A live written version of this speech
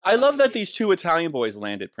I love that these two Italian boys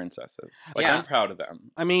landed princesses. Like, I'm proud of them.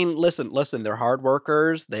 I mean, listen, they're hard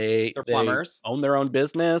workers. They're plumbers. Own their own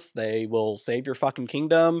business. They will save your fucking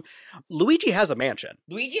kingdom. Luigi has a mansion.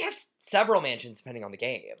 Luigi has several mansions depending on the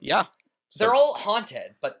game. Yeah. They're all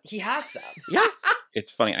haunted, but he has them. Yeah. It's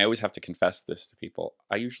funny. I always have to confess this to people.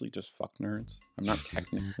 I usually just fuck nerds. I'm not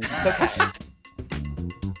technically. It's okay.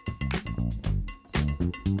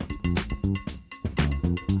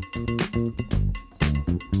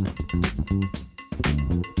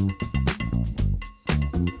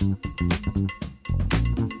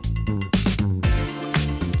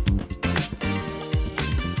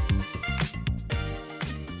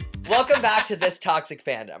 Welcome back to This Toxic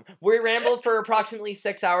Fandom. We rambled for approximately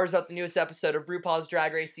 6 hours about the newest episode of RuPaul's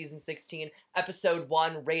Drag Race Season 16, Episode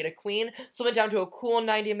 1, Rate a Queen. Slim it down to a cool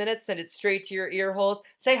 90 minutes, send it straight to your ear holes.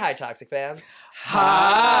 Say hi, Toxic fans. Hi.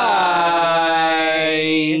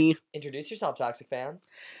 Introduce yourself, Toxic fans.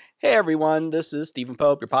 Hey everyone, this is Stephen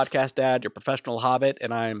Pope, your podcast dad, your professional hobbit,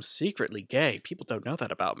 and I'm secretly gay. People don't know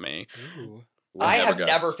that about me. Ooh. I have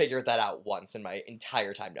never figured that out once in my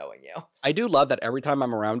entire time knowing you. I do love that every time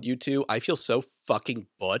I'm around you two, I feel so fucking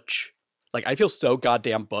butch. Like, I feel so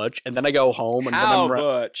goddamn butch, and then I go home and then I'm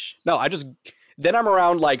butch? No, then I'm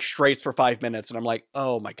around, like, straights for 5 minutes, and I'm like,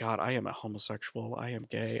 oh my god, I am a homosexual, I am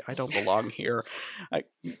gay, I don't belong here.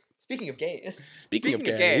 Speaking of gays. Speaking of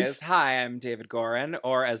gays. Hi, I'm David Gorin,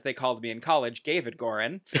 or as they called me in college, Gavid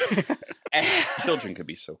Gorin. Children could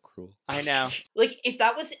be so cruel. I know. Like, if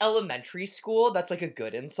that was elementary school, that's like a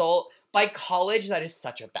good insult. By college, that is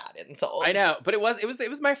such a bad insult. I know, but it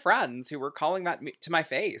was my friends who were calling that to my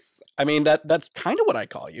face. I mean, that's kind of what I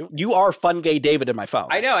call you. You are Fun Gay David in my phone.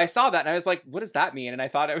 I know, I saw that, and I was like, what does that mean? And I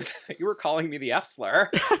thought you were calling me the F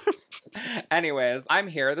slur. Anyways, I'm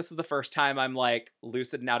here. This is the first time I'm, like,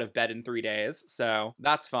 lucid and out of bed in 3 days, so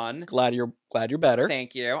that's fun. Glad you're better.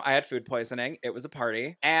 Thank you. I had food poisoning. It was a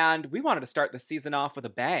party. And we wanted to start the season off with a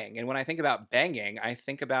bang. And when I think about banging, I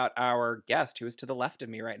think about our guest who is to the left of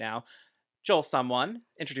me right now, Joel Someone.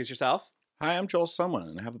 Introduce yourself. Hi, I'm Joel Someone,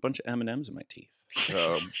 and I have a bunch of M&Ms in my teeth.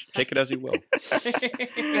 So take it as you will.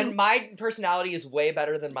 And my personality is way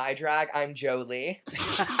better than my drag. I'm Jolie.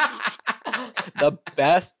 The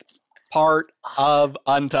best part of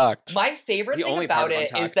Untucked. My favorite thing about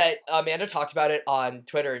it is that Amanda talked about it on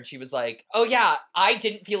Twitter, and she was like, oh yeah, I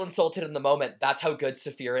didn't feel insulted in the moment. That's how good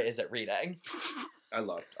Saphira is at reading. I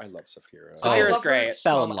love Saphira. Saphira's great.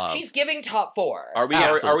 Fell in love. She's giving top 4. Are we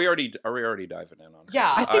already diving in on her?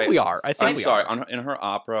 Yeah. I think we are. I'm sorry. In her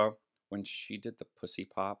opera, when she did the pussy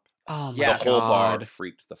pop, oh the whole bar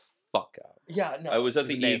freaked the fuck out. Yeah, no. I was at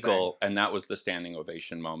the amazing. Eagle, and that was the standing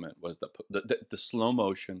ovation moment, was the slow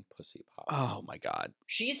motion pussy pop. Oh my god.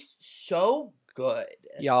 She's so good.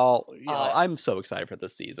 Y'all, I'm so excited for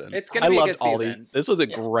this season. It's going to be a good season. This was a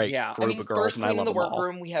great group of girls, first and I love in the them all.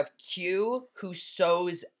 workroom, we have Q, who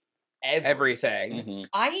sews everything. Mm-hmm.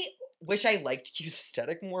 I wish I liked Q's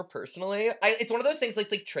aesthetic more personally. It's one of those things like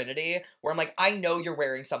Trinity, where I'm like, I know you're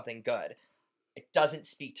wearing something good. It doesn't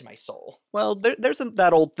speak to my soul. Well, there's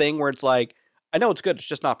that old thing where it's like, I know it's good, it's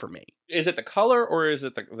just not for me. Is it the color, or is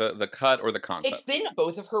it the cut, or the concept? It's been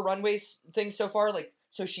both of her runways things so far, like,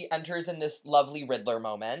 so she enters in this lovely Riddler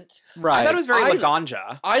moment. Right. I thought it was very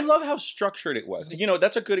Laganja. I love how structured it was. You know,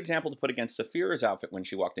 that's a good example to put against Saphira's outfit when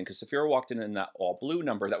she walked in, because Saphira walked in that all blue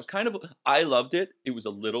number. That was kind of, I loved it. It was a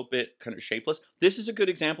little bit kind of shapeless. This is a good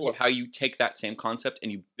example of how you take that same concept and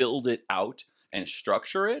you build it out and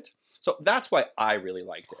structure it. So that's why I really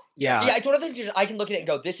liked it. Yeah. Yeah, it's one of those things I can look at it and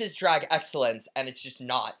go, this is drag excellence, and it's just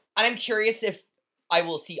not. And I'm curious if I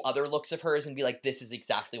will see other looks of hers and be like, this is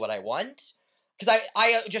exactly what I want. Because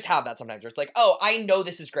I just have that sometimes where it's like, oh, I know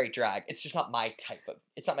this is great drag. It's just not my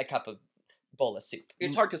it's not my cup of bowl of soup.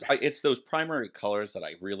 It's hard because it's those primary colors that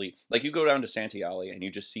I really, like, you go down to Santee Alley and you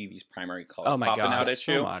just see these primary colors popping out at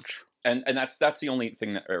you. So much. And that's the only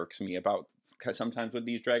thing that irks me about sometimes with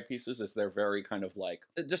these drag pieces, is they're very kind of like,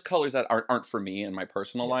 just colors that aren't for me in my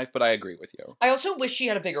personal life, but I agree with you. I also wish she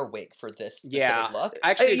had a bigger wig for this specific look.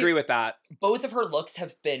 I actually agree with that. Both of her looks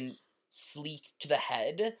have been sleek to the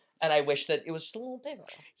head, and I wish that it was just a little bigger.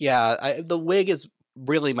 Yeah, the wig is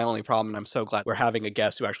really my only problem, and I'm so glad we're having a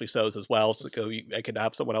guest who actually sews as well, so I could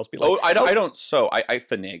have someone else be like, oh, I don't sew. I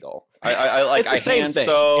finagle. I like, I hand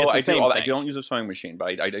sew. I do all that. I don't use a sewing machine,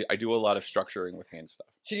 but I do a lot of structuring with hand stuff.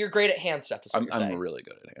 So you're great at hand stuff, is what you're saying. I'm really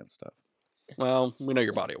good at hand stuff. Well, we know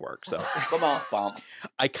your body of work, so. Come on.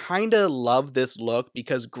 I kind of love this look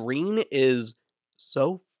because green is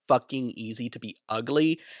so fucking easy to be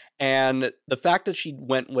ugly, and the fact that she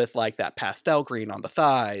went with like that pastel green on the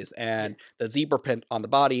thighs and the zebra print on the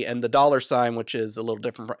body and the dollar sign, which is a little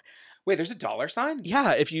different. Wait, there's a dollar sign?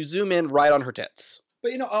 Yeah, if you zoom in right on her tits.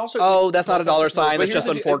 But also, Oh, that's not a dollar sign. but It's just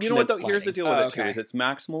here's the unfortunate. you know what? Though, here's the lighting. deal with Oh, it too: okay. is it's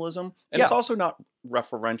maximalism, and Yeah. it's also not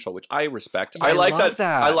referential, which I respect. Yeah, I like love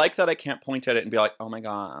that. I like that I can't point at it and be like, "Oh my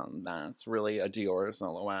god, that's really a Dior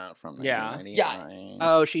silhouette from Yeah. 1999."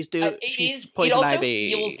 Oh, she's It she's is. It poison also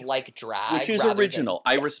ivy. feels like drag, which is rather original.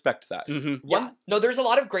 than- I yeah. respect that. Mm-hmm. Yeah. No, there's a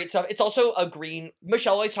lot of great stuff. It's also a green.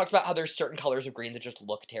 Michelle always talks about how there's certain colors of green that just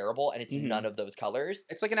look terrible, and it's Mhm. none of those colors.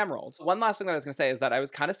 It's like an emerald. One last thing that I was going to say is that I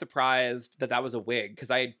was kind of surprised that that was a wig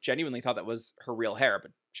because I genuinely thought that was her real hair,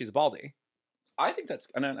 but she's a baldy. I think that's,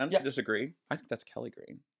 and I don't Yeah. disagree. I think that's Kelly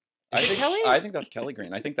Green. Is it Kelly? I think that's Kelly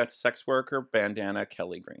Green. I think that's sex worker bandana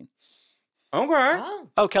Kelly Green. Okay. Oh.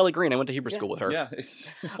 Oh, Kelly Green. I went to Hebrew Yeah. school with her. Yeah, it's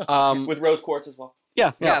With rose quartz as well.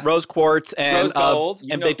 Yes. Rose quartz and Rose gold. You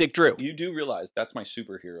and know- Big Dick Drew. You do realize that's my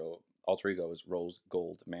superhero alter ego is Rose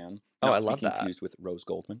Gold Man. Oh, Not I to be love that. Confused with Rose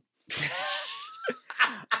Goldman.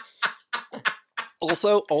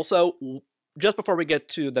 Also, just before we get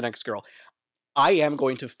to the next girl, I am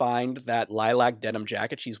going to find that lilac denim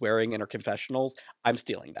jacket she's wearing in her confessionals. I'm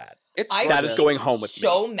stealing that. It's I That gorgeous. is going home with me.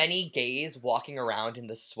 So many gays walking around in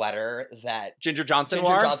the sweater that Ginger Johnson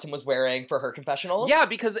Ginger wore. Johnson was wearing for her confessionals. Yeah,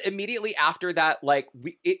 because immediately after that, like,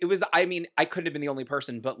 it was, I mean, I couldn't have been the only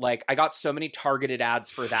person, but, like, I got so many targeted ads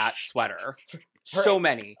for that sweater. So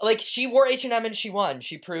many. Like, she wore H&M and she won.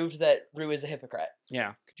 She proved that Rue is a hypocrite.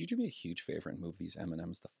 Yeah. Could you do me a huge favor and move these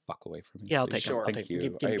M&Ms the fuck away from me? Yeah, I'll please? take 'em. I'll Thank take 'em.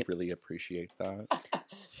 you. Give I me- really appreciate that.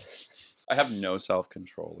 I have no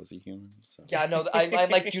self-control as a human. So. Yeah, no, I'm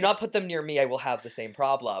like, do not put them near me. I will have the same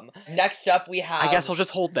problem. Next up, we have I guess I'll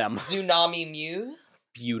just hold them. Tsunami Muse.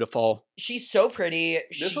 Beautiful. She's so pretty.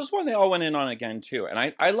 This was one they all went in on again, too.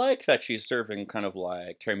 And I like that she's serving kind of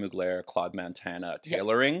like Terry Mugler, Claude Montana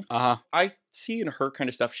tailoring. Uh-huh. I see in her kind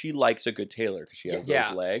of stuff, she likes a good tailor because she has Yeah.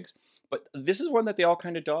 those legs. But this is one that they all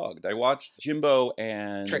kind of dogged. I watched Jimbo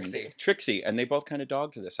and Trixie, and they both kind of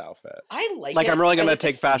dogged this outfit. I like Like, it. I'm really I going to like the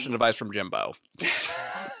take fashion sleeves. advice from Jimbo.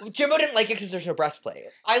 Jimbo didn't like it because there's no breastplate.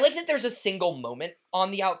 I like that there's a single moment on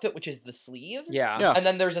the outfit, which is the sleeves. Yeah. Yeah. And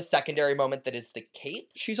then there's a secondary moment that is the cape.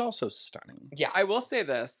 She's also stunning. Yeah. I will say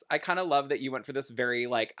this. I kind of love that you went for this very,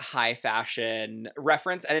 like, high fashion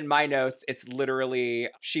reference. And in my notes, it's literally,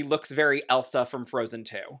 she looks very Elsa from Frozen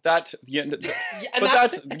 2. That, yeah, And but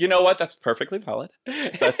that's, you know what? That's perfectly valid.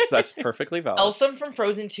 That's perfectly valid. Elsa from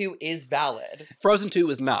Frozen 2 is valid. Frozen 2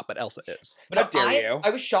 is not, but Elsa is. But How dare you. I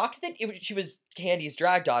was shocked that she was Candy's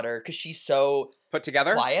drag daughter because she's so Put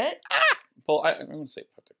together? quiet. Well, I wouldn't say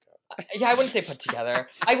put together. Yeah, I wouldn't say put together.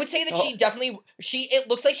 I would say that she definitely it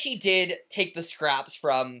looks like she did take the scraps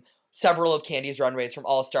from several of Candy's runways from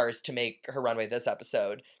All Stars to make her runway this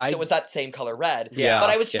episode. So it was that same color red. Yeah, But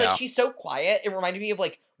I was just yeah. like, she's so quiet. It reminded me of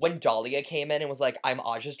like when Dahlia came in and was like, I'm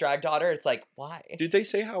Aja's drag daughter. It's like, why? Did they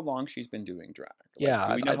say how long she's been doing drag? Like, Yeah,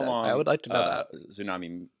 do we know how long I would like to know that.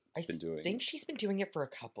 Tsunami I been doing. think she's been doing it for a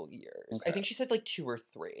couple years. I Okay. think she said like 2 or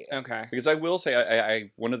 3. Okay. Because I will say,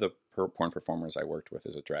 I one of the porn performers I worked with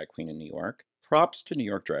is a drag queen in New York. Props to New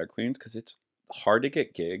York drag queens because it's hard to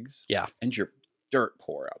get gigs. Yeah. And you're dirt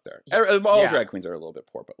poor out there. Yeah. All Yeah. drag queens are a little bit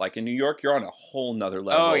poor, but like in New York, you're on a whole nother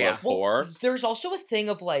level Oh, yeah. of poor. There's also a thing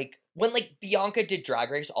of like when like Bianca did Drag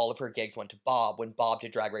Race, all of her gigs went to Bob. When Bob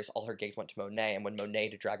did Drag Race, all her gigs went to Monet. And when Monet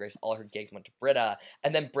did Drag Race, all her gigs went to Britta.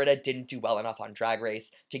 And then Britta didn't do well enough on Drag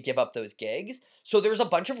Race to give up those gigs. So there's a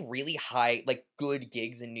bunch of really high, like good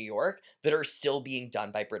gigs in New York that are still being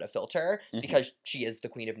done by Britta Filter Mhm. because she is the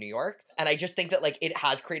queen of New York. And I just think that like it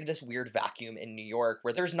has created this weird vacuum in New York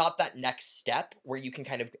where there's not that next step where you can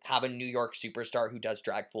kind of have a New York superstar who does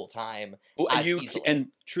drag full time. Well, as you easily.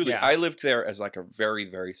 and truly, Yeah. I lived there as like a very,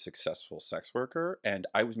 very successful sex worker, and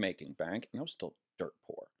I was making bank, and I was still dirt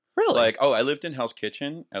poor. Really? Like, oh, I lived in Hell's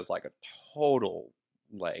Kitchen as like a total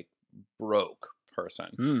like broke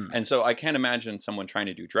person. Hmm. And so I can't imagine someone trying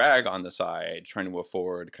to do drag on the side, trying to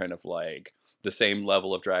afford kind of like the same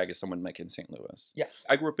level of drag as someone like in St. Louis. Yeah.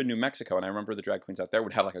 I grew up in New Mexico, and I remember the drag queens out there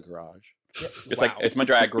would have like a garage. It's Wow. like, it's my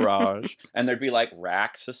drag garage. And there'd be like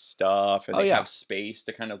racks of stuff, and Oh, they yeah. have space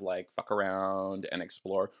to kind of like fuck around and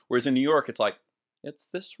explore. Whereas in New York, it's like, it's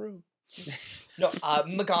this room. No,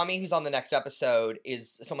 Megami, who's on the next episode,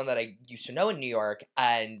 is someone that I used to know in New York.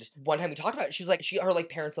 And one time we talked about it, she was like, her like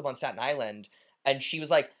parents live on Staten Island, and she was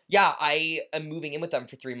like, "Yeah, I am moving in with them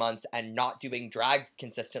for 3 months and not doing drag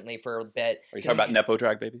consistently for a bit." Are you talking about Nepo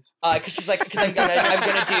drag babies? Because she's like, because I'm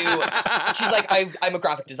gonna do. She's like, I'm a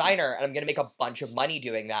graphic designer and I'm gonna make a bunch of money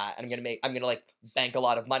doing that, and I'm gonna like bank a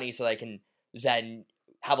lot of money so that I can then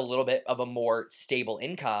have a little bit of a more stable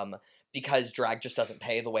income. because drag just doesn't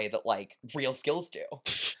pay the way that like real skills do.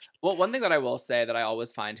 Well, one thing that I will say that I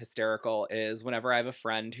always find hysterical is whenever I have a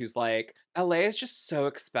friend who's like, LA is just so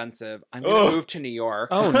expensive. I'm going to move to New York.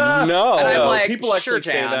 Oh, no. And I'm No, like, people sure, actually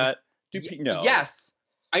say Jan. that. No. Yes.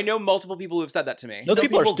 I know multiple people who have said that to me. Those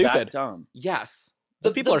people are that stupid. dumb. Yes.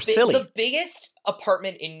 Those people are silly. The biggest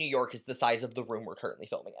apartment in New York is the size of the room we're currently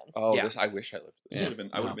filming in. Oh, Yeah. I wish I lived.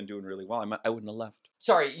 I would have been doing really well. I wouldn't have left.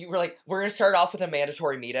 Sorry, you were like, we're going to start off with a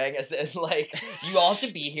mandatory meeting, as in, like, you all have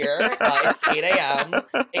to be here. It's 8 a.m.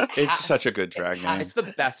 It's such a good drag name. It's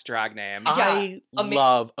the best drag name. I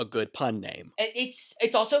love a good pun name.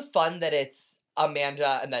 It's also fun that it's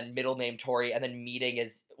Amanda and then middle name Tori and then meeting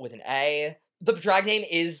is with an A. The drag name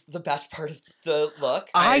is the best part of the look.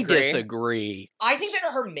 I I agree. disagree. I think that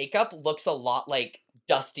her makeup looks a lot like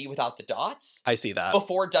Dusty without the dots. I see that.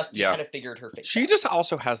 Before Dusty Yeah. kind of figured her face She out. just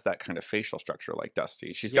also has that kind of facial structure like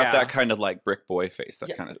Dusty. She's got Yeah. that kind of like brick boy face.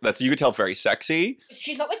 That's Yeah. you could tell very sexy.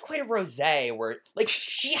 She's not like quite a rosé where like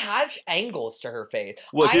she has angles to her face.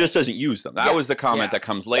 Well, she I- just doesn't use them. That Yeah. was the comment Yeah. that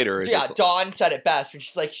comes later. Is Yeah, it's- Dawn said it best when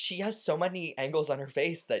she's like, she has so many angles on her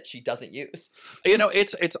face that she doesn't use. you know,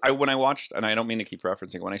 when I watched, and I don't mean to keep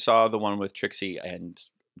referencing, when I saw the one with Trixie and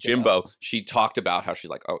Jimbo, she talked about how she's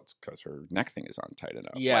like, oh, it's because her neck thing is on tight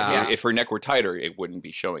enough. Yeah. Like, Yeah. if her neck were tighter, it wouldn't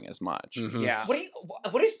be showing as much. Mhm. Yeah.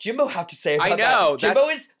 What does Jimbo have to say about I know, that? Jimbo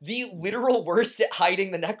that's- is the literal worst at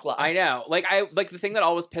hiding the neckline. I know. Like the thing that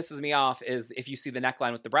always pisses me off is if you see the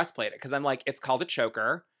neckline with the breastplate, because I'm like, it's called a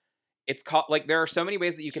choker. It's called like there are so many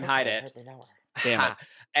ways that you can hide I it. hardly know her. Damn it.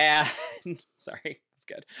 And sorry, it's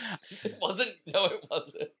good. It wasn't. No, it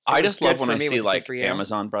wasn't. I was just good love when for I me, see was it good like for you?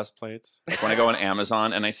 Amazon breastplates. Like when I go on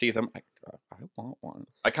Amazon and I see them, I want one.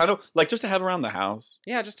 I kind of like just to have around the house.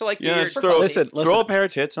 Yeah, just to like do Yeah, your just throw, Listen, throw a pair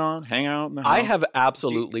of tits on, hang out in the house. I have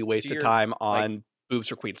absolutely do wasted your, time on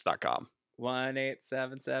boobsforqueens.com.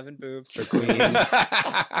 1877 boobs for queens.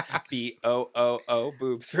 BOOO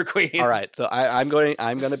boobs for queens. All right, so I'm going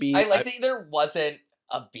to be. I like that there wasn't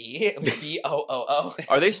a B. It was BOOO.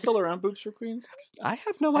 Are they still around, Boobs for Queens? I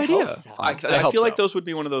have no I idea. hope so. I hope feel like so. those would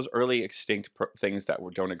be one of those early extinct things that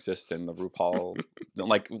don't exist in the RuPaul,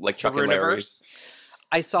 like Chuck and Larry's. Runiverse.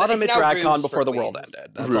 I saw But them it's at now DragCon Rubes before for the world Queens.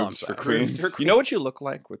 ended. That's all I'm Rubes saying. for Queens. Rubes for You know what you look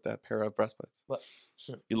like with that pair of breastplates? What?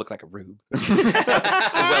 You look like a rube.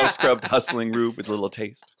 A well-scrubbed, hustling rube with a little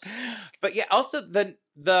taste. But yeah, also the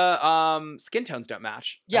skin tones don't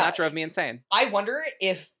match. And Yeah. that drove me insane. I wonder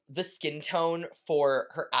if the skin tone for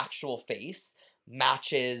her actual face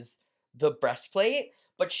matches the breastplate.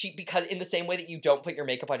 But because in the same way that you don't put your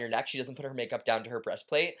makeup on your neck, she doesn't put her makeup down to her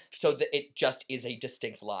breastplate, so that it just is a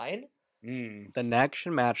distinct line. The neck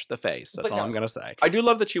should match the face. That's But all no. I'm going to say. I do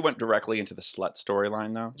love that she went directly into the slut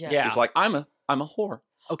storyline, though. Yeah. She's like, I'm a whore.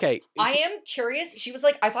 Okay. I am curious. She was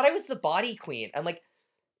like, I thought I was the body queen. I'm like,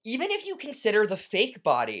 even if you consider the fake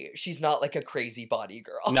body, she's not like a crazy body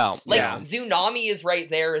girl. No. Like, Yeah. Tsunami is right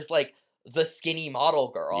there as like the skinny model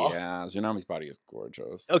girl. Yeah, Tsunami's body is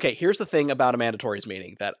gorgeous. Okay, here's the thing about a mandatory's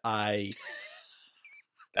meeting that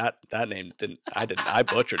that name I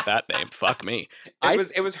butchered that name. Fuck me.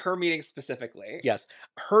 It was her meeting specifically. Yes.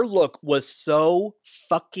 Her look was so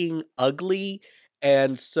fucking ugly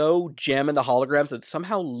and so jamming the holograms that it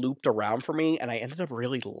somehow looped around for me, and I ended up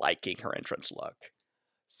really liking her entrance look.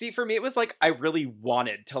 See, for me, it was like I really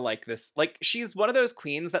wanted to like this. Like, she's one of those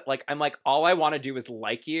queens that, like, I'm like, all I want to do is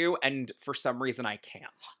like you, and for some reason, I can't.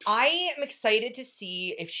 I am excited to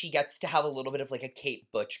see if she gets to have a little bit of like a Kate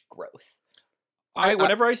Butch growth.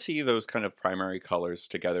 Whenever I see those kind of primary colors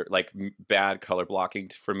together, like bad color blocking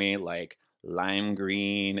for me, like lime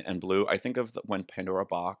green and blue, I think of when Pandora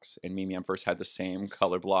Box and Mimi M first had the same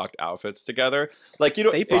color blocked outfits together. Like, you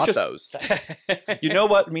know, They it's bought just, those. you know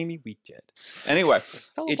what, Mimi? We did. Anyway,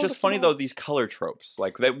 Tell it's about just the funny, though, finale. these color tropes.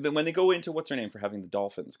 Like, when they go into, what's her name for having the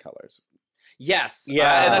dolphins colors? Yes.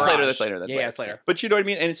 Yeah. And that's Mirage. later, that's later, that's yeah, later. it's later. But you know what I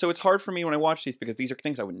mean? And so it's hard for me when I watch these because these are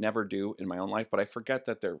things I would never do in my own life, but I forget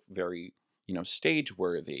that they're very, you know, stage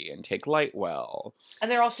worthy and take light well. And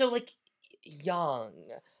they're also like young.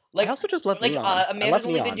 Like, I also just love like neon. I Amanda's love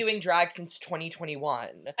only been neons. doing drag since 2021.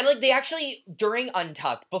 And like they actually, during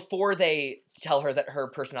Untucked, before they tell her that her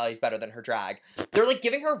personality is better than her drag, they're like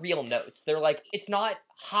giving her real notes. They're like, it's not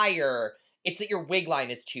higher, it's that your wig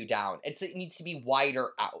line is too down. It's that it needs to be wider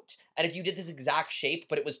out. And if you did this exact shape,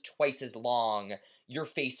 but it was twice as long, your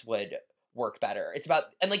face would work better. It's about,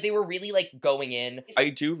 and like they were really like going in. I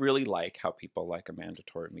do really like how people like a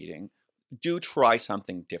mandatory meeting do try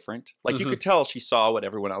something different. Like you Mhm. could tell she saw what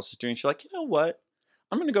everyone else is doing. She's like, you know what?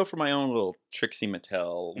 I'm gonna go for my own little Trixie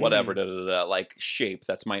Mattel, whatever, like shape.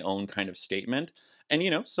 That's my own kind of statement. And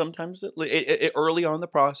sometimes early on in the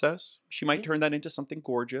process, she might turn that into something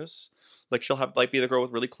gorgeous. Like she'll have be the girl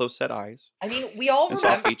with really close set eyes. I mean, we all and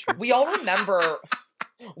soft remember. features. We all remember.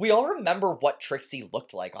 We all remember what Trixie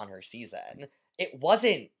looked like on her season. It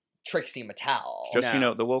wasn't Trixie Mattel. Just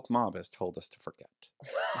the woke mob has told us to forget.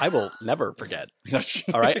 I will never forget.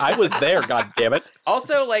 All right, I was there. God damn it.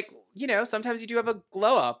 Also, sometimes you do have a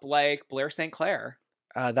glow up, like Blair St. Clair.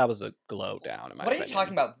 That was a glow down. In my What are opinion. you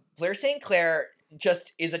talking about? Blair St. Clair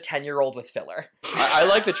just is a 10-year-old with filler. I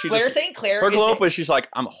like that she Blair St. Clair. Her glow up was she's like,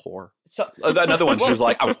 I'm a whore. So, Another one, she was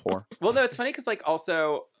like, I'm a whore. Well, no, it's funny because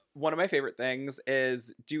also one of my favorite things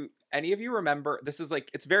is, do any of you remember, this is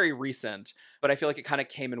it's very recent, but I feel like it kind of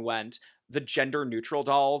came and went, the gender neutral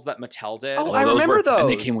dolls that Mattel did. Oh, I remember those. And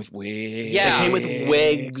they came with wigs. Yeah. They came with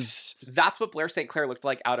wigs. That's what Blair St. Clair looked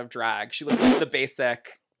like out of drag. She looked like the basic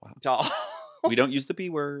doll. We don't use the B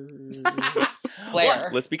word. Blair.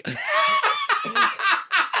 Let's be.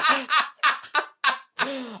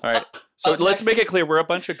 All right. So let's make it clear, we're a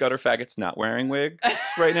bunch of gutter faggots not wearing wigs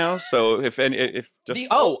right now. So if just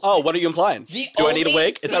what are you implying? Do I need a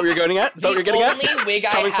wig? Is that what you're going at? Is that what you're getting at? The only wig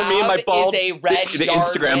I Coming have from me and my bald, is a red the yard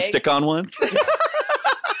Instagram wig. stick-on ones.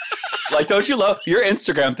 Like, don't you love your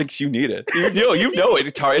Instagram thinks you need it? You know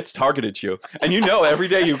it's targeted you, and every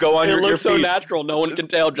day you go on It your looks so feed. natural. No one can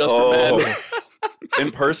tell. Just for men.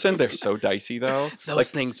 In person, they're so dicey though.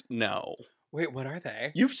 Those things, no. Wait, what are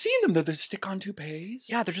they? You've seen them. They're stick-on toupees.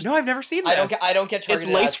 Yeah, they're just. No, I've never seen this. I don't get It's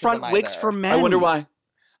targeted lace ads for front them wigs either. for men. I wonder why.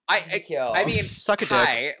 Thank you. I mean, Suck a dick.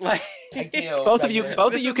 hi. I do. Both of you This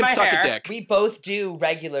can is my suck hair. a dick. We both do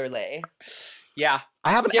regularly. Yeah.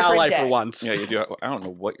 I have an Different ally dicks. for once. Yeah, you do. I don't know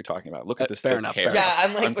what you're talking about. Look at this fair thick enough, hair. fair Yeah,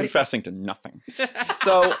 I'm like, I'm confessing to nothing.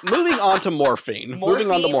 So moving on to morphine.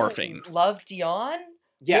 Moving on to morphine. Love Dion.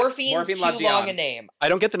 Yes, Morphine Love too long Dion. a name. I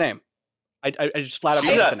don't get the name. I just flat out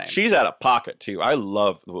don't get the name. She's out of pocket too. I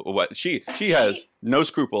love what she has no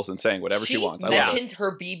scruples in saying whatever she wants. I love it. mentions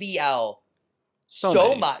her BBL So so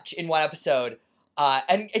many. much in one episode.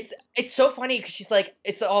 And it's so funny because she's like,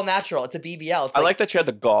 it's all natural. It's a BBL. It's I like that she had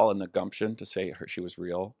the gall and the gumption to say she was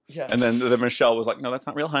real. Yeah. And then Michelle was like, no, that's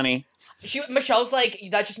not real, honey. Michelle's like,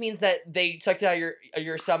 that just means that they sucked it out of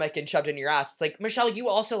your stomach and shoved it in your ass. It's like, Michelle, you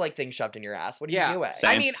also like things shoved in your ass. What are you doing?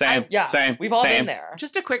 Same. We've all been there.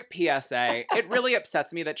 Just a quick PSA. It really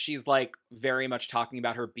upsets me that she's very much talking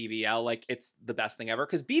about her BBL like it's the best thing ever,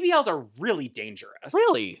 because BBLs are really dangerous.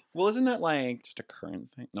 Really? Well, isn't that just a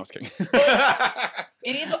current thing? No, I was kidding.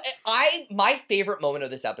 It is. My favorite moment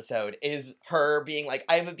of this episode is her being like,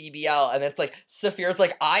 I have a BBL, and it's like Saphira's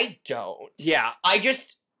like, I don't. Yeah. I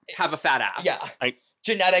just have a fat ass. Yeah.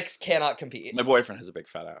 Genetics cannot compete. My boyfriend has a big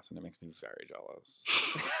fat ass, and it makes me very jealous.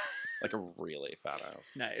 Like a really fat ass.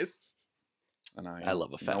 Nice. And I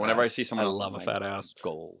love a fat whenever ass. I see someone, I love a fat ass.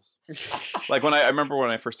 Goals. Like I remember when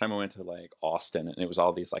I first time I went to Austin, and it was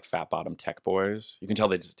all these fat bottom tech boys. You can tell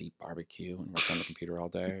they just eat barbecue and work on the computer all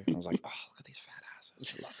day. And I was like, oh, look at these fat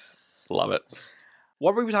asses. I love it. Love it.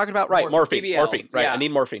 What were we talking about? Right, morphine. BBLs, Morphine. Right, yeah. I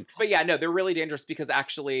need morphine. But yeah, no, they're really dangerous because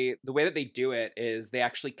actually the way that they do it is they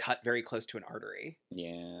actually cut very close to an artery.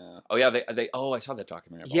 Yeah. Oh yeah. They. Oh, I saw that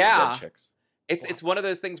documentary. About Yeah. the dead chicks. It's one of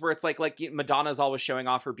those things where it's like Madonna's always showing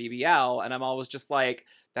off her BBL, and I'm always just like,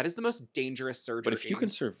 that is the most dangerous surgery. But if you can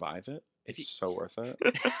survive it, it's so worth it.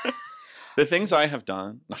 The things I have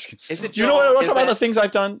done. No, Is it? Do you know what I was talking about? The things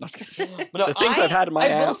I've done. No, The things I've had in my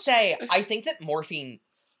I will ass. say, I think that Morphine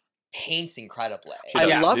paints incredibly. She does.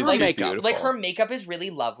 I love her She's makeup. beautiful. Like, her makeup is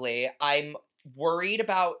really lovely. I'm worried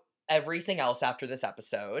about everything else after this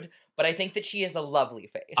episode, but I think that she has a lovely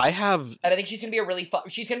face. And I think she's gonna be a really fun.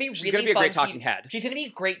 She's gonna be She's really gonna be a fun great talking TV head. She's gonna be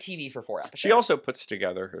great TV for 4 episodes. She also puts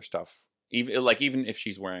together her stuff. Even if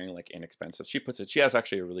she's wearing inexpensive, she puts it. She has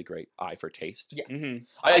actually a really great eye for taste. Yeah.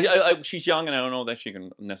 Mm-hmm. She's young, and I don't know that she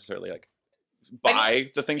can necessarily buy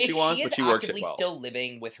the things she wants, but she works it well. If she is actively still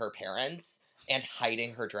living with her parents and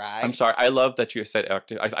hiding her drag, I'm sorry. I love that you said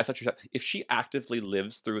active. I thought you said if she actively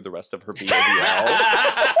lives through the rest of her BBL,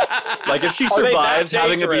 if she survives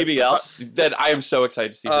having a BBL, then I am so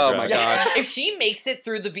excited to see her Oh drag. my gosh. if she makes it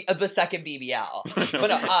through the second BBL,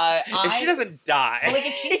 but if she doesn't die,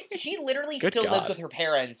 if she literally Good still lives God. with her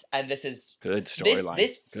parents, and this is Good storyline.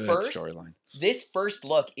 Good first storyline. This first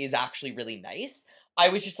look is actually really nice. I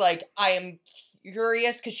was just like, I am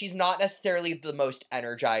curious because she's not necessarily the most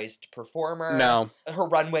energized performer. No. Her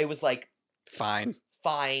runway was Fine.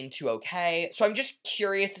 fine to okay. So I'm just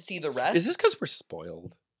curious to see the rest. Is this because we're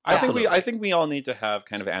spoiled? Absolutely. I think we all need to have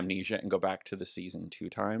kind of amnesia and go back to the season 2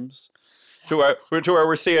 times. To where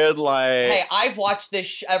we're seeing like, Hey, I've watched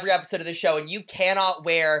this every episode of the show, and you cannot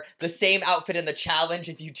wear the same outfit in the challenge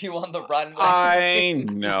as you do on the runway. I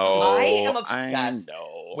know. I am obsessed I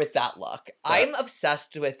know. with that look. I'm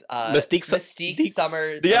obsessed with Mystique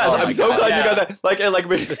Summer. Yes, oh I'm my so God. glad you got that. Like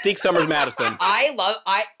Mystique Summers Madison. I love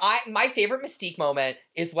my favorite Mystique moment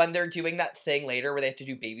is when they're doing that thing later where they have to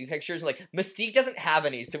do baby pictures. Like Mystique doesn't have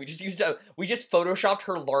any, so we just photoshopped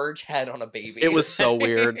her large head on a baby. It was so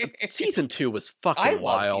weird. Season 2 was fucking I love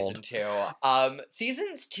wild. season 2.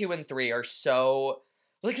 Seasons 2 and 3 are so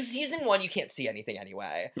like 'cause season 1 you can't see anything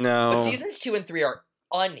anyway. No. But seasons 2 and 3 are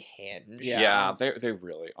unhinged. Yeah, they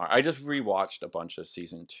really are. I just rewatched a bunch of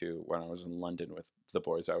season 2 when I was in London with the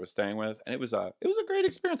boys I was staying with, and it was a great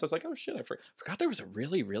experience. I was like, oh shit, I forgot there was a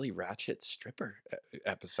really ratchet stripper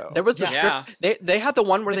episode. There was the strip. They had the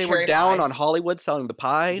one where The they were cherry down pies. on Hollywood selling the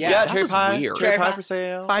pie. Yeah, that cherry was pie, weird. cherry pie pie. for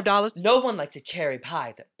sale. $5. No one likes a cherry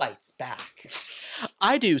pie that bites back.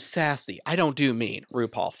 I do sassy. I don't do mean.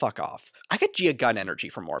 RuPaul, fuck off. I get Gia Gunn energy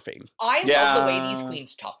from morphine. I Yeah. love the way these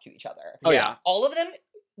queens talk to each other. Oh, yeah. All of them,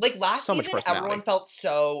 like last So much season, personality. everyone felt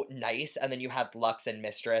so nice, and then you had Lux and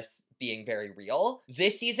Mistress being very real.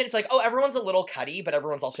 This season, it's like, oh, everyone's a little cutty, but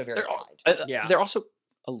everyone's also very kind. Yeah. They're also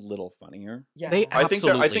a little funnier. Yeah. They I think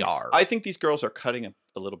they're- absolutely are. I think these girls are cutting a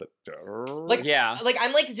little bit. Like- Yeah. Like,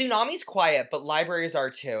 I'm like, Tsunami's quiet, but Libraries are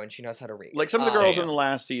too, and she knows how to read. Like some of the girls yeah. in the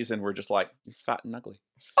last season were just like, you're fat and ugly.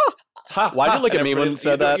 Why'd you look at me when you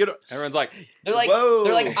said that? Everyone's like, They're like, Whoa.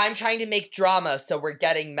 I'm trying to make drama, so we're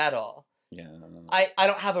getting metal. Yeah. I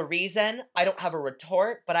don't have a reason, I don't have a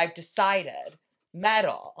retort, but I've decided.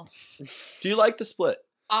 Metal. Do you like the split?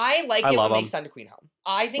 I like I it love when they 'em. send a queen home.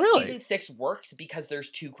 I think Really? season 6 works because there's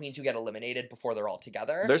 2 queens who get eliminated before they're all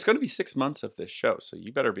together. There's going to be 6 months of this show, so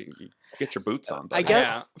you better get your boots on. I buddy. get,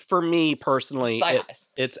 Yeah. for me personally, Thigh highs.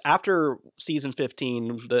 it's after season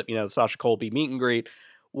 15, the Sasha Colby meet and greet,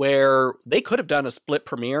 where they could have done a split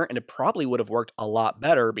premiere and it probably would have worked a lot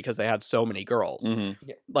better because they had so many girls. Mhm.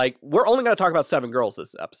 Like, we're only going to talk about 7 girls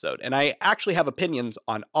this episode, and I actually have opinions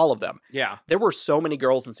on all of them. yeah. There were so many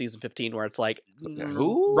girls in season 15 where it's like,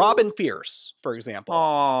 Who? Robin Fierce, for example.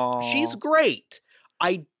 Aww. She's great.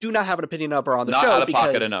 I do not have an opinion of her on the not show out of because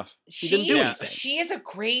pocket enough. She didn't do anything. She is a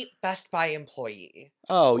great Best Buy employee.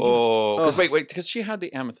 Oh, you Oh, Ugh. wait, because she had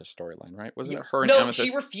the Amethyst storyline, right? Wasn't it her and No, Amethyst? she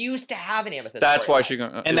refused to have an Amethyst. That's why storyline.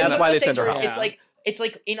 she. And that's It's why one they of those sent her things home. where It's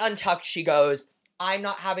like in Untucked, she goes, "I'm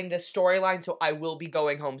not having this storyline, so I will be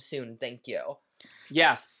going home soon. Thank you."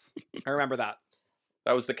 Yes. I remember that.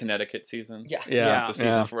 That was the Connecticut season. Yeah. Yeah. The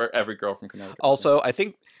season for every girl from Connecticut. Also, I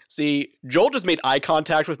think, Joel just made eye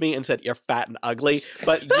contact with me and said, "You're fat and ugly,"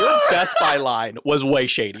 but your Best Buy line was way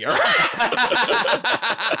shadier.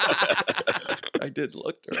 I did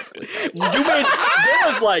look directly.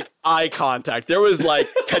 There was like eye contact. There was like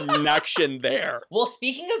connection there. Well,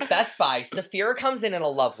 speaking of Best Buy, Saphira comes in a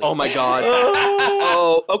lovely. Oh my pink. god.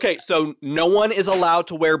 Oh, okay. So no one is allowed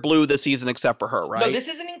to wear blue this season except for her, right? No, this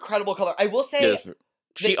is an incredible color. I will say. Yes.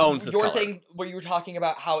 She owns this your color. thing where you were talking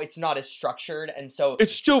about how it's not as structured, and so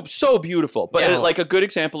It's still so beautiful, but Yeah. like a good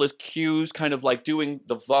example is Q's kind of like doing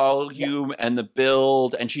the volume and the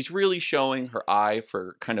build, and she's really showing her eye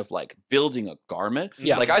for kind of like building a garment.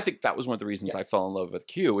 Yeah. Like I think that was one of the reasons I fell in love with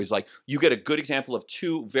Q is like you get a good example of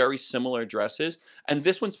 2 very similar dresses, and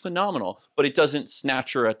this one's phenomenal, but it doesn't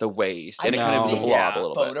snatch her at the waist, and it kind of is a know. blob a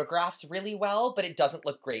little bit. photographs really well, but it doesn't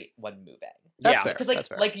look great when moving. That's Yeah. fair. Because That's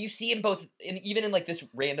fair. like you see in both, even in like this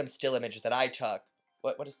random still image that I took.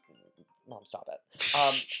 What is? Mom, stop it.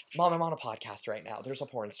 Mom, I'm on a podcast right now. There's a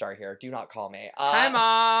porn star here. Do not call me. Hi,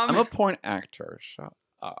 Mom. I'm a porn actor. Shut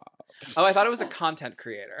up. Oh, I thought it was a content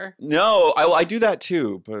creator. No, I do that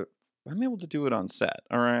too, but I'm able to do it on set.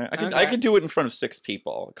 All right, I Okay. can do it in front of 6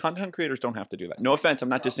 people. Content creators don't have to do that. No offense, I'm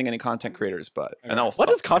not dissing any content creators, but and I'll What fuck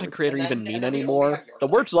does content you. creator And then- even and mean then we anymore? have your The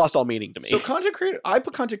side. word's lost all meaning to me. So content creator, I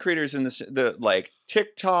put content creators in the like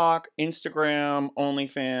TikTok, Instagram,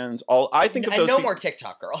 OnlyFans. All I think of and those. no peop- more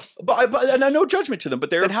TikTok girls. But and I no judgment to them, but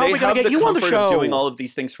they're Then how are they we gonna have get the you on the comfort of doing show? all of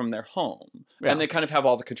these things from their home, Yeah. and they kind of have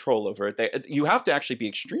all the control over it. You have to actually be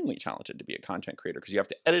extremely talented to be a content creator because you have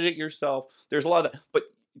to edit it yourself. There's a lot of that, but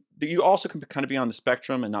you also can kind of be on the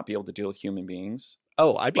spectrum and not be able to deal with human beings.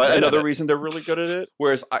 Oh, I'd be But good at another it. reason they're really good at it.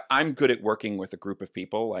 Whereas I'm good at working with a group of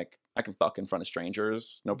people. Like I can fuck in front of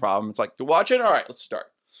strangers, no problem. It's like, to watch it. All right, let's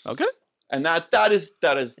start. Okay. And that is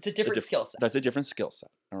It's a different skill set. That's a different skill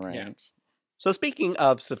set. All right. Yeah. So speaking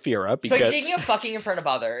of Saphira, So because speaking of fucking in front of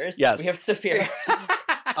others, Yes. we have Saphira.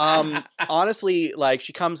 Honestly, like,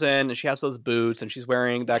 she comes in and she has those boots and she's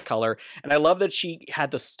wearing that color. And I love that she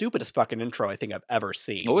had the stupidest fucking intro I think I've ever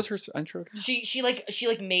seen. What was her intro? She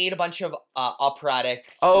made a bunch of operatic.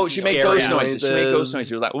 Oh, spooky she made Scary ghost noises. She made ghost noises.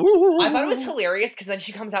 She was like, "Woo." I thought it was hilarious because then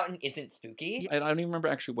she comes out and isn't spooky. I don't even remember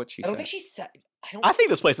actually what she I said. don't think she said. I think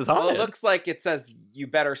this place is Well, haunted. it looks like it says you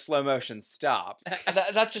better slow motion stop.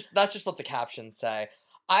 That's just what the captions say.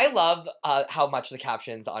 I love how much the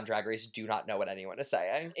captions on Drag Race do not know what anyone is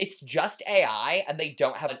saying. It's just AI, and they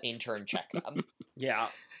don't have an intern check them. Yeah.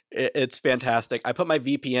 It's fantastic. I put my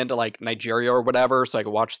VPN to like Nigeria or whatever, so I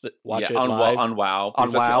can watch it on live. on WoW. On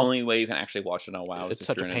That's the WoW. only way you can actually watch it on WoW. It's is if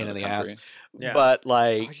such a you're in pain in another the ass. country. Yeah. But I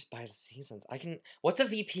like, just buy the seasons. I can. What's a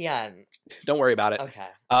VPN? don't worry about it. Okay.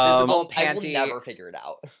 Um, Visible I will panty. never figure it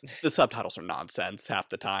out. the subtitles are nonsense half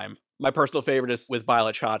the time. My personal favorite is with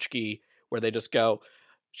Violet Chachki, where they just go,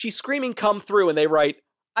 "She's screaming, come through," and they write,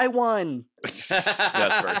 "I won." That's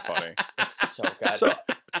very funny. It's so good. So,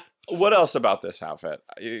 what else about this outfit?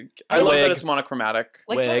 I The love that wig. it's monochromatic.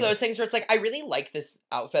 Like it's one wig. of those things where it's like I really like this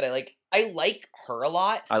outfit. I like her a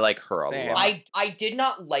lot. I like her Same. a lot. I did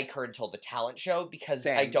not like her until the talent show because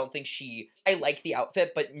I Same. don't think I like the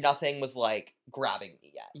outfit, but nothing was like grabbing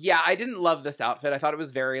me yet. Yeah, I didn't love this outfit. I thought it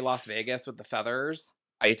was very Las Vegas with the feathers.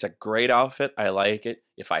 It's a great outfit. I like it.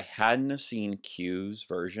 If I hadn't have seen Q's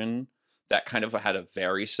version, that kind of had a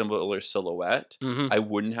very similar silhouette, Mm-hmm. I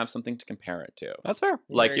wouldn't have something to compare it to. That's fair.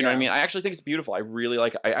 Like, There you know what I go. mean? I actually think it's beautiful. I really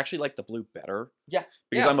like it. I actually like the blue better. Yeah.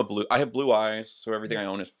 Because Yeah. I have blue eyes, so everything I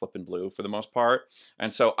own is flipping blue for the most part.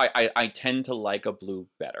 And so I tend to like a blue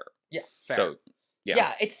better. Yeah. Fair. So, yeah.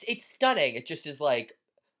 Yeah, it's stunning. It just is like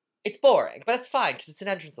it's boring, but that's fine because it's an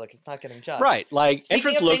entrance look. It's not getting judged. Right. Like, Speaking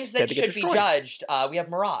entrance of looks things tend that to get should be destroyed. judged, we have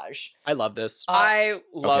Mirage. I love this. I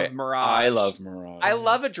love Okay, Mirage. I love Mirage. I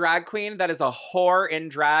love a drag queen that is a whore in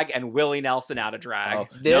drag and Willie Nelson out of drag. Oh,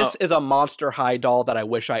 This is a Monster High doll that I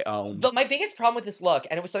wish I owned. But my biggest problem with this look,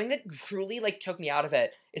 and it was something that truly like took me out of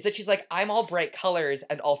it, is that she's like, I'm all bright colors,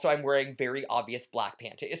 and also I'm wearing very obvious black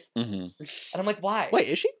panties. Mhm. And I'm like, why? Wait,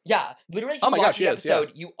 is she? Yeah, literally, if Oh you my watch gosh, the yes, yeah.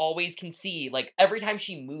 episode, you always can see, like, every time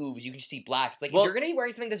she moves, you can just see black. It's like, Well- if you're gonna be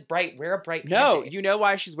wearing something this bright, wear a bright No, panty. you know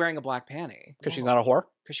why she's wearing a black panty? Because she's not a whore?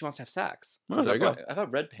 Because she wants to have sex. Oh, there you go. I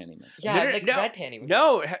thought red panty meant. Yeah, No, like no, red panty.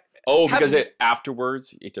 No, Oh, Have because you- it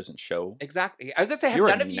afterwards it doesn't show. exactly. I was gonna say, You're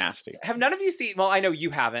none of you nasty. have none of you seen? Well, I know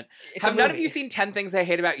you haven't. It's Have a none of movie. you seen 10 Things I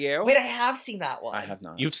Hate About You? Wait, I have seen that one. I have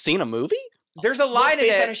not. You've seen a movie? There's a Well, line it's in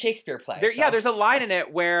based it. on a Shakespeare play. Yeah, so. there's a line in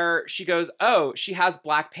it where she goes, "Oh, she has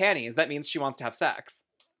black panties. That means she wants to have sex."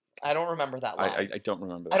 I don't remember that line. I don't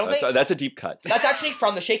remember that. I don't think- That's a deep cut. That's actually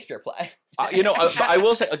from the Shakespeare play. I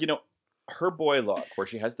will say, her boy look, where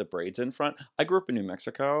she has the braids in front. I grew up in New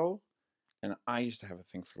Mexico, and I used to have a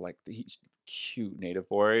thing for like these cute native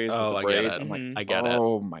boys Oh, with the I get braids. it. I'm like, I get it.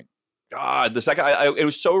 oh my god! The second, it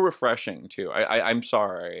was so refreshing too. I'm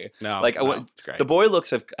sorry. No. Like, no, what- it's great. The boy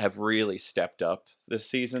looks have really stepped up this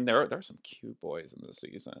season. There are some cute boys in this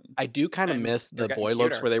season. I do kind of And miss they're the getting boy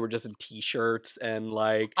looks cuter. where they were just in t-shirts and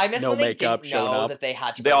like I miss no when they makeup didn't showing know up. that they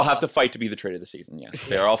had to. They all bring have to up- fight to be the trade of the season. Yes,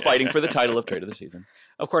 they are all fighting for the title of trade of the season.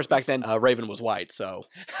 Of course, back then Raven was white, so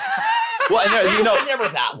Well, and there, It was never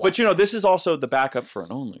that one. but this is also the backup for an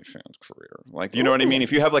OnlyFans career. Like, you know what I mean?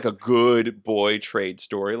 If you have like a good boy trade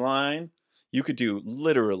storyline, you could do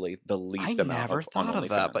literally the least I amount never of thought of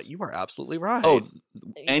that. OnlyFans. But you are absolutely right. Oh,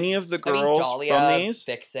 any of the I mean, girls Dahlia, from these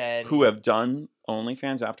Vixen, who have done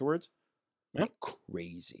OnlyFans afterwards, Yep.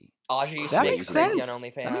 crazy. Aja used that to be makes crazy sense. on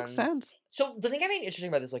OnlyFans. That makes sense. So the thing I find interesting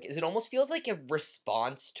about this look is it almost feels like a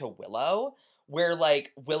response to Willow, where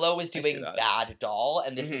like Willow is I see doing that. bad doll,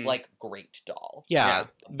 and this is Mhm. like great doll. Yeah,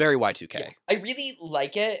 very Y2K. Yeah. I really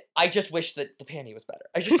like it. I just wish that the panty was better.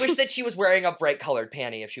 I just wish that she was wearing a bright colored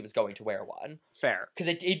panty if she was going to wear one. Fair. Because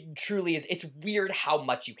it truly is. It's weird how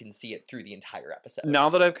much you can see it through the entire episode. Now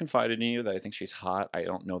that I've confided in you that I think she's hot, I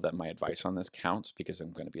don't know that my advice on this counts because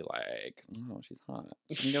I'm going to be like, oh, she's hot.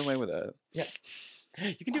 You can get away with it.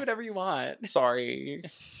 You can do whatever you want. Sorry.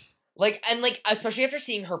 Like, and like, especially after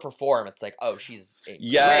seeing her perform, it's like, oh, she's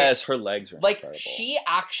Yes, her legs are Like, incredible. she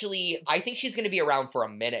actually, I think she's going to be around for a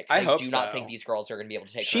minute. 'Cause I hope do not so. think these girls are going to be able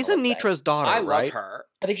to take She's her. on lip sync. Anitra's daughter, I love right? her.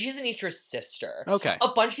 I think she's Anitra's sister. Okay. A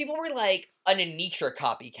bunch of people were like, an Anitra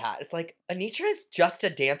copycat. It's like, Anitra is just a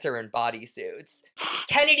dancer in bodysuits.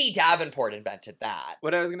 Kennedy Davenport invented that.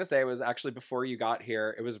 What I was gonna say was actually before you got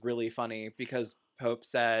here, it was really funny because Pope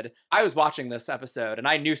said, I was watching this episode and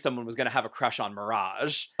I knew someone was gonna have a crush on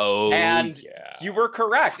Mirage. Oh, And yeah. You were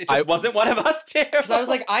correct. It just wasn't one of us two. Because I was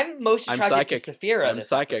like, I'm most I'm attracted psychic. to Saphira I'm this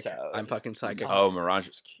psychic. episode. I'm fucking psychic. Oh, Mirage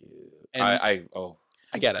is cute. And- Oh.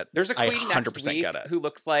 I get it. There's a I queen next 100% week get it. who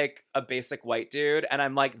looks like a basic white dude, and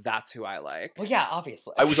I'm like, that's who I like. Well, yeah,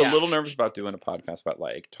 obviously. I was Yeah. a little nervous about doing a podcast about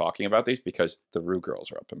like talking about these because the Rue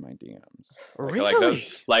girls are up in my DMs. Really?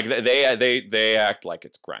 Like they act like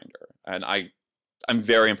it's Grinder, and I'm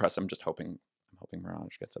very impressed. I'm hoping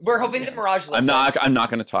Mirage gets up. We're hoping that Mirage listens. I'm not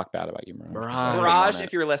going to talk bad about you, Mirage. Mirage. Mirage,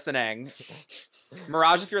 if you're listening.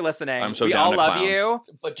 Mirage, if you're listening. I'm so we down all to love clown. you.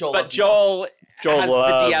 But Joel But loves Joel has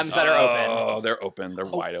loves- the DMs that are open. Oh, they're open. They're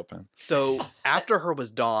wide open. So after her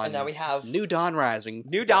was Dawn, And now we have new Dawn Rising.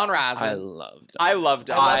 New Dawn Rising. I loved. I loved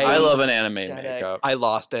it. I love an anime aesthetic. makeup. I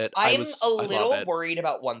lost it. I'm I a love little it. worried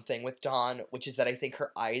about one thing with Dawn, which is that I think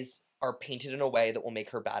her eyes are painted in a way that will make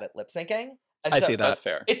her bad at lip syncing. And I so see that. That's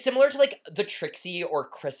fair. It's similar to like the Trixie or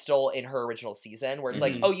Crystal in her original season, where it's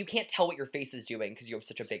like, Mhm. oh, you can't tell what your face is doing because you have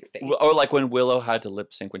such a big face. Or like when Willow had to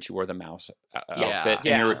lip sync when she wore the mouse outfit,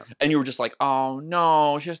 Yeah. and you were just like, oh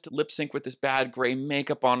no, she has to lip sync with this bad gray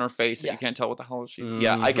makeup on her face that Yeah. you can't tell what the hell she's.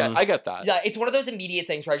 Yeah, I get that. Yeah, it's one of those immediate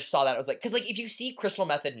things where I just saw that. I was like, because like if you see Crystal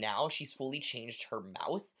Method now, she's fully changed her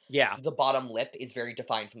mouth. Yeah. The bottom lip is very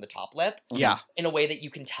defined from the top lip Yeah. in a way that you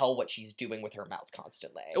can tell what she's doing with her mouth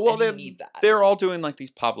constantly. Well, and you need that. They're all doing like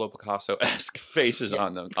these Pablo Picasso-esque faces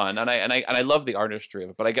on them, and I love the artistry of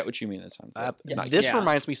it. But I get what you mean in a sense. It's not- This Yeah.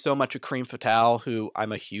 reminds me so much of Cream Fatale, who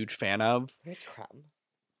I'm a huge fan of. I think it's creme.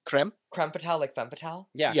 Creme? Creme fatale, like femme fatale.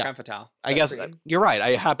 Yeah, Yeah. creme fatale. I guess cream? you're right. I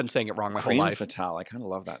have been saying it wrong my whole Cream life. Fatale. I kind of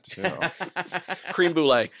love that too. Cream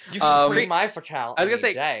brulee. You can Um, cream my fatale. I was gonna any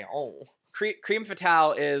say- day. Oh. Cream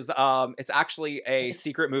Fatale is it's actually a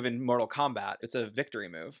secret move in Mortal Kombat. It's a victory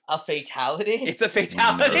move. A fatality? It's a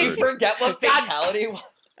fatality. Nerd. Forget what God. fatality was.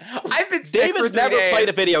 I've been sick for David's 3 never days. played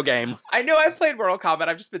a video game. I know I've played Mortal Kombat.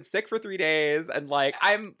 I've just been sick for 3 days, and like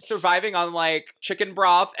I'm surviving on like chicken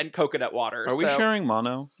broth and coconut water. Are we so- sharing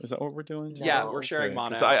mono? Is that what we're doing? Yeah, No. we're sharing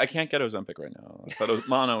mono. 'Cause I can't get Ozempic right now. But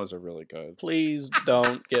mono is a really good. Please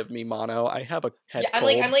don't give me mono. I have a head Yeah,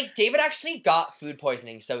 cold. I'm like, David actually got food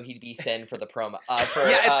poisoning, so he'd be thin for the promo. For,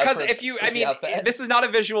 Yeah, it's because for- if you, for I the mean, outfit. this is not a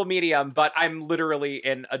visual medium, but I'm literally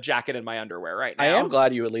in a jacket and my underwear right now. I am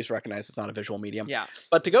glad you at least recognize it's not a visual medium. Yeah,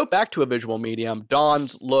 But to go back to a visual medium,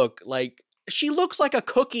 Dawn's look, like, she looks like a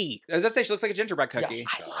cookie. I was gonna say she looks like a gingerbread Yeah, cookie.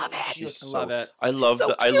 I love it. She looks I love it. I love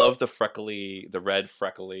so I cute. love the red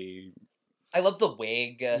freckly. I love the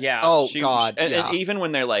wig. Yeah. Oh, She- God. and yeah. even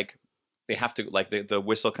when they're like, they have to like the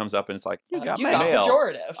whistle comes up and it's like You got you mail. got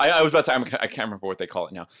pejorative. I was about to say I can't remember what they call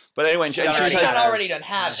it now, but anyway, and She she, and already she She has- had already done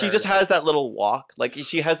had she hers. just has that little walk, like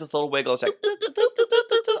she has this little wiggle. It's like,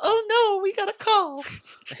 oh no, we got a call.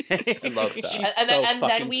 I love that. She's And so then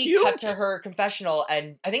fucking we cute. cut to her confessional,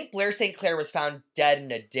 and I think Blair St. Clair was found dead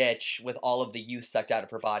in a ditch with all of the youth sucked out of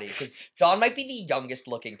her body. Because Dawn might be the youngest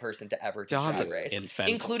looking person to ever do Dawn's Drag an Race, infant.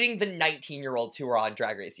 including the 19-year-olds who were on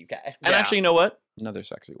Drag Race UK. And Yeah. actually, you know what? Another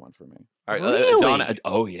sexy one for me. All right, Really? Donna.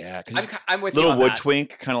 Oh yeah, 'cause I'm with you little on wood that.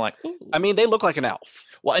 twink, kind of like. Ooh. I mean, they look like an elf.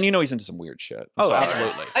 Well, and you know he's into some weird shit. Oh, So-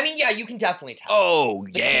 absolutely. I mean, yeah, you can definitely tell. Oh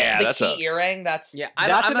The yeah, key, the that's key a. earring. That's Yeah,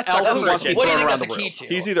 That's I'm an a sucker elf who for wants to be it. What do you thrown think around that's the a key room.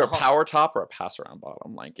 to? He's either a Uh-huh. power top or a pass around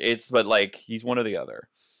bottom. Like but like he's one or the other.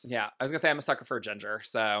 Yeah, I was gonna say I'm a sucker for ginger.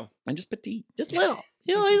 So And just petite, just little.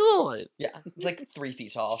 You know, he's little. Yeah, he's like 3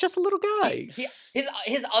 feet tall. Just a little guy.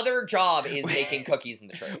 His other job is making cookies in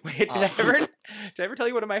the tree. wait, did I ever tell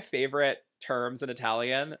you one of my favorite terms in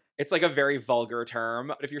Italian? It's like a very vulgar term.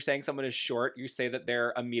 But if you're saying someone is short, you say that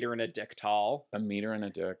they're a meter and a dick tall. A meter and a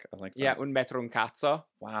dick. I like that. Yeah, un metro un cazzo.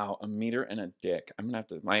 Wow, a meter and a dick. I'm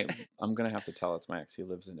gonna have to tell it to my ex. He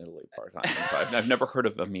lives in Italy part time. I've never heard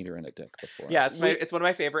of a meter and a dick before. Yeah, it's one of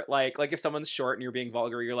my favorite. Like if someone's short and you're being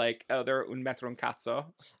vulgar, you're like, oh, they're un metro un cazzo.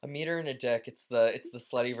 A meter and a dick. It's the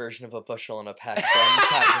slutty version of a bushel and a peck from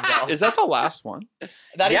Guys and Dolls. Is that the last one?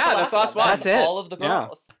 That is Yeah, the that's the last one. That's That's it. all of the Yeah.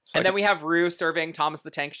 girls. And then we have Rue serving Thomas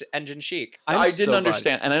the Tank Engine Chic. I'm I so didn't glad-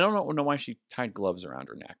 understand, and I don't know why she tied gloves around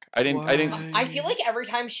her neck. I didn't. I feel like every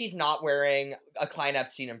time she's not wearing a Klein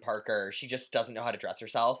Epstein and Parker, she just doesn't know how to dress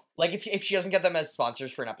herself. Like if she doesn't get them as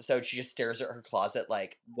sponsors for an episode, she just stares at her closet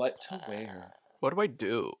like What to wear? What do I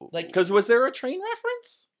do? like Because was there a train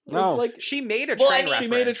reference? No. Like She made a Well, train I mean- she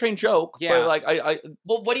made a reference. train joke. Yeah. But like I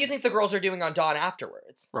well, what do you think the girls are doing on Dawn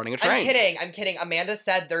afterwards? Running a I'm train. kidding. Amanda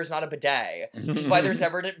said there's not a bidet, which is why there's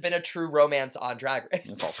never been a true romance on Drag Race.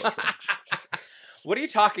 That's also true. What are you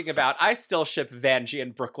talking about? I still ship Vanjie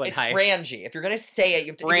and Brooklyn It's Heights. Brangie. If you're gonna say it,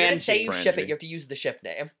 you have to. If you're gonna say you ship Brangie. it, you have to use the ship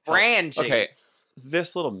name. Brangie. Okay,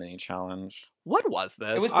 this little mini challenge. What was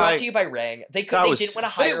this? It was brought I- to you by Ring. They That was- didn't want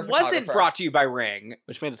to But hire. it wasn't photographer. brought to you by Ring.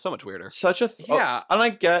 Which made it so much weirder. Such a Yeah. and I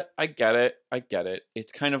get it.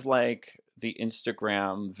 It's kind of like the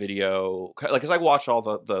Instagram video, like, because I watch all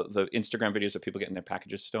the Instagram videos of people getting their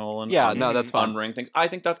packages stolen. Yeah, no, that's fun. On Ring things. I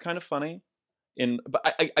think that's kind of funny. But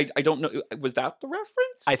I don't know. Was that the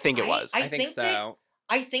reference? I think it was. I think so.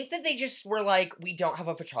 I think that they just were like, we don't have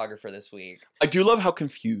a photographer this week. I do love how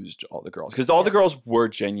confused all the girls, because all the girls were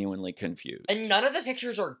genuinely confused. And none of the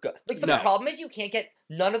pictures are good. Like, the problem is you can't get,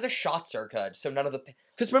 none of the shots are good, so none of the...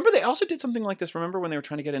 Because remember, they also did something like this. Remember when they were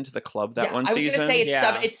trying to get into the club that one season? I was going to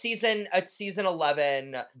say, it's season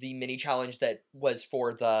 11, the mini challenge that was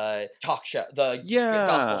for the talk show, the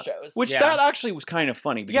gospel shows. Which that actually was kind of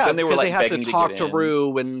funny, because then they were like they had begging to talk get to in.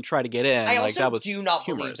 Rue and try to get in. I like, also that was do not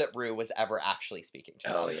humorous. believe that Rue was ever actually speaking to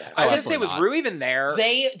them. Oh, yeah. I was going to say, was Rue even there?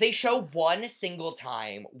 They show one single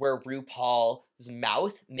time where RuPaul's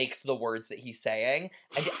mouth makes the words that he's saying,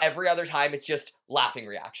 and every other time it's just laughing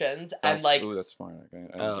reactions. And like, ooh, that's smart. Okay.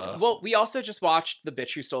 Well, we also just watched The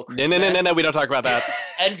Bitch Who Stole Christmas. No, we don't talk about that.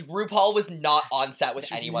 And RuPaul was not on set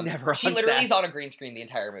with anyone. Never she on literally set. is on a green screen the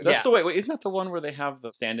entire movie. That's the way. Wait, isn't that the one where they have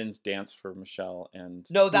the stand-ins dance for Michelle and?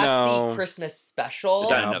 No, that's the Christmas special. Is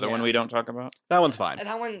that another one we don't talk about? That one's fine.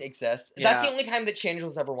 That one exists. Yeah. That's the only time that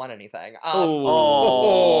Changel's ever won anything.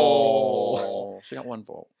 She got one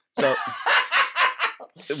vote. So,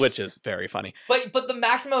 which is very funny. But the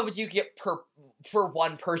maximum you get for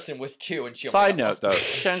one person was 2, and she. Side note though,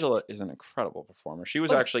 Shangela is an incredible performer. She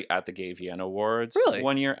was actually at the Gay Vienna Awards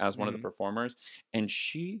one year as one of the performers, and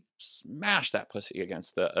she smashed that pussy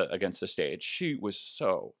against the stage. She was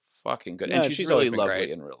so fucking good, and she's really lovely great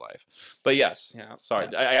in real life. But yes,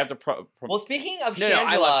 sorry, I have to. Well, speaking of No, Shangela,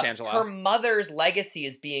 I love Shangela. Her mother's legacy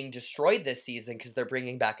is being destroyed this season because they're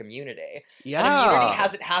bringing back Immunity. Yeah, and Immunity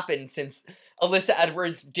hasn't happened since Alyssa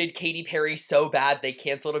Edwards did Katy Perry so bad they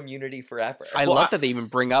canceled Immunity forever. I love that they even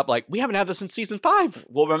bring up, like, we haven't had this since season 5.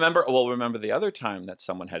 We'll remember the other time that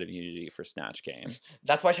someone had Immunity for Snatch Game.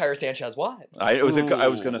 That's why Tyra Sanchez won. I was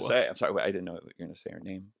going to say. I'm sorry. I didn't know you were going to say her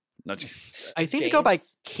name. No, I think they go by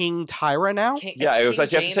King Tyra now. It was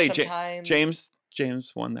like you have to say James.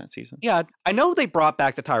 James won that season. Yeah, I know they brought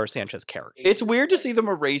back the Tyra Sanchez character. It's weird to see them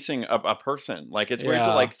erasing a person. Like, it's weird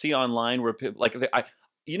to like see online where people like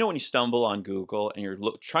you know when you stumble on Google and you're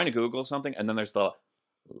trying to Google something, and then there's the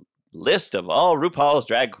list of all RuPaul's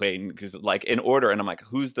drag queen, because like in order, and I'm like,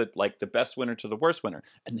 who's the best winner to the worst winner,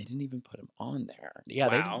 and they didn't even put him on there.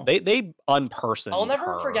 Yeah, they unpersoned. I'll never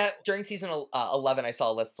her. forget during season 11 I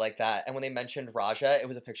saw a list like that, and when they mentioned Raja, it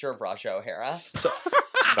was a picture of Raja O'Hara. So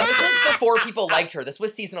and this was before people liked her. This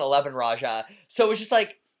was season 11 Raja, so it was just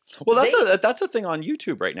like. Well, that's a thing on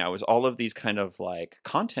YouTube right now, is all of these kind of like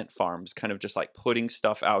content farms kind of just like putting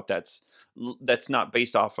stuff out that's not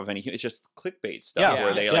based off of any. It's just clickbait stuff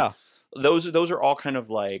where they like those are all kind of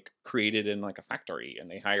like created in like a factory,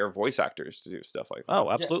 and they hire voice actors to do stuff like that.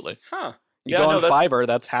 Oh, absolutely. Huh. You go on Fiverr,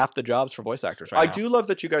 that's half the jobs for voice actors right now. I do love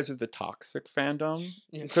that you guys are the toxic fandom,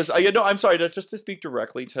 because I'm sorry, just to speak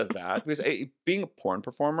directly to that, because being a porn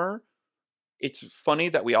performer, it's funny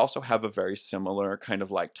that we also have a very similar kind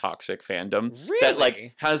of like toxic fandom that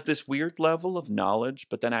like has this weird level of knowledge,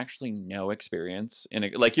 but then actually no experience in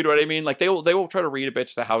it. Like, you know what I mean? Like they will try to read a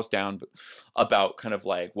bitch the house down about kind of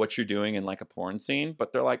like what you're doing in like a porn scene,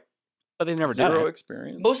 but they're like, but they've never done zero it.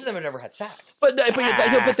 experience. Most of them have never had sex. But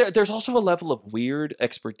there's also a level of weird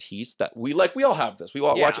expertise that we all have this. We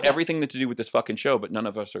all watch everything that's to do with this fucking show, but none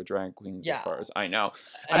of us are drag queens as far as I know.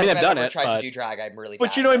 And I mean, I've done it. Tried to do drag. I'm really.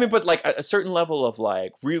 But you know what I mean. But like a certain level of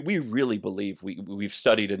like, we really believe we've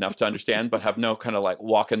studied enough to understand, but have no kind of like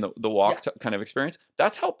walking the walk kind of experience.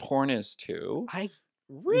 That's how porn is too. I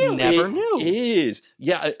really never knew. It is.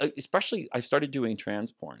 Yeah, especially I started doing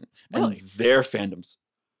trans porn, really? And their fandoms.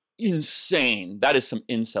 Insane. That is some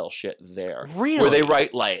incel shit there. Really? Where they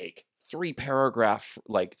write like 3-paragraph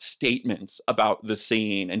like statements about the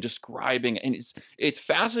scene and describing it. And it's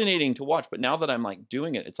fascinating to watch. But now that I'm like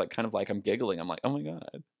doing it, it's like kind of like I'm giggling. I'm like, oh my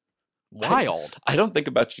God. Wild. I don't think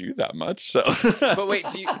about you that much. So But wait,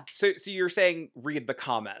 so you're saying read the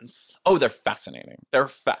comments. Oh, they're fascinating.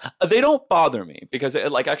 They don't bother me because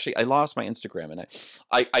like actually I lost my Instagram, and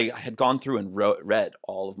I had gone through and read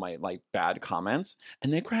all of my like bad comments,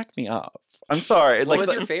 and they cracked me up. I'm sorry. What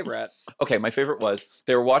was your favorite? Okay, my favorite was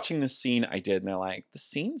they were watching the scene I did, and they're like, the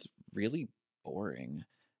scene's really boring,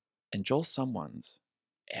 and Joel Someone's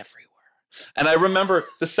everywhere. And I remember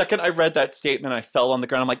the second I read that statement, I fell on the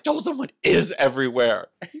ground. I'm like, Joel Someone is everywhere.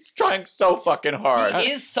 He's trying so fucking hard.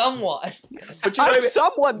 He is someone. But you know I'm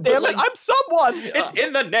someone, damn it. I'm someone. It's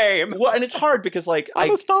in the name. Well, and it's hard because like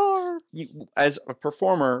I'm a star. As a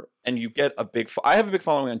performer, and you get a big I have a big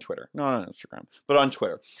following on Twitter, not on Instagram, but on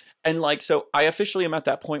Twitter. And like, so I officially am at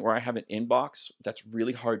that point where I have an inbox that's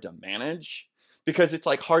really hard to manage. because it's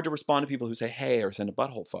like hard to respond to people who say hey or send a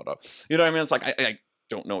butthole photo. You know what I mean? It's like I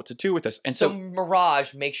don't know what to do with this. And So so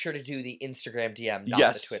Mirage, make sure to do the Instagram DM, not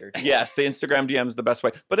yes, the Twitter DM. yes, the Instagram DM is the best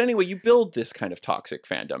way. But anyway, you build this kind of toxic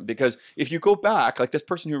fandom because if you go back, like this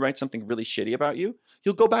person who writes something really shitty about you,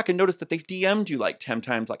 you'll go back and notice that they've DM'd you like 10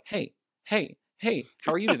 times, like, hey,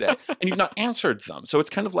 how are you today? And you've not answered them. So it's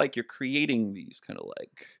kind of like you're creating these kind of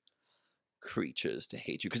like creatures to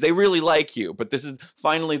hate you because they really like you, but this is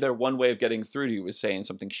finally their one way of getting through to you is saying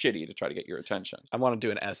something shitty to try to get your attention. I want to do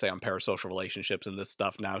an essay on parasocial relationships and this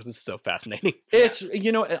stuff now. This is so fascinating. It's,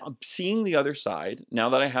 you know, seeing the other side, now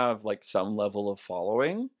that I have like some level of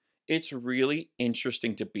following, it's really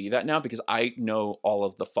interesting to be that now because I know all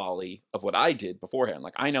of the folly of what I did beforehand.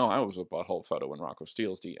 Like, I know I was a butthole photo in Rocco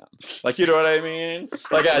Steele's DM. Like, you know what I mean?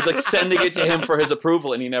 Like, I was like sending it to him for his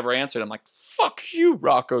approval and he never answered. I'm like, fuck you,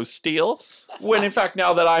 Rocco Steele. When in fact,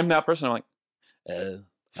 now that I'm that person, I'm like, You're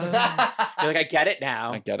like, I get it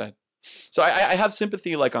now. I get it. So I have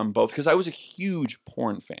sympathy like on both because I was a huge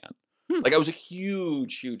porn fan. Like I was a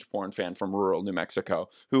huge porn fan from rural New Mexico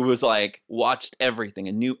who was like watched everything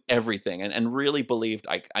and knew everything and really believed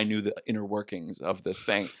I knew the inner workings of this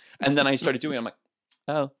thing. And then I started doing it. I'm like,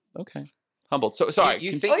 oh, okay. Humbled. So sorry.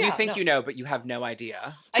 You think you know, but you have no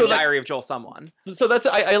idea. So The Diary of Joel Someone. So that's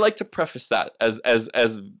I like to preface that as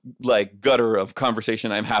like gutter of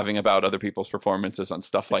conversation I'm having about other people's performances on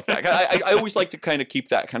stuff like that. I always like to kind of keep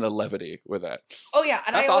that kind of levity with it. Oh yeah,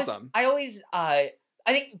 and That's awesome.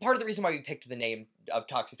 I think part of the reason why we picked the name of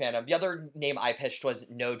Toxic Fandom, the other name I pitched was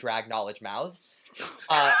No Drag Knowledge Mouths.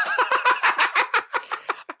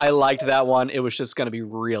 I liked that one. It was just going to be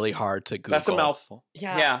really hard to Google. That's a mouthful.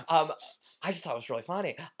 Yeah. I just thought it was really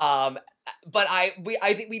funny. But I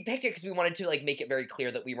think we picked it because we wanted to like make it very clear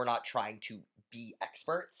that we were not trying to be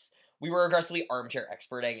experts. We were aggressively armchair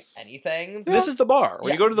experting anything. This is the bar.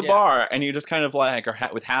 When you go to the Yeah. bar and you just kind of like are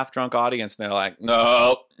with half drunk audience and they're like,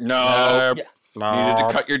 no. Yeah. Needed to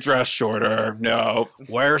cut your dress shorter. No.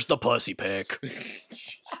 Where's the pussy pic?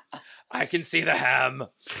 I can see the hem.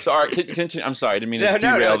 Sorry, continue. I'm sorry. I didn't mean to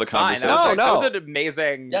derail the it's fine. conversation. That was an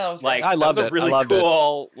amazing. Yeah, that was like I loved that was it. a really I loved it.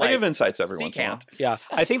 cool. I Like, give insights every sea once in a while. camp. Yeah.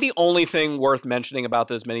 I think the only thing worth mentioning about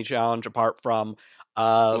this mini challenge, apart from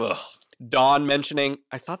Ugh. Dawn mentioning,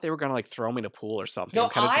 I thought they were going to like throw me in a pool or something. No, I'm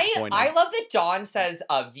kind of disappointed. I love that Dawn says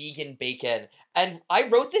vegan bacon, and I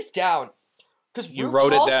wrote this down because You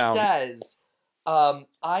wrote it down. Says,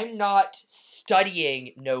 I'm not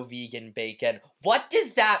studying no vegan bacon. What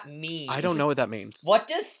does that mean? I don't know what that means. What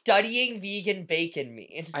does studying vegan bacon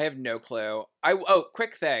mean? I have no clue.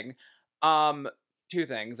 Quick thing. Two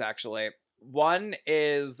things actually. One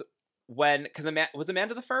is because was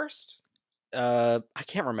Amanda the first? I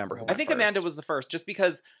can't remember who I went think first. Amanda was the first, just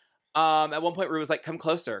because at one point Rue was like, come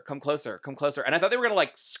closer, come closer, come closer. And I thought they were gonna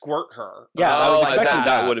like squirt her. Yeah, I was expecting that.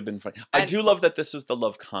 that. Would have been funny. I And- do love that this was the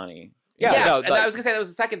Love Connie. Yeah, yes, no, and like- I was gonna say that was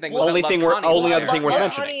the second thing. Well, only thing we're- only other thing we're Love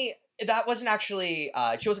mentioning. Honey, that wasn't actually.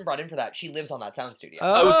 She wasn't brought in for that. She lives on that sound studio.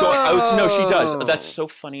 No, she Oh. does. That's so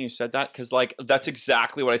funny you said that because like that's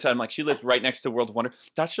exactly what I said. I'm like, she lives right next to World of Wonder.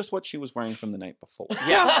 That's just what she was wearing from the night before.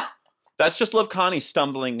 Yeah. That's just Love Connie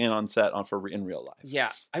stumbling in on set in real life.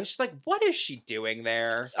 Yeah, I was just like, what is she doing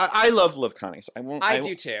there? I love Love Connie, so I won't. I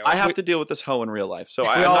do too. I have to deal with this hoe in real life, so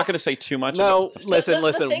I'm all- not going to say too much. No, about listen,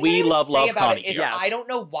 The thing we that I love say Love about Connie. it is Yes. I don't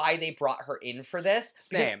know why they brought her in for this.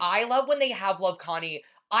 because Same. I love when they have Love Connie.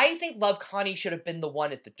 I think Love Connie should have been the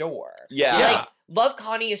one at the door. Yeah. Like, Love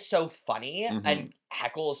Connie is so funny Mhm. and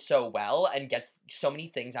heckles so well and gets so many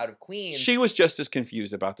things out of Queen. She was just as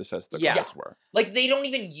confused about this as the Yeah. girls were. Like, they don't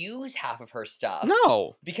even use half of her stuff.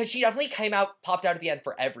 No. Because she definitely popped out at the end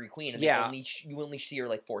for every Queen, and Yeah. you only see her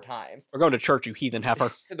like 4 times. We're going to church, you heathen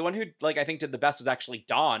heifer. The one who like I think did the best was actually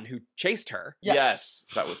Dawn, who chased her. Yeah. Yes,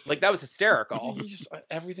 that was Like that was hysterical.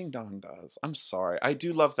 everything Dawn does. I'm sorry. I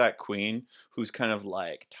do love that queen who's kind of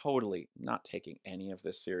like totally not taking any of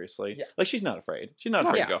this seriously. Yeah. Like she's not afraid. She's not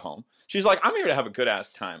afraid Yeah. to go home. She's like, I'm here to have a good ass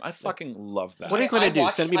time. I fucking love that. What are you gonna do?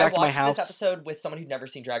 Send me back to my I house? watched this episode with someone who'd never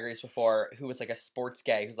seen Drag Race before, who was like a sports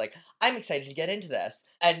gay, who's like, I'm excited to get into this.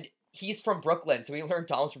 And he's from Brooklyn, so we learned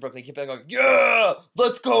Dawn was from Brooklyn. He kept going, yeah,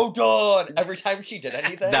 let's go, Dawn, every time she did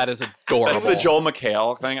anything. That is That's adorable. the Joel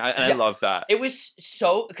McHale thing. I Yeah. love that. It was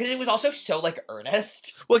so, because it was also so like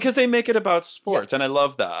earnest. Well, because they make it about sports, and I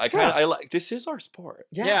love that. I like this is our sport.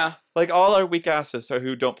 Yeah. Like all our weak asses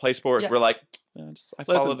who don't play sports, Yeah. we're like, I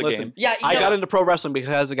follow the Listen. game. Yeah, I got into pro wrestling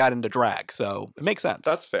because I got into drag, so it makes sense.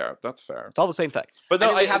 That's fair. That's fair. It's all the same thing. But I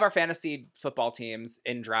no, mean, we have our fantasy football teams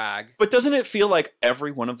in drag. But doesn't it feel like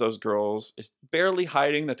every one of those girls is barely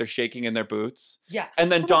hiding that they're shaking in their boots? Yeah. And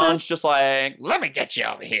then Dawn's just like, let me get you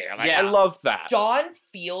over here. Like, Yeah. I love that. Dawn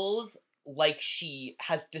feels like she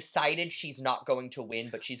has decided she's not going to win,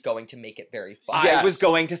 but she's going to make it very fun. I was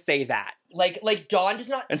going to say that. Like Dawn does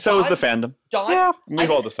not, And so is the fandom. Dawn. Yeah.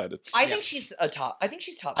 We've all decided. I think she's a top. I think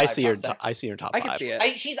she's top. I 5, see her. top 6. I see her top I 5. can see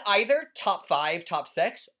it. She's either top 5, top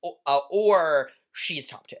 6, or she's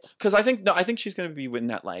top 2. Because I think she's going to be in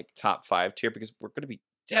that like top 5 tier because we're going to be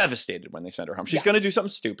devastated when they send her home. She's Yeah. going to do something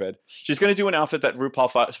stupid. She's going to do an outfit that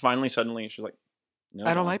RuPaul finally suddenly she's like, no, I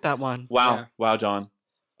don't Dawn. like that one. Wow, Yeah. wow, Dawn,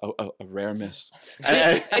 a rare miss.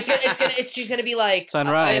 And- She's gonna be like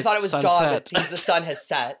Sunrise, I thought it was dawn, sunset. but it seems the sun has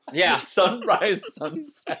set. Yeah. sunrise,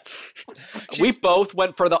 sunset. We both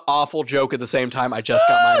went for the awful joke at the same time. I just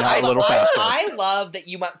got mine out a little faster. I love that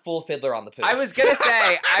you went full Fiddler on the Poof. I was gonna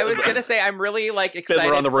say, I'm really like excited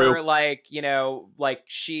Fiddler on the for Roo. like, you know, like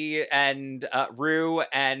she and Rue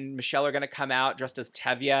and Michelle are gonna come out dressed as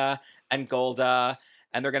Tevye and Golda,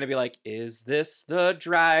 and they're gonna be like, "Is this the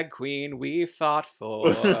drag queen we fought for?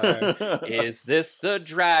 Is this the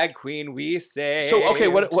drag queen we saved?" So okay,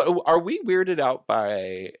 what are we weirded out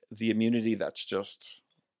by the immunity that's just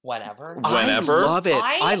whenever. Whenever? I love it.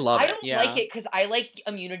 I love I it. don't Yeah. like it because I like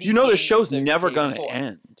immunity. the being show's the never day gonna before.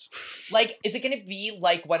 end. Like, is it gonna be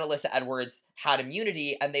like when Alyssa Edwards had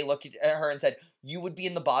immunity and they looked at her and said, "You would be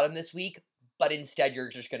in the bottom this week, but instead you're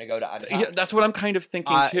just gonna go to untapped." Yeah, that's what I'm kind of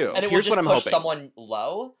thinking too. and it Here's will what just I'm push hoping. someone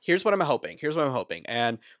low. Here's what I'm hoping.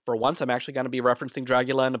 And for once, I'm actually going to be referencing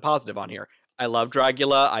Dragula in a positive on here. I love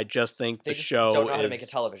Dragula. I just think They the just show don't know how to make a is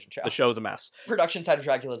television show. the show's a mess. Production side of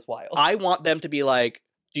Dracula is wild. I want them to be like,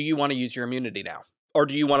 do you want to use your immunity now? Or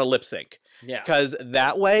do you want to lip sync? Yeah. Because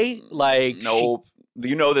that way, like, no,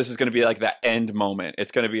 this is going to be like that end moment.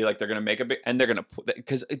 It's going to be like they're going to make a big, and they're going to put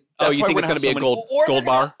because. you think it's going to be a gold Or they're gold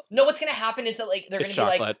gonna- bar? No, what's gonna happen is that like they're It's gonna be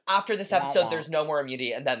like chocolate. after this episode, there's no more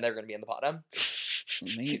immunity, and then they're gonna be in the bottom.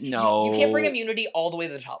 No, you can't bring immunity all the way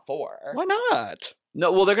to the top 4. Why not?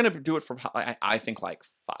 No, well, they're going to do it for I think like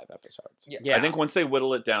 5 episodes. Yeah. I think once they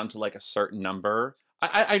whittle it down to like a certain number,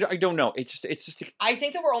 I don't know. It's just I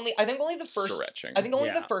think that I think only the first. stretching. I think only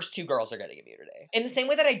Yeah. the first 2 girls are getting immunity. In the same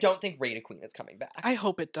way that I don't think Raider Queen is coming back. I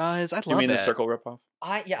hope it does. I love You mean it. the circle ripoff?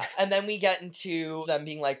 Yeah, and then we get into them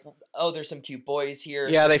being like, "Oh, there's some cute boys here."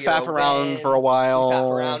 Yeah, they Sophia faff around wins, for a while. They faff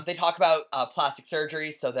around. They talk about plastic surgery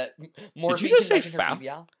so that more. Did you just say faff?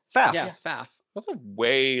 Faff. Yes, faff. That's a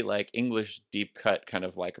way like English deep cut kind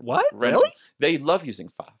of like What? Really? They love using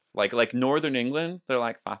faff. Like Northern England, they're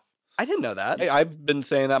like faff. I didn't know that. I've been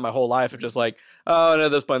saying that my whole life of just like, oh, and at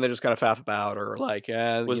this point they just kind of faff about or like,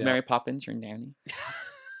 Was you know. Mary Poppins your nanny?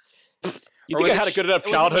 You Or think I was had it a good enough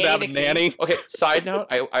was childhood to have Nanny a McPhee. nanny? Okay, side note,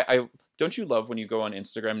 I don't you love when you go on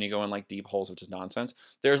Instagram and you go in like deep holes of just nonsense?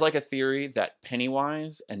 There's like a theory that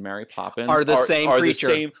Pennywise and Mary Poppins Are the same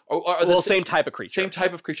creature. Are the Same type of creature. same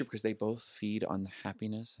type of creature because they both feed on the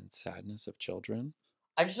happiness and sadness of children.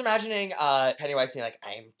 I'm just imagining Pennywise being like,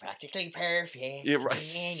 "I'm practically perfect." Yeah,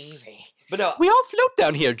 right. Anyway. But no, We all float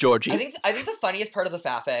down here, Georgie. I think the funniest part of the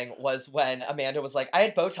faffing was when Amanda was like, "I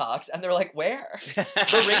had Botox," and they're like, "Where?"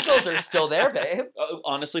 The wrinkles are still there, babe.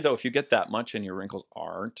 Honestly, though, if you get that much and your wrinkles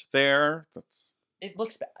aren't there, that's It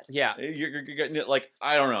looks bad. Yeah. you're getting it. Like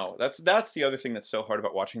I don't know. That's the other thing that's so hard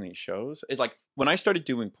about watching these shows. It's like when I started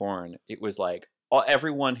doing porn, it was like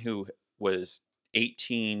everyone who was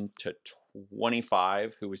 18 to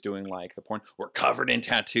 25 who was doing like the porn were covered in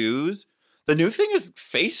tattoos. The new thing is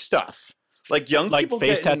face stuff. Like young like people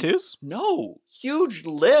face getting- tattoos? No, huge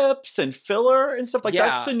lips and filler and stuff like Yeah.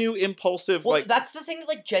 that's the new impulsive. Well, like that's the thing that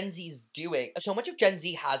like Gen Z's doing. So much of Gen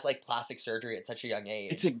Z has like plastic surgery at such a young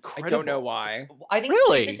age. it's I incredible. don't know why. I think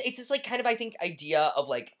Really? it's this like kind of I think idea of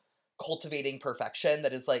like cultivating perfection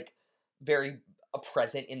that is like very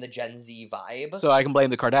present in the Gen Z vibe. So I can blame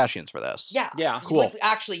the Kardashians for this. yeah, Yeah. Cool. Like,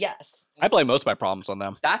 actually, yes. I blame most of my problems on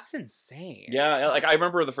them. That's insane. Yeah, like I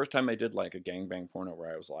remember the first time I did like a gangbang porno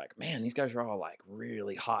where I was like, man, these guys are all like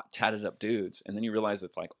really hot, tatted up dudes, and then you realize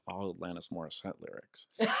it's like all Alanis Morissette lyrics.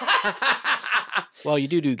 Well, you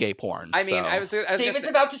do gay porn. I mean, so. I was gonna David's say,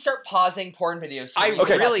 about to start pausing porn videos. I read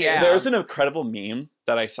Okay, really tattoos. am. There's an incredible meme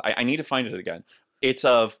that I need to find it again. It's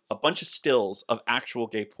of a bunch of stills of actual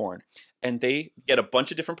gay porn, and they get a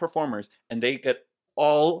bunch of different performers, and they get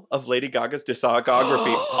all of Lady Gaga's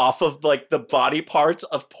discography off of like the body parts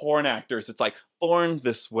of porn actors. It's like Born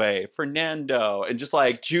This Way, Fernando, and just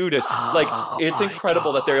like Judas. Like Oh it's my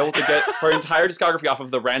incredible that they're able to get God. her entire discography off of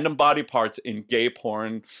the random body parts in gay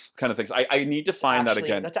porn kind of things. I need to find that Actually,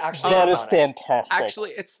 again. That's actually That is ironic. fantastic. actually,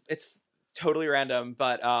 it's totally random,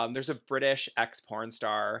 but there's a British ex porn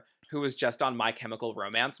star who was just on My Chemical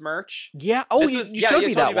Romance merch. Yeah. Oh, This you, was- you yeah, showed I me told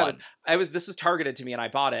you that about one. This was targeted to me, and I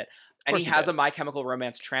bought it. And course he you has did. a My Chemical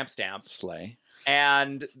Romance tramp stamp. Slay.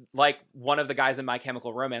 And like one of the guys in My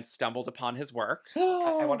Chemical Romance stumbled upon his work,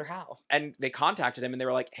 I wonder how. and they contacted him and they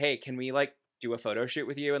were like, "Hey, can we like do a photo shoot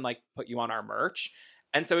with you and like put you on our merch?"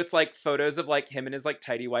 And so it's like photos of like him and his like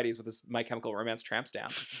tidy whities with his My Chemical Romance tramp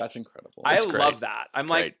stamp. That's incredible. I That's great. love that. I'm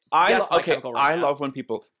like, I yes, My okay. Chemical I Romance. love when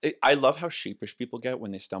people. I love how sheepish people get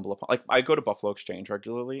when they stumble upon. Like I go to Buffalo Exchange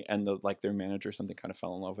regularly, and their manager or something kind of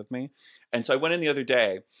fell in love with me, and so I went in the other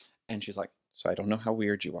day, and she's like, "So I don't know how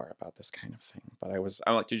weird you are about this kind of thing, but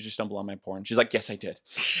I'm like, did you stumble on my porn?" She's like, "Yes, I did,"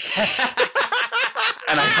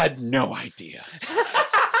 and I had no idea.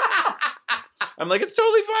 I'm like, it's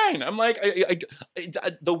totally fine. I'm like,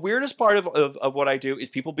 the weirdest part of what I do is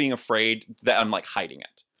people being afraid that I'm like hiding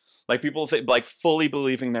it. Like people like fully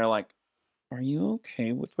believing they're like, are you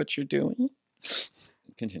okay with what you're doing?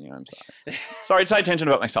 Continue. I'm sorry. Sorry, side tangent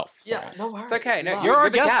about myself. Sorry. Yeah, no worries. It's okay. No, Love. You're our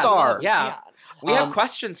the guest star. Yeah. We have Um,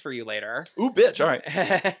 questions for you later. Ooh, bitch. All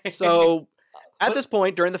right. So at this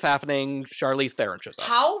point during the fafening, Charlize Theron shows up.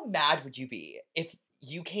 How mad would you be if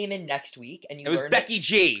you came in next week and you It was learned Becky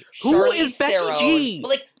G. Who Charlize is Becky Theron, G? But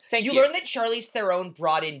like, Thank you you. learned that Charlize Theron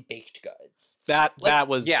brought in baked goods, That Like,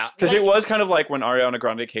 was yeah. Because it was kind of like when Ariana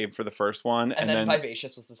Grande came for the first one, and then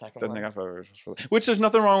Vivacious was the second then one. they got Vivacious for which there's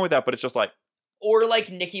nothing wrong with that, but it's just like, Or like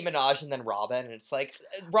Nicki Minaj and then Robin, and it's like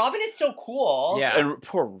Robin is still cool. Yeah. and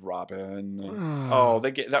poor Robin. Oh,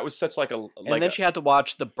 that was such like a like. and then she had to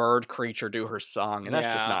watch the bird creature do her song, and that's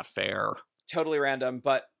just Yeah. not fair. Totally random,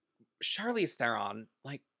 but Charlize Theron,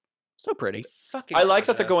 like, So pretty. fucking. I like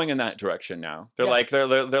that they're gorgeous. going in that direction now. They're Yeah. like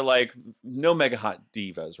they're like no mega hot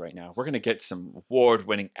divas right now. We're gonna get some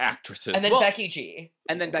award-winning actresses. And then Well, Becky G.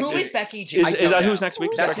 And then Becky. Who is Becky G? is, I is don't that know. who's next week?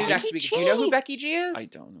 Who's That's Becky who G? next week. Do you know who Becky G is? I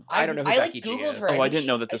don't know. I don't know who I Becky like G Googled is. her. Oh, I think didn't she-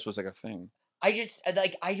 know that this was like a thing. I just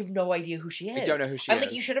like I have no idea who she is. I don't know who she I'm is.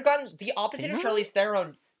 like, you should have gotten the opposite of Theron? Charlize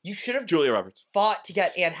Theron. You should have Julia Roberts. fought to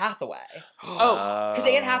get Anne Hathaway. Oh, Because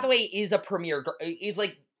Anne Hathaway is a premier, is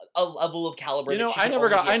like a level of caliber. You that know, she I can never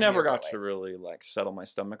only got be a premier to girl. really like settle my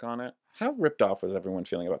stomach on it. How ripped off was everyone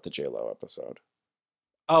feeling about the J-Lo episode?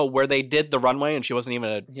 Oh, where they did the runway and she wasn't even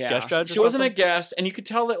a Yeah. guest judge. She wasn't a guest, and you could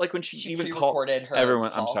tell that like when she She even called pre-recorded her.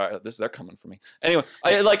 everyone. I'm call. sorry, they're coming for me. Anyway,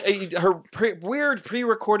 I like her weird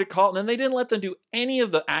pre-recorded call, and then they didn't let them do any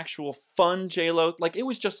of the actual fun J-Lo. Like it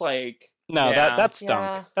was just like. No, Yeah. that stunk.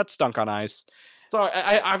 Yeah. That stunk on ice. Sorry,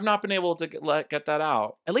 I've not been able to get that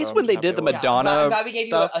out. At least so when I'm they just did the happy it Madonna I'm glad we gave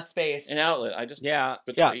stuff. you a space. was an outlet. I just yeah.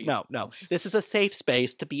 Yeah, betrayed. no. This is a safe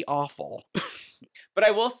space to be awful. But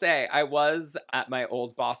I will say, I was at my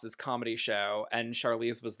old boss's comedy show, and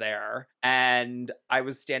Charlize was there, and I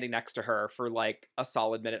was standing next to her for like a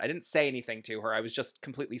solid minute. I didn't say anything to her. I was just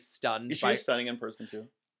completely stunned. Is she stunning in person too?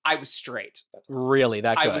 I was straight. Really,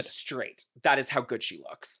 that good. I was straight. That is how good she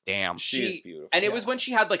looks. Damn. She is beautiful. And it Yeah. was when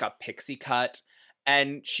she had like a pixie cut,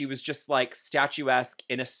 and she was just like statuesque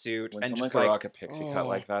in a suit, When and someone just could like rock a pixie cut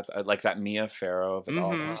like that Mia Farrow of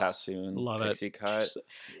all Mhm. the Sassoon Love it. pixie cut.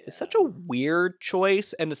 It's such a weird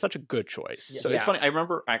choice, and it's such a good choice. So Yeah. it's funny. I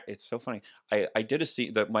remember. It's so funny. I did a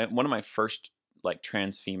scene that one of my first like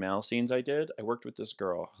trans female scenes I did. I worked with this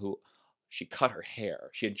girl who she cut her hair.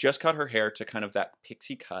 She had just cut her hair to kind of that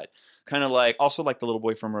pixie cut, kind of like also like the little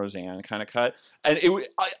boy from Roseanne kind of cut. And it was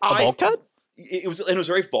A bowl cut? It was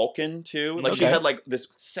very Vulcan too. Like she Okay. had like this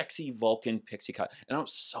sexy Vulcan pixie cut, and I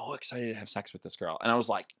was so excited to have sex with this girl. And I was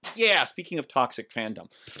like, yeah. Speaking of toxic fandom,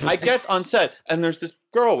 I get on set, and there's this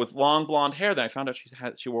girl with long blonde hair that I found out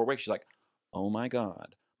she wore a wig. She's like, oh my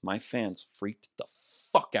god, my fans freaked the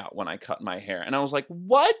fuck out when I cut my hair, and I was like,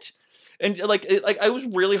 what? And like I was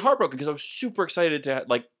really heartbroken because I was super excited to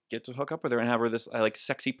like get to hook up with her and have her this like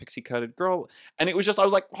sexy pixie cutted girl, and it was just I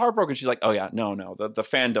was like heartbroken. She's like, oh yeah, no, the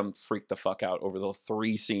fandom freaked the fuck out over the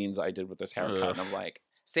 3 scenes I did with this haircut, and I'm like,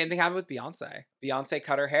 same thing happened with Beyonce. Beyonce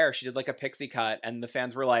cut her hair. She did like a pixie cut, and the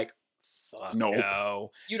fans were like, "Fuck Nope.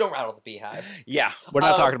 no." You don't rattle the beehive. Yeah. We're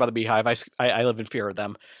not Um, talking about the Beehive. I live in fear of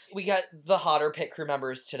them. We got the hotter pit crew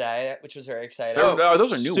members today, which was very exciting.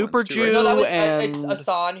 those are new Super ones too, right? Jew. No, that was and- it's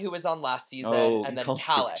Asan who was on last season, Oh, and then called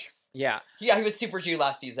Calix. Yeah. Yeah, he was Super Jew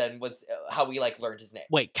last season. Was how we like learned his name.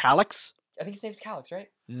 Wait, Calyx? I think his name's Calix, right?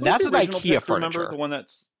 Who's That's the an original IKEA pick? Remember furniture. the one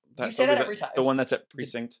that's You say that was every it time. The one that's at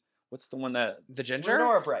Precinct. What's the one that? The ginger?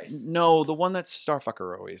 Lenora Bryce. No, the one that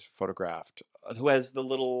Starfucker always photographed, who has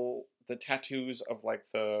the tattoos of like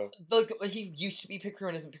the. He used to be pit crew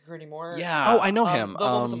and isn't pit crew anymore. Oh, I know him. The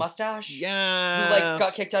one with the mustache. Yeah. Who like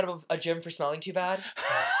got kicked out of a gym for smelling too bad.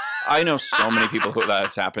 I know so many people who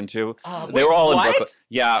that's happened to. They wait, were all in what? Brooklyn.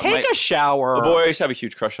 Yeah, Take a shower. the boy I used to have a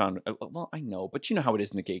huge crush on. Well, I know, but you know how it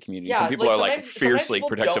is in the gay community. Yeah, Some people like, are like sometimes fiercely people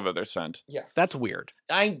protective don't- of their scent. That's weird.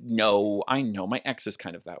 I know. My ex is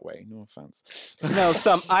kind of that way. No offense. No,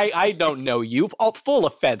 I don't know you. Oh, full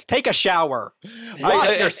offense. Take a shower.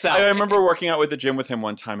 Wash yourself. I remember working out with the gym with him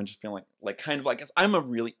one time and just being like kind of like, I'm a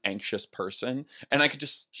really anxious person, and I could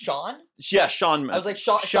just Sean? Sean. I was like,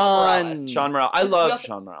 Sean- Sean Morales. Sean Morales. I We love also-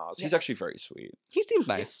 Sean Morales. He's yeah. actually very sweet. He seems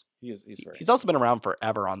nice. He's very. He's also been around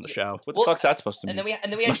forever on the show. What Well, the fuck's that supposed to mean? And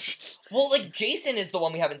then we had well, like Jason is the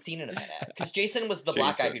one we haven't seen in a minute because Jason was the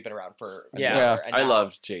black guy Jason. who'd been around for a Yeah. year, and I now-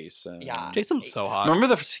 loved Jason. Yeah. Jason was so hot. Remember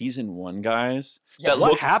the season 1 guys? Yeah, that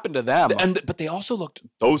What looked, happened to them? but they also looked.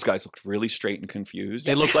 Those guys looked really straight and confused.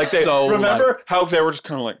 They looked like they so remember how they were just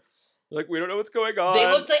kind of like we don't know what's going on. They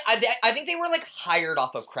looked like I think they were like hired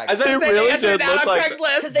off of Craigslist. I was going to They say really they entered did out look on like-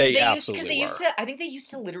 Craigslist. Because They they absolutely used were. to. I think they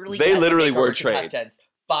used to literally. They get literally makeover were trade. contestants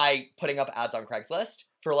by putting up ads on Craigslist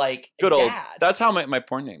for like Good old. dads. That's how my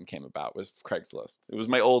porn name came about. Was Craigslist. It was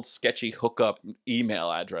my old sketchy hookup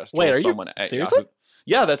email address. Wait, told are you someone at seriously? Yahoo.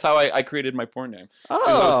 Yeah, that's how I created my porn name. Because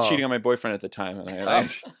I was cheating on my boyfriend at the time,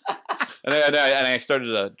 and I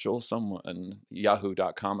started a Joel Someone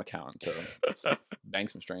Yahoo.com account to bang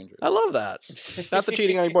some strangers. I love that. Not the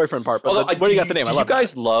cheating on your boyfriend part, but Although, what do you got the name? I Do love you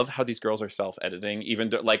guys love how these girls are self-editing? Even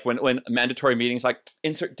like when mandatory meetings, like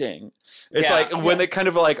insert ding. It's Yeah. like when they kind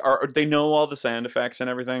of like are they know all the sound effects and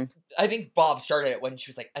everything. I think Bob started it when she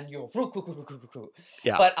was like, and you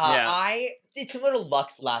Yeah. But Yeah. it's similar to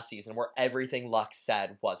Lux last season where everything Lux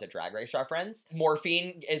said was a Drag Race reference.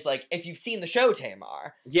 Morphine is like, if you've seen the show,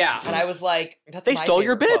 Tamar. Yeah. And I was like, that's They my stole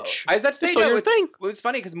your favorite bitch. I was about to They say, stole no, your it thing. was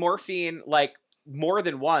funny because Morphine, like, more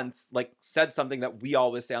than once, like, said something that we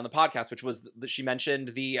always say on the podcast, which was that she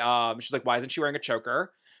mentioned she's like, why isn't she wearing a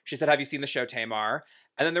choker? She said, have you seen the show Tamar?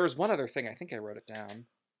 And then there was one other thing, I think I wrote it down.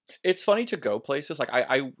 It's funny to go places. Like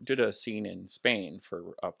I did a scene in Spain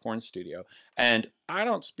for a porn studio, and I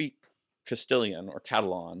don't speak Castilian or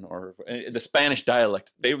Catalan or the Spanish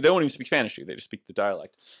dialect. They don't even speak Spanish to you. They just speak the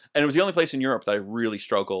dialect. And it was the only place in Europe that I really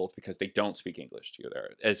struggled because they don't speak English to you there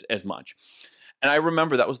as much. And I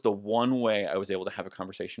remember that was the one way I was able to have a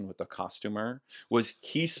conversation with the costumer was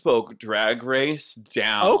he spoke Drag Race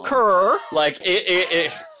down. Oker. Like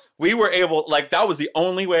it we were able, like, that was the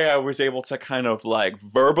only way I was able to kind of like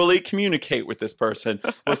verbally communicate with this person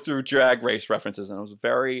was through Drag Race references. And I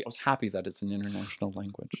was happy that it's an international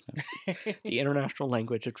language now. The international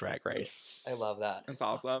language of Drag Race. I love that. That's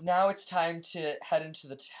awesome. Now it's time to head into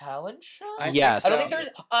the talent show. Yes. I don't think there's.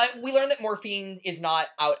 We learned that Morphine is not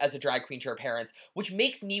out as a drag queen to her parents, which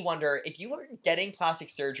makes me wonder if you are getting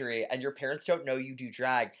plastic surgery and your parents don't know you do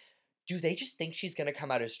drag, do they just think she's gonna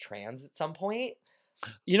come out as trans at some point?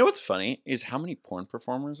 You know what's funny is how many porn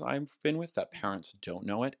performers I've been with that parents don't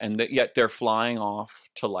know it, and that yet they're flying off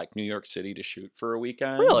to like New York City to shoot for a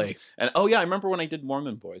weekend. Really? And oh yeah, I remember when I did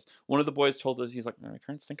Mormon Boys. One of the boys told us, he's like, "My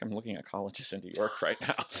parents think I'm looking at colleges in New York right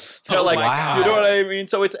now." They're Oh, like, wow. you know what I mean?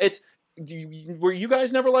 So it's. Were you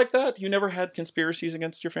guys never like that? You never had conspiracies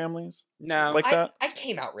against your families No. like that? I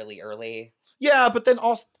came out really early. Yeah, but then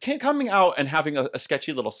also coming out and having a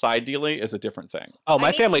sketchy little side dealy is a different thing. Oh, my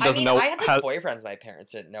I mean- family doesn't know I had like how. boyfriends my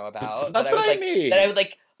parents didn't know about. That's that what would, I like, mean. That I would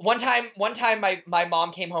like one time my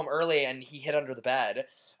mom came home early and he hid under the bed.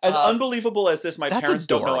 As unbelievable as this, my That's parents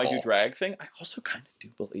don't know I do adorable. drag thing, I also kind of do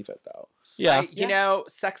believe it though. Yeah. You know,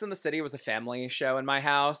 Sex and the City was a family show in my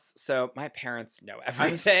house, so my parents know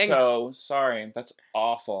everything. I'm so sorry. That's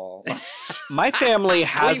awful. My family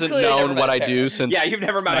hasn't clearly never known met what I his do parents. since. Yeah, you've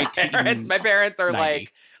never met my parents. My parents are 90.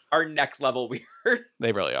 like our next level weird.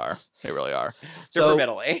 They really are. They really are. They're So, from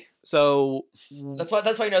Italy. so That's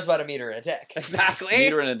why he knows about a meter and a dick. Exactly.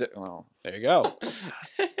 Meter and a well, there you go.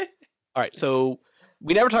 All right. So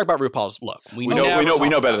we never talk about RuPaul's look. we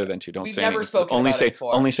know better than to. Don't We've say never anything. spoken Only about say it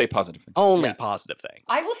before. only say positive things. Only Yeah. positive thing.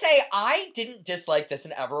 I will say I didn't dislike this,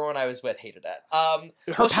 and everyone I was with hated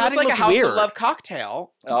it. Her She padding looked like a looked House weird. of Love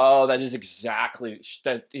cocktail. Oh, that is exactly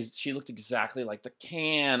she looked exactly like the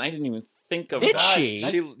can. I didn't even think of Did that. she?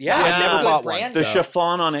 Yeah, I've Yeah. never Good bought one. brand. The so-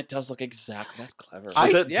 chiffon on it does look exactly. That's clever. I-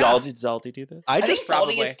 Is it yeah. Zaldi do this? I I think just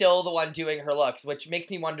Salty probably- is still the one doing her looks, which makes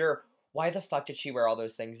me wonder why the fuck did she wear all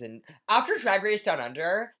those things? And after Drag Race Down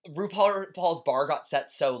Under, RuPaul's bar got set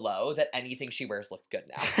so low that anything she wears looks good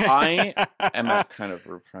now. I am a kind of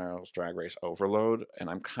RuPaul's Drag Race overload, and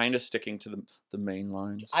I'm kind of sticking to the main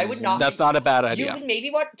lines. I would not- That's not a bad You idea. can maybe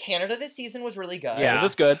watch Canada this season was really good. Yeah. It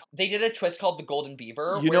was good. They did a twist called the Golden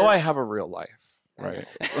Beaver. You know, I have a real life, right?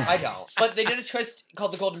 I don't. But they did a twist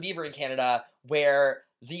called the Golden Beaver in Canada where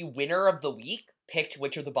the winner of the week picked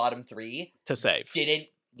which of the bottom three To save. didn't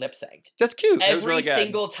lip synced. That's cute. was Every really good.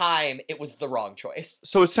 single time, it was the wrong choice.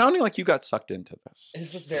 So it's sounding like you got sucked into this.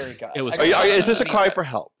 This was very good. It was- I got Is this a sucked cry into for it.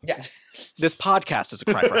 help? Yes. This podcast is a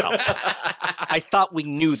cry for help. I thought we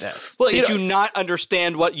knew this. Well, Did you you not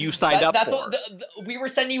understand what you signed up That's for? what we were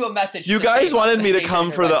sending you a message. You to guys say- wanted me to say come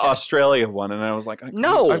your for the intervention. Australia one, and I was like,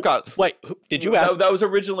 No. I've got. Wait, did you ask? That was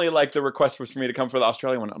originally like the request was for me to come for the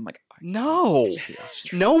Australia one. I'm like, No. the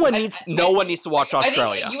Australia. No one I- needs. I- No one needs to watch I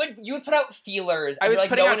Australia. think you would put out feelers. I And was you're like,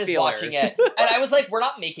 putting no out one is feelers. watching it, and I was like, we're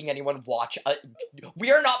not making anyone watch.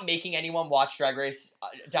 We are not making anyone watch Drag Race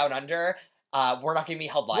Down Under. We're not going to be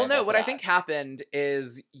held liable. Well, no, for what I that. think happened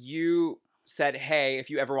is you said, hey, if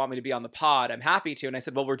you ever want me to be on the pod, I'm happy to. And I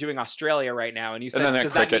said, well, we're doing Australia right now. And you said, And then that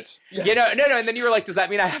does that mean... crickets. Yeah. You know, no. And then you were like, does that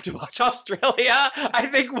mean I have to watch Australia? I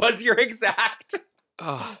think was your exact...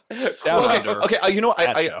 Ugh. Well, Down okay, Under. okay. You know what?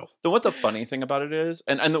 Bad I show. what the funny thing about it is,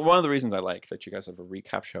 and one of the reasons I like that you guys have a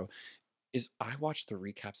recap show, is I watch the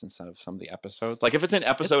recaps instead of some of the episodes. Like if it's an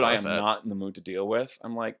episode I am worth it. not in the mood to deal with,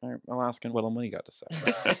 I'm like, all right, I'll ask him, what do you got to say?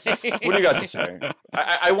 What do you got to say?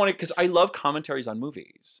 I want it because I love commentaries on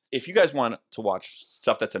movies. If you guys want to watch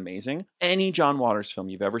stuff that's amazing, any John Waters film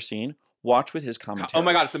you've ever seen, watch with his commentary. Oh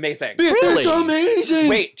my God, it's amazing. Really? It's amazing.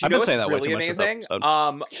 Wait, do you I've know been what's saying that way really too much this amazing?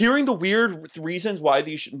 episode. Hearing the weird reasons why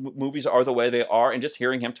these movies are the way they are, and just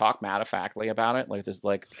hearing him talk matter-of-factly about it, like this,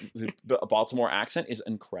 like a Baltimore accent, is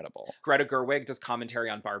incredible. Greta Gerwig does commentary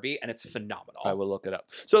on Barbie, and it's phenomenal. I will look it up.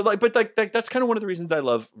 So, like, but like that's kind of one of the reasons I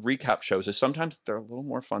love recap shows. Is sometimes they're a little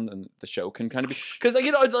more fun than the show can kind of be. Because like,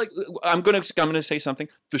 you know, like I'm gonna say something.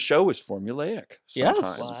 The show is formulaic.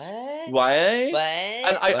 Yes. Sometimes. What? Why? What?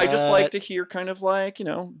 And I just like What? to hear kind of like, you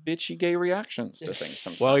know, bitchy gay reactions to things.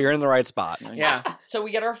 Sometimes. Well, you're in the right spot. Yeah. So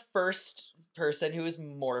we get our first person who is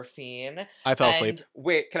morphine. I fell asleep. and-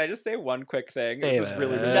 Wait, can I just say one quick thing? This is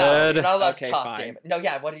really David. weird. No, you're not allowed Okay, to talk, fine. David. No,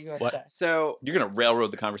 yeah. What are you gonna What? say? So You're gonna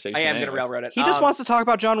railroad the conversation. I am going to anyways. railroad it. He just wants to talk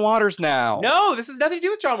about John Waters now. No, this has nothing to do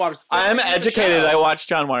with John Waters. This has I'm everything to do with the educated. show. I watch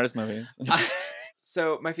John Waters movies.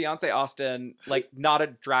 So my fiance Austin, like, not a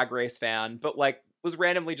Drag Race fan, but like was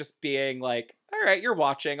randomly just being like, all right, you're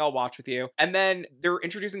watching, I'll watch with you. And then they're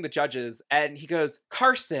introducing the judges and he goes,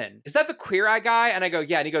 Carson, is that the Queer Eye guy? And I go,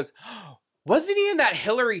 yeah. And he goes, oh, wasn't he in that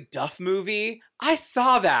Hilary Duff movie? I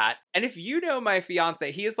saw that. And if you know my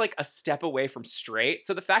fiance, he is like a step away from straight.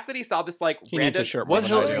 So the fact that he saw this like He needs random, a shirt. What more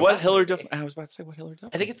than I Hillary? do. What Hillary Duff? I was about to say what Hillary Duff.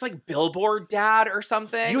 I think it's like Billboard Dad or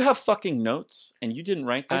something. You have fucking notes, and you didn't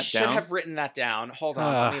write that I should down. have written that down. Hold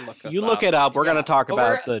on, let me look this You up. look it up. We're Yeah. going to talk But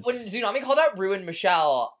about the. when Tsunami called out Rue and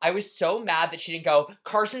Michelle, I was so mad that she didn't go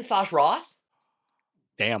Carson/Ross.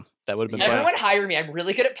 Damn, that would have been fun. Everyone hire me. I'm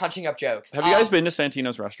really good at punching up jokes. Have you guys been to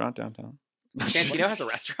Santino's restaurant downtown? Santino has a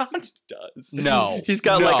restaurant? Does. No. He's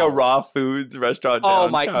got like No. a raw foods restaurant Oh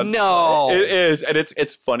downtown. my no! It is, and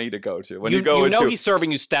it's funny to go to. When you, you go know into he's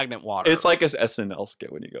serving you stagnant water. it's like a SNL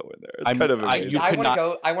skit when you go in there. It's I'm- kind of I- amazing. you I could want to not-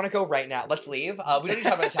 go. I want to go right now. Let's leave. We don't need to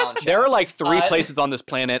talk about talent show. There are like 3 Uh, places on this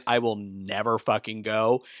planet I will never fucking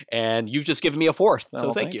go, and you've just given me a 4th. Oh, So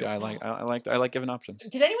well, thank you. I like giving options.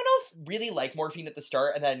 Did anyone else really like morphine at the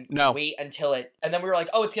start and then No. wait until it? And then we were like,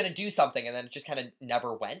 oh, it's gonna do something, and then it just kind of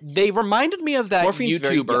never went. They reminded me of that Morphine's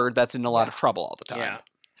very YouTuber that's in a lot of Yeah. trouble all the time. Yeah. The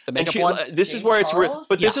And makeup she, one. this is James where it's, Charles?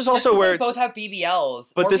 but this Yeah. is Just also 'cause where they it's, both have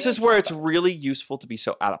BBLs. but this Morphine is where it's talk really useful to be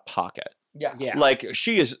so out of pocket. about- yeah. Yeah. Like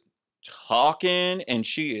she is talking and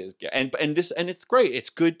she is and it's great. It's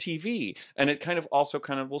good TV, and it kind of also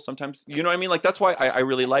will sometimes, you know what I mean? Like that's why I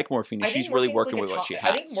really like Morphine. I think She's really Morphine's working like a with what top- she I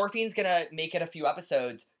has. think Morphine's gonna make it a few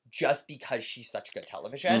episodes just because she's such good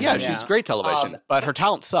television. Yeah, Yeah. she's great television, but her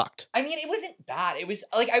talent sucked. I mean, it wasn't bad. It was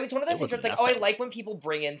like I was one of those It things where was it's like, oh, I nothing. like when people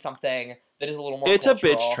bring in something that is a little more. It's a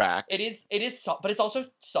bitch cultural. track. It is, but it's also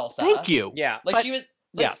salsa. Thank you. Yeah. Like But- she was.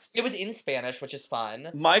 Like, yes. It was in Spanish, which is fun.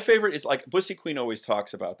 My favorite is like Bussy Queen always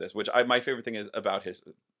talks about this, which my favorite thing is about his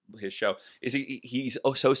show is he's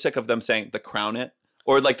so sick of them saying the crown it,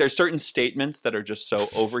 or like there's certain statements that are just so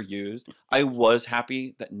overused. I was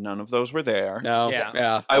happy that none of those were there. No. Yeah.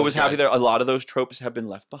 Yeah. I was happy good. that a lot of those tropes have been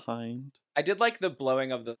left behind. I did like the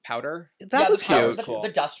blowing of the powder. That was the powder cute. was Cool. The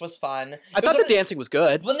dust was fun. I It thought was the dancing was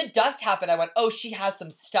good. when the dust happened, I went, "Oh, she has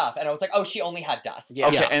some stuff," and I was like, "Oh, she only had dust." Yeah.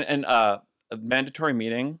 Okay, Yeah. and a mandatory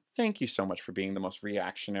meeting. Thank you so much for being the most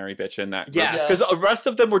reactionary bitch in that group. Yes. Because the rest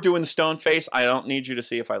of them were doing the stone face. I don't need you to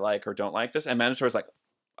see if I like or don't like this. And mandatory's like,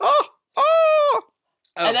 oh. Oh.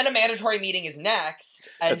 And then a mandatory meeting is next,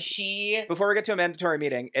 and she. Before we get to a mandatory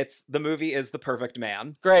meeting, the movie is The Perfect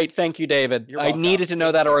Man. Great. Thank you, David. You're I welcome. needed to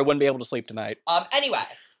know that or I wouldn't be able to sleep tonight. Anyway,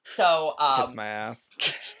 So, Kiss my ass.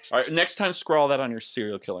 All right, next time scroll that on your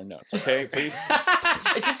serial killer notes, okay, please?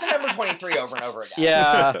 it's just the number 23 over and over again.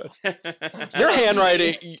 Yeah. Your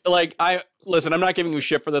handwriting, like, listen, I'm not giving you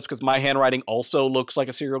shit for this because my handwriting also looks like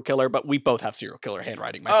a serial killer, but we both have serial killer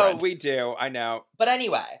handwriting, my friend. Oh, we do. I know. But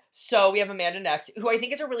anyway, so we have Amanda next, who I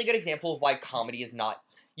think is a really good example of why comedy is not.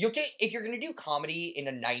 You have to, if you're going to do comedy in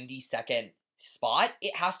a 90-second spot,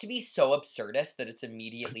 it has to be so absurdist that it's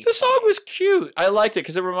immediately The song funny. was cute. I liked it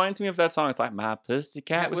because it reminds me of that song. It's like, my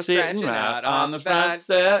pussycat was sitting scratching right out on the front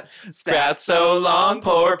set. Sat so long,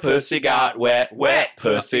 poor pussy got wet, wet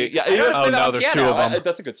pussy. Yeah, I don't Oh, play that no, on there's piano. two of them.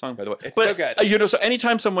 that's a good song, by the way. It's But, so good. You know, so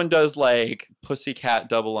anytime someone does like pussycat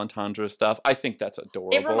double entendre stuff, I think that's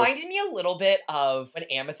adorable. It reminded me a little bit of when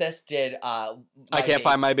Amethyst did I Can't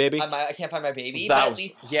Find My Baby. I Can't Find My Baby, That but at was-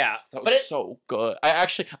 least Yeah. That But was it- so good. I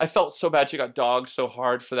felt so bad she got dogged so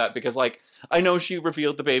hard for that because, like, I know she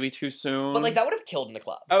revealed the baby too soon. but like that would have killed in the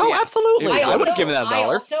club. Oh, yeah. absolutely. I I would have given that I $1.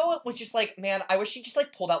 also was just like, man, I wish she just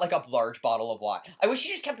like pulled out like a large bottle of wine. I wish she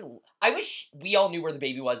just kept. I wish we all knew where the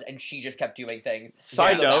baby was and she just kept doing things.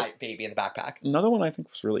 Side with the note- baby in the backpack. Another one I think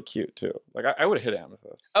was really cute too. Like I would have hit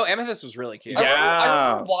Amethyst. Oh, Amethyst was really cute. I Yeah.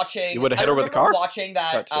 remember watching. You would've hit I her with a remember car? Watching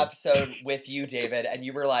that That too. episode with you, David, and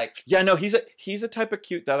you were like, Yeah, no, he's a type of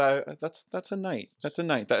cute that that's a night. That's a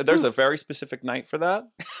night. There's a very specific night for that,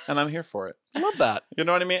 and I'm here for it. I love that. You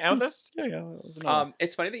know what I mean? Amethyst? Yeah. That was another.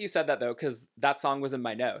 It's funny that you said that though, because that song was in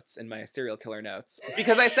my notes, in my serial killer notes.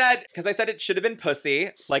 Because I said it should have been Pussy,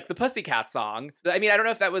 like the Pussycat song. I mean, I don't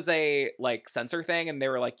know if that was a like censor thing, and they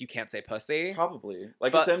were like, you can't say pussy. Probably.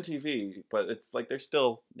 Like but- it's MTV, but it's like they're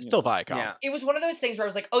still Still Viacom. Yeah, it was one of those things where I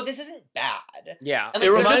was like, oh, this isn't bad. yeah. And, It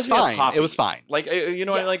like, reminds just me fine. of Poppy. It was fine. Like you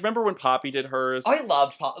know, Yeah. like remember when Poppy did hers? I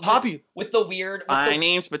loved Poppy. with the weird. With My the,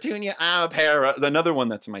 name's Petunia Opera. Another one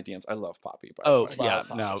that's in my DMs. I love Poppy. By the Oh, way. yeah,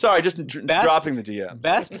 Wow. no. Sorry, just Best- dropping the DM.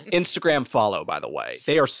 Best Instagram follow, by the way.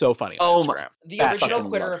 They are so funny on Oh my- Instagram. the Bad original fucking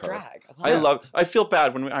quitter love of her. drag. I feel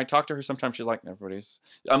bad when I talk to her. Sometimes she's like, everybody's.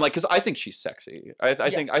 I'm like, because I think she's sexy.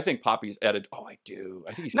 I think Poppy's added. Oh, I do.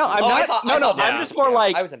 I think he's. No, cute. I'm Oh, not. I thought no, he I'm was just more cute.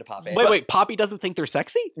 like. I was into Poppy. Wait. Poppy doesn't think they're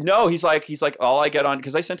sexy? No, he's like all I get on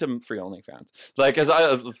because I sent him free OnlyFans. Like,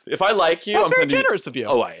 if I like you, That's I'm very sending you- generous of you.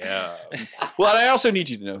 Oh, I am. Well, and I also need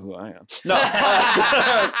you to know who I am. No.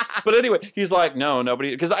 But anyway, he's like, no,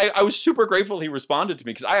 nobody. Because I was super grateful he responded to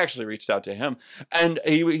me because I actually reached out to him. And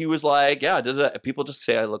he was like, yeah, people just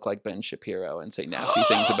say I look like Ben Shapiro and say nasty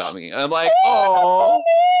things about me. And I'm like, oh,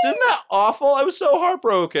 isn't that awful? I was so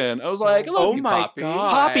heartbroken. I was like, I love Oh you, my Poppy. God.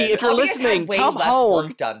 Poppy, if you're Poppy has had listening, way come less home.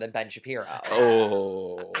 work done than Ben Shapiro.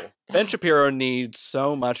 Oh. Ben Shapiro needs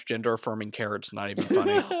so much gender affirming care. It's not even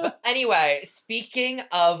funny. Anyway, speaking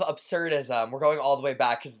of absurdism, we're going all the way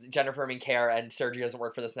back because gender affirming care and surgery doesn't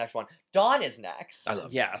work for this next one. Dawn is next. I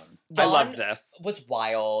love Yes, Dawn- I love this. Was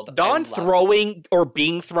wild. Dawn I loved it. throwing or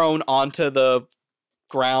being thrown onto the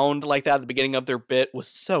ground like that at the beginning of their bit was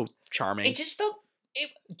so charming. It just felt.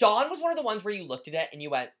 Dawn was one of the ones where you looked at it and you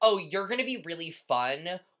went, "Oh, you're gonna be really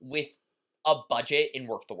fun with a budget in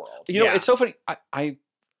Work the World." You know, Yeah. it's so funny.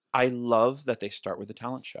 I love that they start with a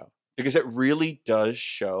talent show because it really does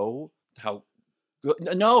show how good.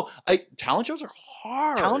 No, talent shows are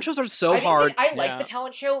hard. Talent shows are so I think hard. I like Yeah. the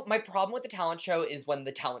talent show. My problem with the talent show is when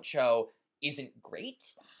the talent show isn't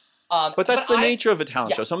great. But that's the I- nature of a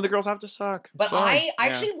talent yeah. show. Some of the girls have to suck. But Sorry. I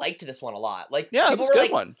actually liked this one a lot. Like, Yeah, it people was a were good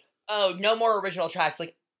like, one. "Oh, no more original tracks."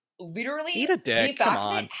 Like, literally, Eat a dick, the fact come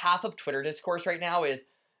on. that half of Twitter discourse right now is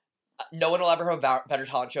no one will ever have a better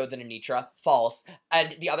talent show than Anitra. False.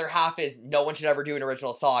 And the other half is no one should ever do an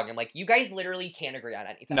original song. I'm like, you guys literally can't agree on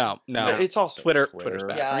anything. No. It's also Twitter's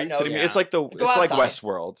bad. Yeah, Are you no, kidding me? yeah. It's like Go like outside.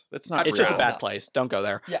 Westworld. It's not. It's just a real. bad place. Don't go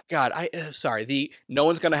there. Yeah. God, sorry. No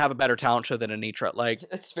one's gonna have a better talent show than Anitra. Like,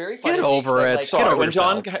 It's very funny. Get to me 'cause over I'm it. like, Get Sorry, over when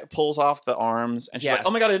John yourself. pulls off the arms and she's like, Yes.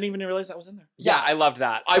 "Oh my god, I didn't even realize that was in there." Yeah, I loved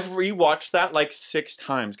that. I've rewatched that like 6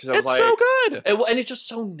 times because I was it's like, so good. and it's just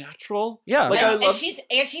so natural. Yeah. like and, I love.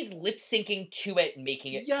 and she's lip syncing to it,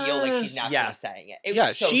 making it feel like she's naturally Yes. saying it. It Yeah,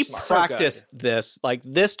 was so she smart. practiced this. Like,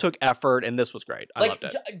 this took effort, and this was great. I Like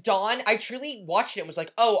loved it. Dawn, I truly watched it and was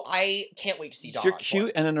like, "Oh, I can't wait to see Dawn." You're on cute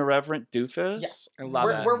tour. and an irreverent doofus. Yeah. I love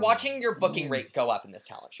We're, it. we're watching your booking rate go up in this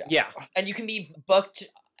talent show. Yeah, And you can be booked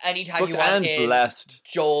anytime Booked you want and in blessed.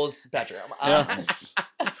 Joel's bedroom. Yes.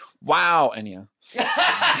 Wow, Enya.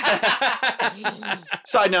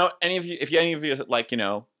 Side note: if any of you like,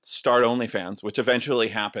 start OnlyFans, which eventually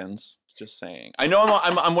happens, Just saying. I know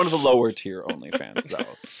I'm one of the lower tier OnlyFans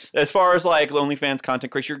though. As far as like OnlyFans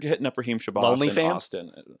content creators, you're hitting up Raheem Shabazz Lonely in fans?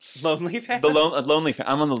 Austin. Lonely fan. The lonely fan.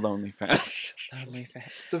 I'm on the lonely fans. Lonely fan.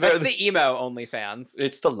 The That's very- the emo only fans.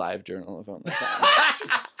 It's the live journal of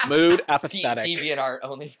OnlyFans. Mood apathetic. DeviantArt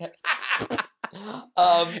only.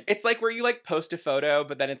 It's like where you like post a photo,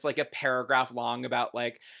 but then it's like a paragraph long about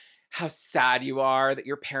like how sad you are that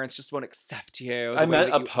your parents just won't accept you. I met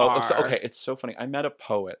a poet. poet. Okay, it's so funny. I met a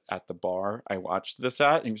poet at the bar I watched this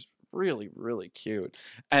at, and he was really, really cute.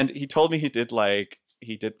 And he told me he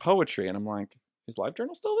did poetry, and I'm like, is live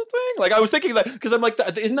journal still the thing? Like, I was thinking that because I'm like,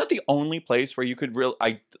 isn't that the only place where you could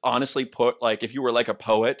I honestly put like if you were like a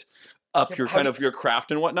poet up Yeah, your but how kind do of your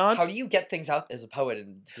craft and whatnot. How do you get things out as a poet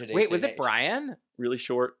in today's Wait, was day and it age? Brian? Really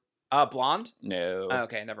short? Blonde? No. Oh,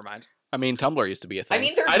 okay, never mind. I mean, Tumblr used to be a thing. I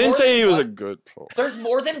mean, there's I didn't more say than he was a one- good poet. There's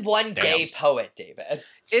more than one gay poet, David.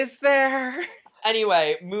 Is there?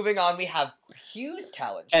 Anyway, moving on, we have Q's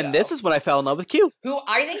talent show. and this is when I fell in love with Q. who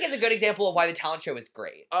I think is a good example of why the talent show is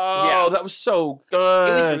great. Oh, Yeah. that was so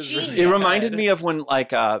good. It was genius. It reminded me of when like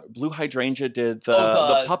Blue Hydrangea did the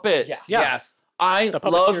Oh, puppet. Yeah. Yeah. Yes. I The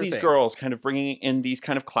puppeteer love these thing. girls kind of bringing in these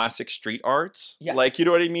kind of classic street arts. Yeah. Like, you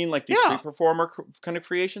know what I mean? Like these Yeah. street performer kind of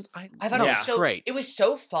creations. I thought No, it Yeah. was so great. It was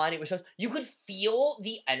so fun. It was so you could feel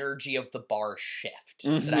the energy of the bar shift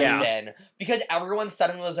that I Yeah. was in because everyone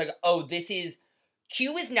suddenly was like, "Oh, this is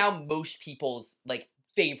Q is now most people's like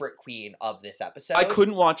favorite queen of this episode." I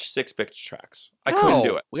couldn't watch 6 bitch tracks. I couldn't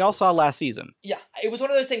do it. We all saw last season. Yeah, it was one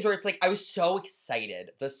of those things where it's like I was so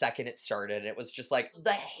excited the second it started, and it was just like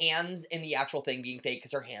the hands in the actual thing being fake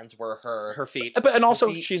because her hands were her. Feet. But and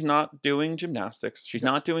also feet- she's not doing gymnastics. She's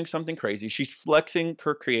not doing something crazy. She's flexing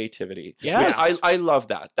her creativity. Yes. I love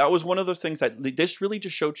that. That was one of those things that this really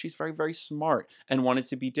just showed she's very, very smart and wanted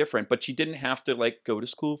to be different. But she didn't have to like go to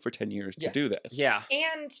school for 10 years to Yeah. do this. Yeah.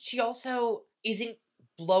 And she also isn't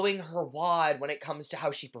blowing her wad when it comes to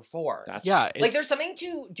how she performs. That's Yeah. Like there's something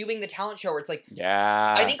to doing the talent show where it's like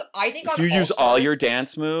yeah. I think if on you use all your All-Stars-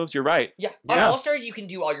 dance moves, you're right. Yeah, on Yeah. All Stars you can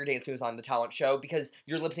do all your dance moves on the talent show because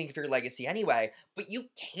you're lip syncing for your legacy anyway. But you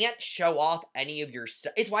can't show off any of your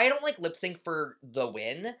stuff. It's why I don't like lip sync for the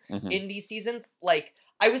win Mhm. in these seasons. Like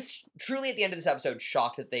I was truly at the end of this episode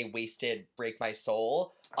shocked that they wasted "Break My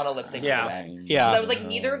Soul" on a lip sync Yeah. anyway. Yeah. Because I was like,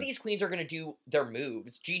 neither of these queens are gonna do their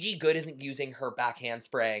moves. Gigi Good isn't using her back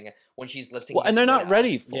handspring when she's lip syncing. Well, and they're not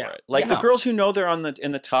ready for Yeah. it. Like Yeah. the girls who know they're on the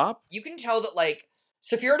in the top, You can tell that like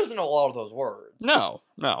Saphira doesn't know a lot of those words. No.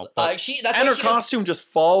 But That's and why her she doesn't- costume just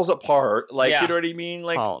falls apart. Like Yeah. you know what I mean?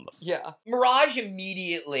 Like fall in the Yeah. Mirage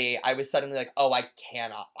immediately, I was suddenly like, oh, I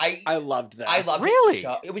cannot. I loved that. I loved Really? it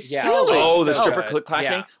so. It was Yeah. so Really? good. oh, the So stripper good. click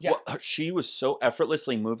clacking. Yeah. Yeah. Well, she was so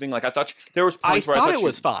effortlessly moving. Like I thought there was I points where thought I it she-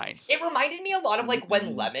 was fine. It reminded me a lot of like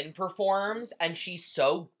when Lemon performs and she's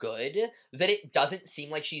so good that it doesn't seem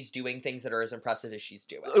like she's doing things that are as impressive as she's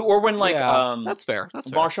doing. or when like Yeah, that's fair. That's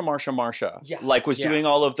fair. Marsha, Yeah. like was Yeah. doing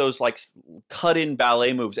all of those like cut-in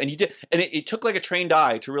ballet moves, and it took like a trained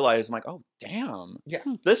eye to realize, I'm like, oh damn, Yeah.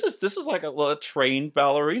 this is like a trained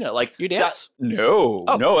ballerina. Like You dance? No,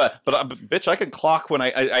 Oh. no, but bitch, I can clock when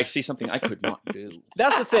I see something I could not do.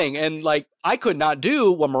 That's the thing. And like, I could not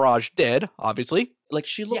do what Mirage did, obviously. Like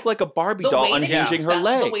she looked Yeah. like a Barbie The doll way that she unhinging her fell-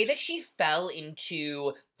 legs. The way that she fell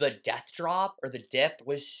into the death drop or the dip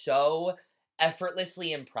was so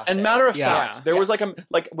effortlessly impressive. And matter of Yeah. fact, there was like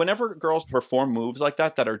whenever girls perform moves like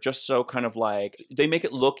that are just so kind of like they make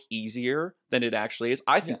it look easier than it actually is.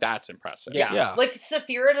 I think that's impressive. Yeah. Yeah. Like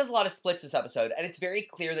Saphira does a lot of splits this episode, and it's very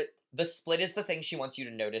clear that the split is the thing she wants you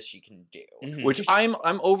to notice she can do. Mhm. Which I'm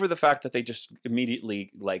over the fact that they just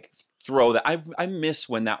immediately like throw that. I miss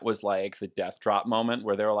when that was like the death drop moment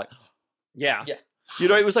where they were like, Yeah. Yeah. you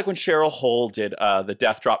know, it was like when Cheryl Hole did the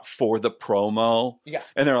death drop for the promo. Yeah.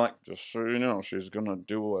 And they're like, just so you know, she's gonna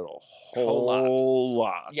do it a Whole lot. whole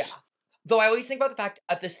lot. Yeah. Though I always think about the fact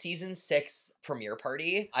at the season 6 premiere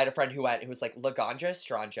party, I had a friend who went who was like, Laganja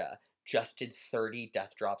Estranja just did 30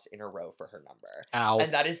 death drops in a row for her number. Ow.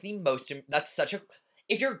 And that is the most, that's such a,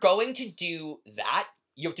 if you're going to do that,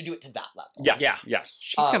 you have to do it to that level. Yes. Yeah. Yes.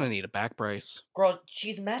 She's going to need a back brace. Girl,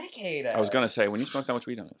 she's medicated. I was gonna say, when you smoke that much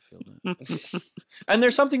weed, I don't feel that. And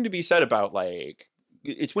there's something to be said about like,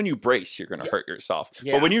 it's when you brace, you're gonna hurt yourself.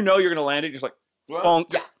 Yeah. But when you know you're gonna land it, you're just like,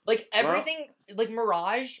 Bonk. Yeah, like everything, like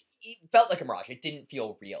Mirage, it felt like a Mirage. It didn't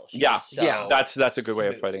feel real. She Yeah. was so Yeah. that's a good way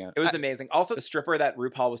of smooth. putting it. It was amazing. Also, the stripper that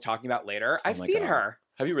RuPaul was talking about later, I've my seen God. her.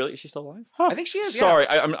 Have you really? Is she still alive? I think she is. Sorry,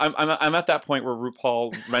 I'm at that point where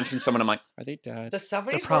RuPaul mentioned someone. I'm like, are they dead? The 70s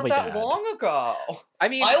weren't probably that dead. long ago. I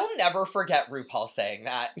mean, I'll never forget RuPaul saying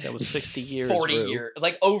that. That was 60 years. 40 Rue. years,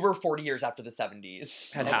 like over 40 years after the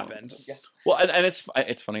 70s. had happened. Yeah. Well, and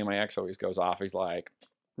it's funny. My ex always goes off. He's like,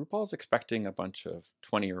 RuPaul's expecting a bunch of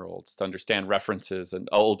 20-year-olds to understand references, and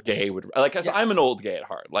old gay would like. Cause I'm an old gay at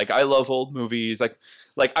heart. Like I love old movies. Like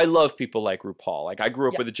I love people like RuPaul. Like I grew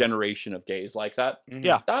up with a generation of gays like that.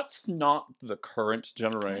 Yeah. That's not the current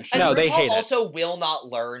generation. And No, RuPaul they hate it. also will not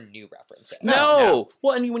learn new references. No.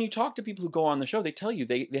 Well, and when you talk to people who go on the show, they tell you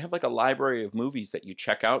they have like a library of movies that you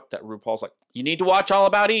check out that RuPaul's like, you need to watch All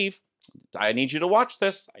About Eve. I need you to watch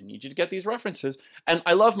this. I need you to get these references. And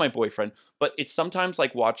I love my boyfriend, but it's sometimes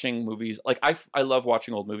like watching movies. Like I love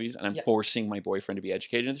watching old movies, and I'm forcing my boyfriend to be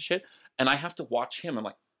educated in this shit. And I have to watch him. I'm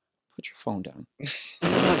like, put your phone down.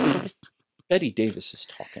 Betty Davis is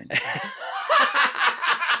talking.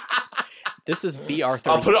 This is BR30.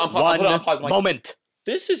 I'll put it on pause. I'm like, moment.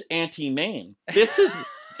 This is anti-MAME. This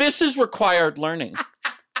is required learning.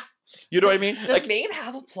 You know what I mean? Does Like, MAME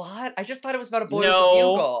have a plot? I just thought it was about a boy No. with a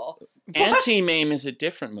bugle. Anti-MAME is a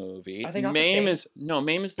different movie. Are they not the MAME same?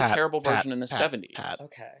 MAME is the Pat, terrible Pat, version in the Pat, 70s Pat.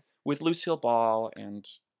 Okay. with Lucille Ball and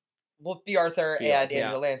Well, B. Arthur Yeah. and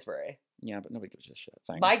Angela Lansbury. yeah, but nobody gives a shit.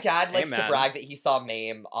 Thanks. My dad likes to Amen. brag that he saw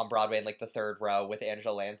MAME on Broadway in like the third row with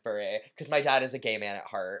Angela Lansbury because my dad is a gay man at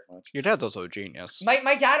heart. Your dad's also a genius.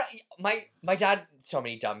 My dad. So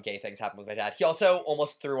many dumb gay things happened with my dad. He also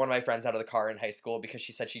almost threw one of my friends out of the car in high school because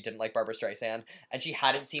she said she didn't like Barbra Streisand and she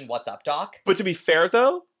hadn't seen What's Up, Doc. But to be fair,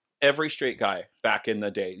 though, every straight guy back in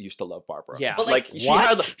the day used to love Barbara. Yeah. But, like, like, she what?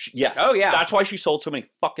 had. Yes. Oh, yeah. That's why she sold so many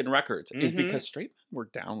fucking records. Is Mhm. because straight men were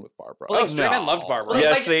down with Barbara. But, like, straight men no. loved Barbara. Like,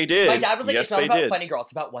 yes, my- they did. My dad was like, yes, it's not they about did. Funny Girl,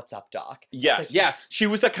 it's about What's Up, Doc. Yes. It's like, Yes. She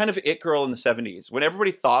was that kind of it girl in the 70s. When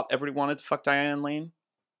everybody thought everybody wanted to fuck Diane Lane,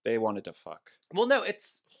 they wanted to fuck. Well, no,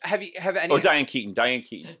 it's have any? Oh, Diane Keaton. Diane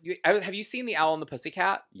Keaton. Have you seen The Owl and the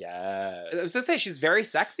Pussycat? Yes. I was gonna say she's very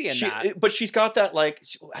sexy in that. But she's got that like.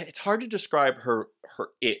 It's hard to describe her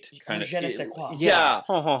it kind of. Je ne sais quoi. Yeah.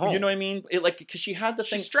 Oh. You know what I mean? It, like, because she had the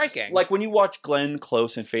thing. She's striking. Like when you watch Glenn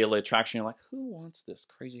Close and Fatal Attraction, you're like, who wants this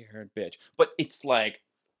crazy haired bitch? But it's like,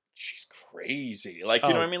 she's crazy. Like, you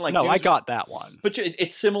know what I mean? Like, no, I dudes- got that one. But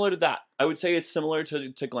it's similar to that. I would say it's similar to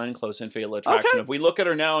Glenn Close and Fatal Attraction. Okay. If we look at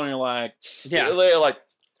her now and you're like, Yeah. you're like,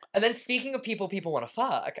 And then speaking of people want to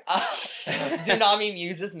fuck, Tsunami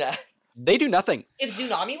Muse is next. They do nothing. If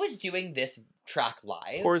Tsunami was doing this track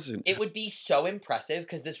live, Poison. it would be so impressive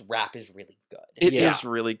because this rap is really good. It is Yeah.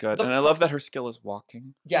 really good, The and I love that her skill is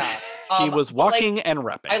walking. Yeah. She was but, like, walking and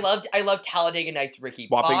repping. I loved Talladega Nights Ricky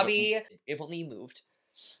Whopping- Bobby. If only he moved.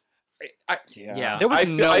 Yeah. There was I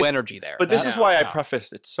feel- no I- energy there. But this That- is why I no.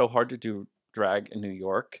 prefaced it's so hard to do drag in New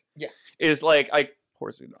York. Yeah. Is like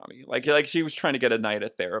poor Tsunami. Like she was trying to get a night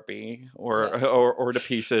at therapy or Yeah. or to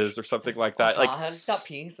Pieces or something like that. Oh, Like God, not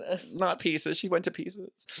Pieces. not Pieces. She went to Pieces.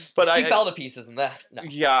 But She fell to pieces in this. No.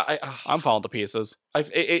 Yeah, I'm falling to pieces.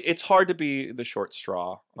 it's hard to be the short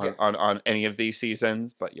straw Yeah. on any of these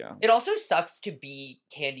seasons, but yeah. It also sucks to be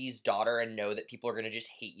Candy's daughter and know that people are gonna just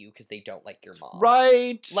hate you because they don't like your mom.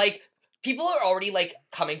 Right. Like, people are already like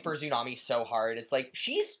coming for Tsunami so hard. It's like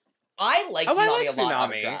I like Oh, I Tsunami like a lot on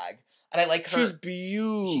Tsunami. drag. And I like her. she's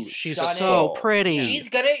beautiful. She's stunning. so pretty.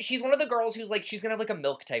 She's one of the girls who's like she's gonna have like a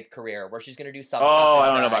milk type career where she's gonna do some Oh, stuff. in I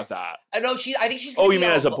don't know drag. about that. I know I think she's gonna Oh, be you mean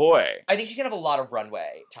on as a boy? I think she's gonna have a lot of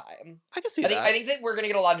runway time. I can see I that. think that we're gonna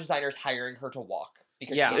get a lot of designers hiring her to walk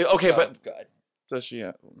because Yeah. she's Okay, so but- good. Does she?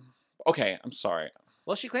 Okay, I'm sorry.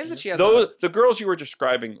 Well, she claims that she has. The girls you were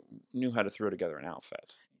describing knew how to throw together an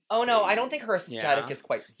outfit. Oh no, I don't think her aesthetic Yeah. is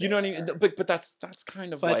quite. You know what I mean? there. But that's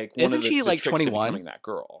kind of But like one isn't of the, she, the like, tricks to 21? becoming that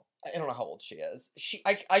girl. I don't know how old she is. she's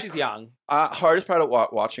I young. Hardest part of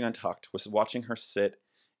watching Untucked was watching her sit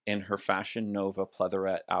in her Fashion Nova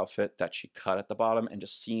pleatherette outfit that she cut at the bottom and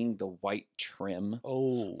just seeing the white trim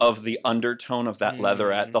Oh. of the undertone of that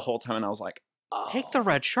leatherette Mm. the whole time, and I was like, oh. Take the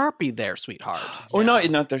red Sharpie there, sweetheart. Or Yeah.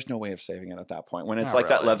 no, there's no way of saving it at that point. When it's Not like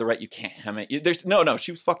that really. leatherette, you can't hem it. There's no,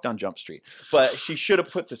 she was fucked on Jump Street, but she should have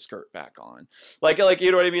put the skirt back on. Like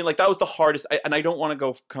you know what I mean? Like that was the hardest. And I don't want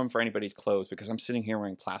to come for anybody's clothes because I'm sitting here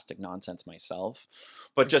wearing plastic nonsense myself.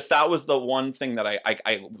 But just that was the one thing that I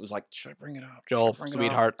was like, should I bring it up? Joel, Should I bring it up?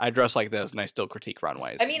 sweetheart, I dress like this and I still critique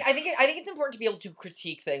runways. I mean, I think it's important to be able to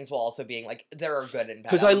critique things while also being like there are good and bad.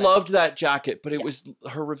 Because I elements. loved that jacket, but it Yeah. was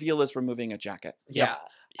her reveal is removing a jacket. Yeah. Yep.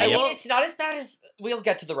 I mean, it's not as bad as we'll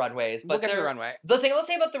get to the runways, We'll but get to the they're- runway. The thing I'll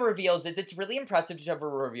say about the reveals is it's really impressive to have a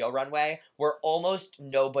reveal runway where almost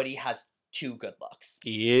nobody has two good looks.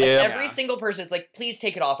 Yeah. Like every single person, it's like, please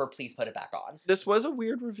take it off or please put it back on. This was a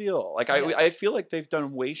weird reveal. Like Yeah. I feel like they've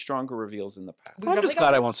done way stronger reveals in the past. We've I'm definitely just glad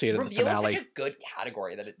got- I won't see it in the Reveal is finale. such a good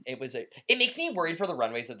category that it makes me worried for the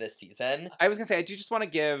runways of this season. I was gonna say, I do just want to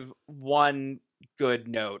give one good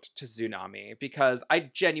note to Tsunami because I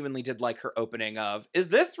genuinely did like her opening of, is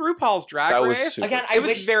this RuPaul's Drag That was Race? super Again, It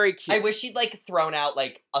was very cute. I wish she'd like thrown out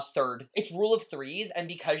like a third. It's rule of threes, and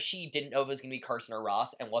because she didn't know if it was gonna be Carson or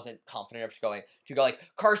Ross and wasn't confident enough to go like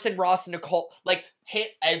Carson, Ross, Nicole, like hit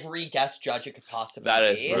every guest judge it could possibly That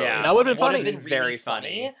is be. really Yeah. That would have been Would funny. have been really Very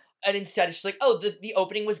funny. And instead, it's just like, oh, the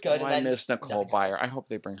opening was good, Oh, and I then miss Nicole nothing. Byer. I hope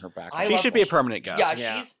they bring her back. I She love should be a Bullshit. permanent guest. Yeah,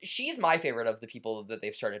 Yeah. she's my favorite of the people that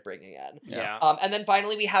they've started bringing in. yeah. And then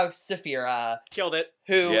finally we have Saphira, Killed it.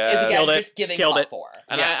 who is Yeah. again Killed it. just giving Killed top it. four.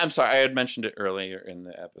 And Yeah. I'm sorry, I had mentioned it earlier in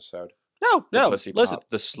the episode. No, The no. pussy Listen, pop,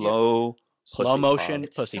 the slow slow pussy motion pop.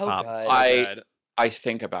 It's pussy so pops. good. So I- good. I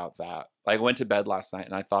think about that. Like, I went to bed last night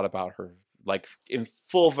and I thought about her, like in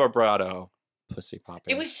full vibrato, pussy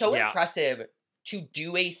popping. It was so Yeah. impressive to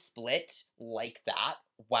do a split like that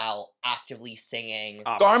while actively singing.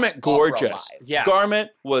 Garment gorgeous. live. Yes. Garment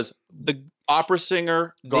was the opera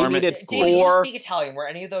singer. They Garment needed Dave, you four. speak Italian. Were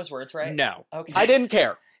any of those words right? No. Okay. I didn't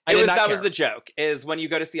care. I did not That care. was the joke, is when you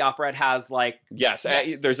go to see opera, it has like, Yes,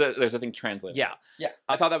 Yes. there's a thing translated. yeah. Yeah.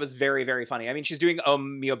 I thought that was very, very funny. I mean, she's doing O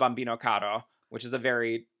mio bambino caro, which is a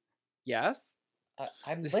very, yes?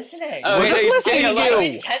 I'm listening. Oh, We're just listening to I'm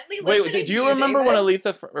you. intently listening. Wait, do you to remember when David.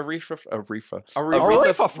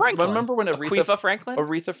 Aretha Franklin. Remember when Aretha Franklin?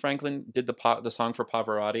 Aretha Franklin did the song for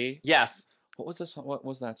Pavarotti? Yes. What was the song? What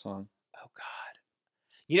was that song? Oh, God.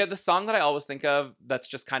 You know, the song that I always think of that's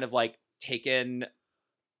just kind of like taken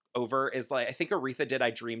over is like, I think Aretha did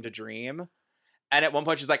I Dreamed a Dream. And at one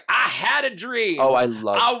point she's like, I had a dream. Oh, I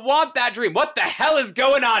love. I want that dream. What the hell is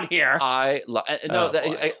going on here? I love. No, Oh, that,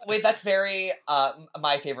 boy. Wait, that's very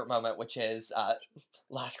my favorite moment, which is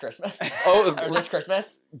Last Christmas. Oh, or This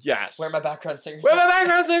Christmas, yes. where my background singers. Where are my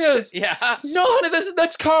background singers? Yeah. No, honey, this is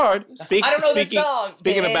next card. I don't know this song.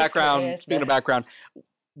 Speaking of This background, Christmas.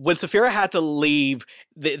 when Saphira had to leave,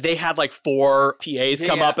 they had like 4 PAs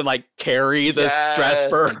come Yeah. up and like carry the dress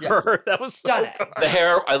for Yeah. her. That was so Stunning. good. The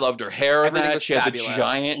hair, I loved her hair. In Everything that. was She had fabulous. the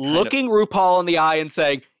giant kind Looking RuPaul in the eye and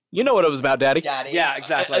saying, "You know what it was about, Daddy." Daddy. Yeah,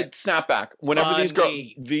 exactly. snapback. Whenever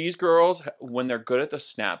Funny. these girls, when they're good at the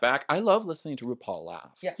snapback, I love listening to RuPaul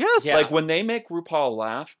laugh. Yeah. Yes. Yeah. Like when they make RuPaul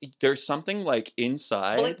laugh, there's something like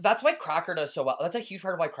inside. But, like, that's why Cracker does so well. That's a huge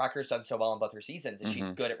part of why Cracker's done so well in both her seasons. Is she's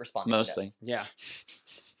Mhm. good at responding. Mostly. To Yeah.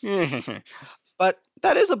 But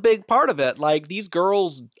that is a big part of it. Like, these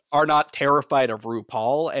girls are not terrified of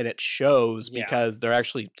RuPaul, and it shows Yeah. because they're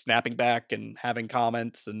actually snapping back and having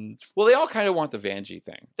comments. And Well, they all kind of want the Vanjie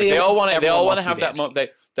thing. They- They all want to. They everyone all want to wants to have be that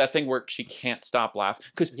Vanjie. that thing where she can't stop laughing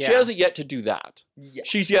because Yeah. she hasn't yet to do that. Yeah.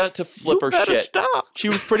 She's yet to flip you her better shit. stop. She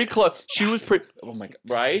was pretty close. She was pretty. Oh my god!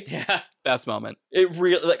 Right? Yeah. Best moment. It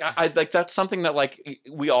really like I like that's something that like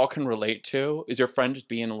we all can relate to. Is your friend just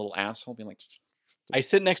being a little asshole, being like. I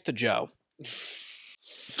sit next to Joe.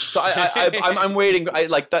 So I'm waiting. I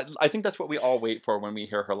like that. I think that's what we all wait for when we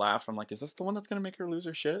hear her laugh. I'm like, is this the one that's gonna make her lose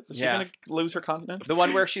her shit? Is Yeah. she gonna lose her confidence? The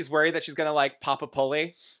one where she's worried that she's going to like pop a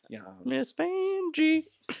pulley. Yeah. Miss Vanjie.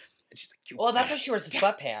 And she's like, "You Well, that's why she wears the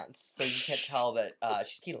bastard." sweatpants, so you can't tell that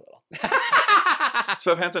she's peed a little.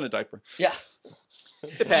 Sweatpants and a diaper. Yeah.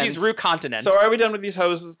 She's Rue Continent. So are we done with these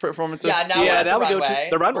houses performances? Yeah. Now Yeah, we're at now the we go to runway.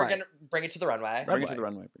 the runway. We're gonna bring it to the runway. Bring it to the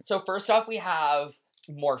runway. So first off, we have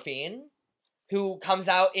Morphine, who comes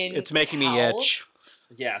out in It's making me towels, itch.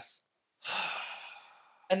 Yes.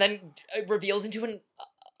 and then reveals into an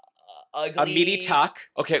ugly, A meaty tuck.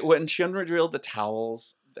 Okay, when she unrevealed the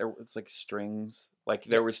towels, there was like strings. Like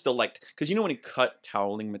there was still like because you know when you cut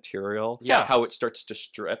toweling material, Yeah. how it starts to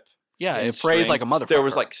strip. Yeah, and it frays string. like a motherfucker. There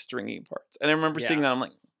was like stringy parts, and I remember Yeah. seeing that. I'm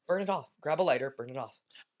like, Burn it off. Grab a lighter. Burn it off.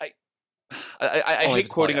 I Only if hate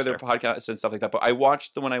it's quoting other polyester. podcasts and stuff like that, but I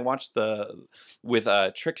watched when I watched the with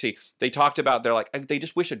Trixie, they talked about they're like they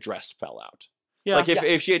just wish a dress fell out. Yeah. Like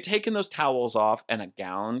if she had taken those towels off and a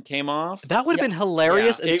gown came off, That would have Yeah. been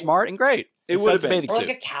hilarious Yeah. and It- smart and great. it Instead would of have been. bathing Or suit.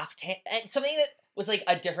 like a caftan, and something that was like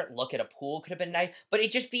a different look at a pool could have been nice. But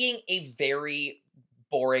it just being a very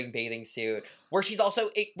boring bathing suit, where she's also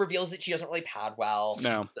it reveals that she doesn't really pad well.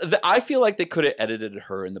 No. I feel like they could have edited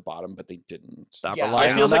her in the bottom, but they didn't. Stop Yeah.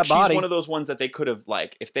 relying I feel on like that she's body. one of those ones that they could have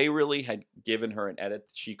like if they really had given her an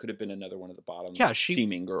edit, she could have been another one of the bottom Yeah, she-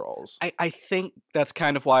 seeming girls. I think that's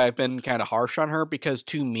kind of why I've been kind of harsh on her, because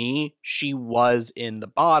to me, she was in the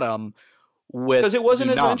bottom with Because it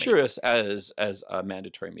wasn't as Tsunami. adventurous as a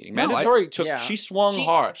mandatory meeting. No, Mandatory took yeah. she swung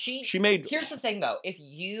hard. She made Here's the thing, though: if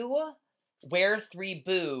you wear 3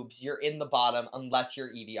 boobs, you're in the bottom unless you're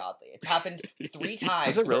Evie Oddly. It's happened 3 times.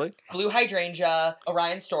 Is it really? Blue Hydrangea,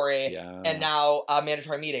 Orion Story, Yeah. and now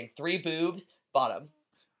Mandatory Meeting. 3 boobs, bottom.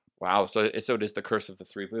 Wow. So it is the curse of the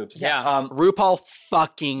 3 boobs. Yeah. RuPaul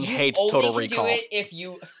fucking You hates only Total can Recall. do it if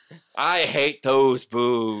you... I hate those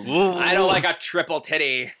boobs. I don't like a triple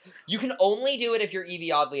titty. You can only do it if you're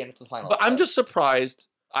Evie Oddly and it's the final But I'm episode. just surprised.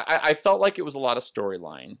 I felt like it was a lot of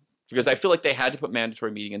storyline. Because I feel like they had to put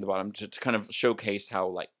Mandatory Meeting in the bottom to kind of showcase how,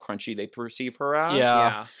 like, crunchy they perceive her as.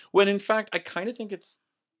 Yeah. When, in fact, I kind of think it's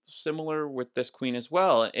similar with this queen as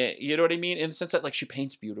well. You know what I mean? In the sense that, like, she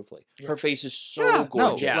paints beautifully. Yeah. Her face is so Yeah,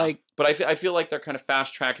 gorgeous. no, Yeah. like But I feel like they're kind of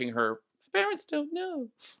fast-tracking her. Parents don't know.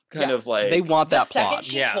 Kind Yeah. of like... they want The that second plot.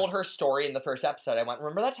 she Yeah. told her story in the first episode, I went,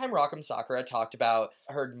 remember that time Rock'em Sakura talked about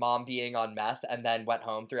her mom being on meth and then went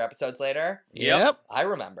home 3 episodes later? Yep. I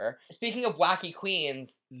remember. Speaking of wacky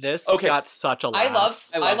queens, This Okay. got such a laugh. I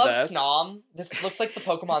love love this. Snom. This looks like the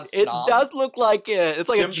Pokemon It Snom. does look like it's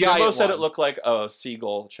like a giant Jimbo said one. it looked like a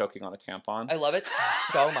seagull choking on a tampon. I love it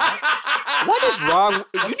so much. What is wrong?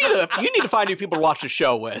 You need to find new people to watch the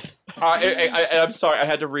show with. I'm sorry, I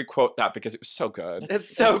had to re-quote that because it was so good.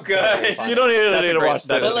 It's so It's very good. funny. You don't That's need a to great- watch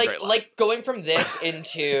that that. is But a great line. like going from this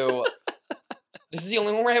into this is the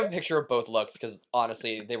only one where I have a picture of both looks because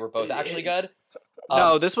honestly they were both actually good.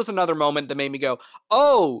 No, this was another moment that made me go,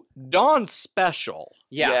 "Oh, Dawn's special."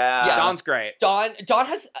 Yeah. Yeah. Dawn's great. Dawn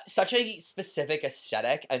has such a specific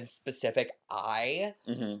aesthetic and specific eye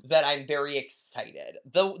Mhm. that I'm very excited.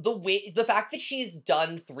 The fact that she's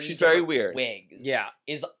done 3 She's very different weird. wigs Yeah.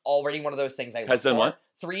 is already one of those things I look Has done for. what?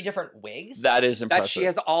 3 different wigs. That is impressive. That she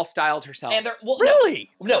has all styled herself. and they're well,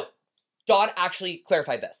 Really? No, Dawn actually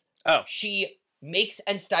clarified this. Oh. She makes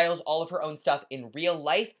and styles all of her own stuff in real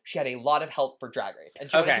life. She had a lot of help for Drag Race. And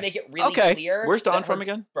she wanted Okay. to make it really Okay. clear. Where's Dawn that her- from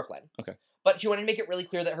again? Brooklyn. Okay. But she wanted to make it really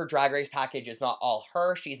clear that her Drag Race package is not all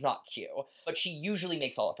her. She's not Q. But she usually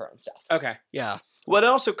makes all of her own stuff. Okay. Yeah. Well, it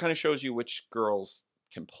also kind of shows you which girls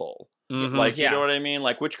can pull. Mhm. Like, you Yeah. know what I mean?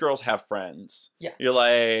 Like, which girls have friends. Yeah. You're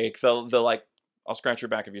like, they'll like, I'll scratch your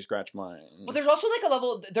back if you scratch mine. But there's also like a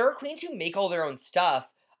level. There are queens who make all their own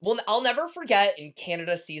stuff. Well, I'll never forget in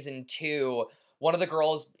Canada season 2, one of the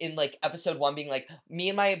girls in like episode 1 being like, me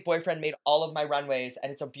and my boyfriend made all of my runways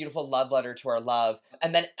and it's a beautiful love letter to our love.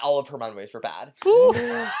 And then all of her runways were bad.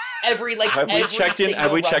 Every like have we every checked in? Have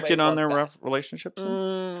single we checked in runway on their was bad. rough relationship since?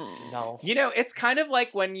 No. You know, it's kind of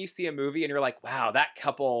like when you see a movie and you're like, wow, that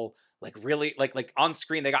couple like really like on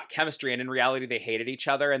screen they got chemistry and in reality they hated each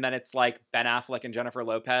other, and then it's like Ben Affleck and Jennifer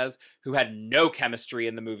Lopez who had no chemistry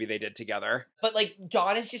in the movie they did together. But like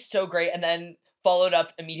Dawn is just so great, and then followed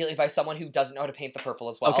up immediately by someone who doesn't know how to paint the purple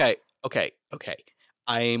as well. Okay.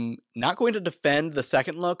 I'm not going to defend the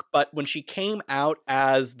second look, but when she came out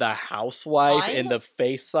as the housewife in the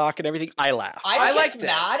face sock and everything, I laughed. I I'm liked just it.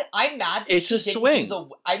 mad. I'm mad that It's she a didn't swing. do the.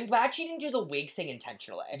 I'm glad she didn't do the wig thing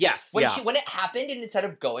intentionally. Yes. When Yeah. when it happened, and instead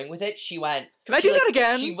of going with it, she went. Can I she, do like, that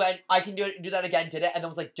again? She went. I can do that again. Did it, and then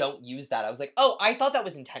was like, "Don't use that." I was like, "Oh, I thought that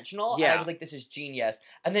was intentional." And Yeah. I was like, "This is genius,"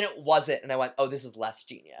 and then it wasn't, and I went, "Oh, this is less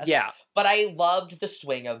genius." Yeah. But I loved the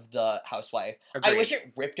swing of the housewife. I Agreed. wish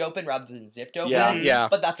it ripped open rather than zipped open. Yeah. Yeah.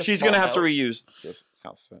 But that's a She's small gonna have to note. reuse the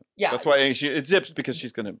outfit. Yeah. That's why it zips because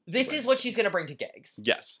she's gonna. This is what she's gonna bring to gigs.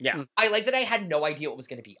 Yes. Yeah. I like that I had no idea what was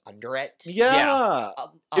gonna be under it. Yeah. Uh,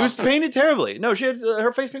 It was painted terribly. No, she had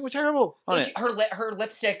her face paint was terrible on it. her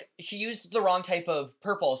lipstick. She used the wrong type of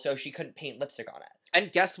purple, so she couldn't paint lipstick on it.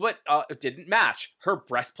 And guess what? It didn't match her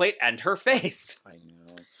breastplate and her face. I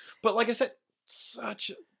know, but like I said, such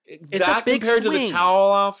a that big compared to swing. the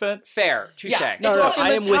towel outfit. Fair. Touche. Yeah. No, It's no, really I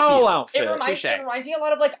the am with towel you. outfit. It reminds touche. me a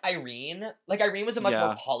lot of like Irene. Like Irene was a much more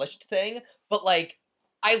Yeah. polished thing, but like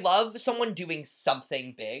I love someone doing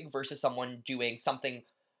something big versus someone doing something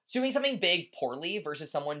big poorly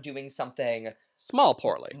versus someone doing something Small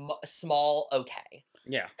poorly. small okay.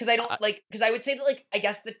 Yeah. Because I don't because I would say that like I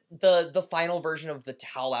guess the final version of the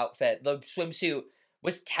towel outfit, the swimsuit,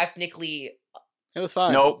 was technically It was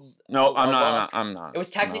fine. No, A I'm not. look. I'm not. it was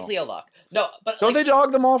technically a look. No, but Don't like, they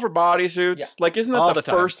dog them all for bodysuits? Yeah. Like, isn't that All the the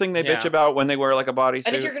time. first thing they bitch Yeah. about when they wear like a bodysuit?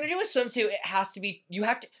 and if you're gonna do a swimsuit, it has to be you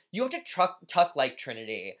have to tuck like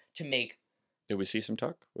Trinity to make. Did we see some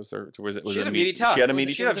tuck? Was it? Was She it had a meaty tuck. She had a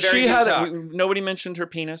meaty. She had a tuck. very She had. meaty tuck. Nobody mentioned her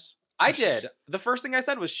penis. I did. The first thing I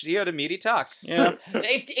said was she had a meaty tuck. Yeah,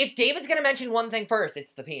 If David's gonna mention one thing first,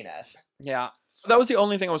 it's the penis. Yeah. that was the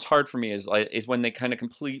only thing that was hard for me is when they kind of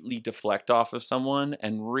completely deflect off of someone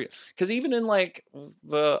and because even in like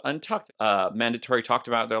the Untucked, Mandatory talked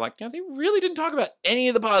about, they're like, yeah, they really didn't talk about any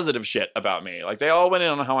of the positive shit about me. Like they all went in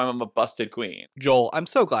on how I'm a busted queen. Joel, I'm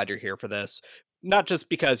so glad you're here for this Not just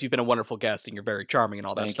because you've been a wonderful guest and you're very charming and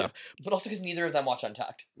all that Thank you. stuff. But also because neither of them watch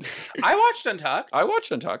Untucked. I watched Untucked. I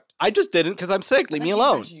watched Untucked. I just didn't because I'm sick. Leave me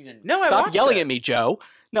alone. No, I Stop watched yelling it. at me, Joe.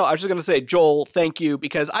 No, I was just going to say, Joel, thank you,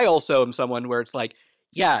 because I also am someone where it's like,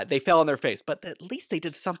 yeah, they fell on their face, but at least they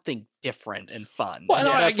did something different and fun. Well, And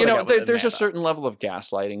and that's what I got with there's a Amanda. certain level of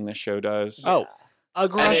gaslighting this show does. Oh,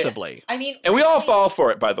 aggressively. I mean, And we all recently- fall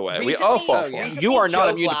for it, by the way. We all recently- fall Oh, for yeah. it. recently You are not Joe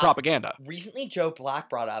immune to Black- propaganda. Recently, Joe Black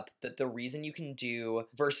brought up that the reason you can do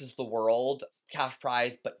versus the world cash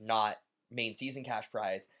prize, but not main season cash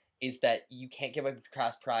prize, is that you can't give a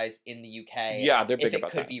cash prize in the UK. Yeah, they're big if it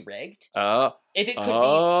about could that. be rigged. Oh. If it could be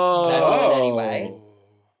vetted in any way. which is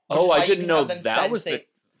Oh, why I you didn't can know have them that send was the... thing-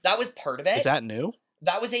 That was part of it. Is that new?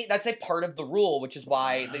 That's a part of the rule, which is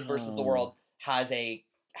why the versus the Oh. world has a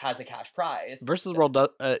cash prize. Versus the World,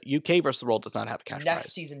 UK versus the World does not have a cash Next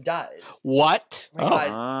prize. season does. What? Oh my God.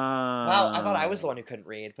 Ah. Wow, I thought I was the one who couldn't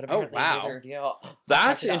read, but apparently wow. neither of you. I'll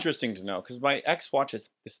That's check it out. interesting to know, because my ex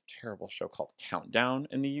watches this terrible show called Countdown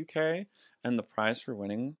in the UK, and the prize for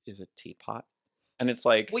winning is a teapot. And it's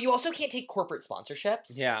like, Well, you also can't take corporate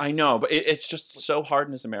sponsorships. Yeah. I know, but it's just so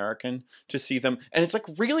hard as American to see them. And it's like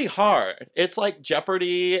really hard. It's like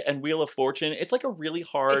Jeopardy and Wheel of Fortune. It's like a really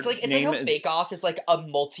hard It's like name. how Bake Off is like a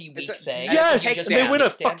multi-week It's a- thing. and Yes, cake and stand. they win a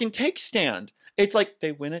Cake stand. fucking cake stand. It's like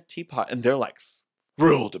they win a teapot, and they're like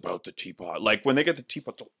thrilled about the teapot. Like when they get the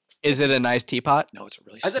teapot, they'll- Is it a nice teapot? no, it's a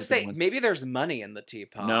really I was going to stupid say, one. maybe there's money in the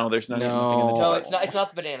teapot. No, there's not even No. anything in the No, teapot. it's not. It's not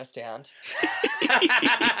the banana stand.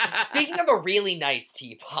 Speaking of a really nice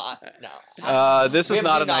teapot, no. This We is have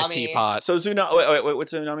not a nice Tsunami. teapot. So Oh,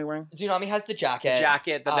 what's Tsunami wearing? Tsunami has the jacket,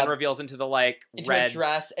 Jacket that then Um, reveals into the like into red a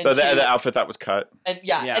dress, and The, two- the outfit that was cut. and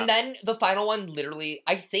Yeah. and then the final one, literally,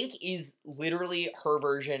 I think, is literally her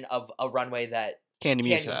version of a runway that Candy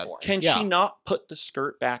Muse Candy's had. worn. Can Yeah. she not put the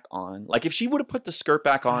skirt back on? Like, if she would have put the skirt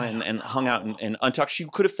back on and hung out and untucked, she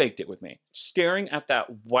could have faked it with me. Staring at that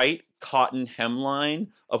white cotton hemline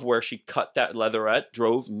of where she cut that leatherette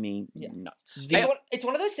drove me Yeah. nuts. It's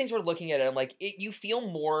one of those things where looking at it, I'm like, you feel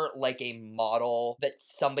more like a model that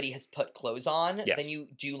somebody has put clothes on Yes. than you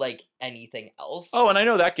do like anything else. Oh, and I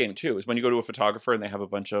know that game too, is when you go to a photographer and they have a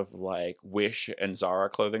bunch of like Wish and Zara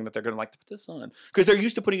clothing that they're going to like to put this on. Because they're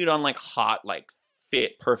used to putting it on like hot, like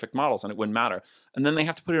fit, perfect models and it wouldn't matter. And then they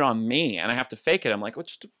have to put it on me and I have to fake it. I'm like,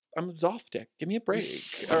 I'm Zoftic. Give me a break.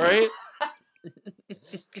 All right?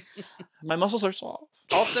 My muscles are soft.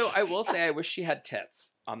 Also, I will say I wish she had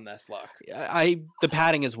tits on this look. The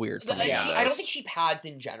padding is weird for me. Yeah. I don't think she pads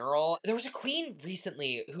in general. There was a queen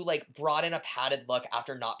recently who like brought in a padded look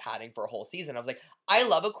after not padding for a whole season. I was like, I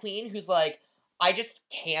love a queen who's like, I just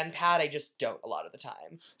can pad, I just don't a lot of the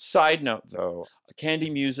time. Side note though, Candy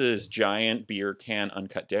Muse's giant beer can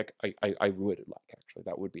uncut dick, I would like actually.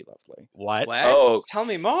 That would be lovely. What? What? Oh. Tell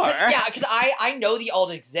me more. Yeah, because I know the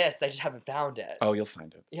alt exists, I just haven't found it. Oh, you'll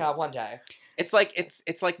find it. Yeah, one day. It's like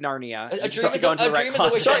Narnia. A You just dream have to is go a- into a the right dream is a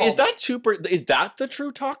closet. wish Sorry, home. is that the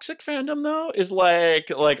true toxic fandom though? Is like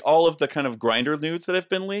all of the kind of grinder nudes that have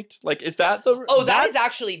been leaked? Like, is that the? Oh, that is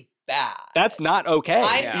actually bad. That's not okay.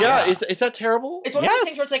 I'm- yeah. Is that terrible? It's one of those things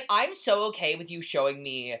Yes. where it's like, I'm so okay with you showing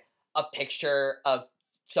me a picture of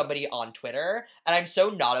somebody on Twitter, and I'm so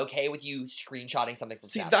not okay with you screenshotting something from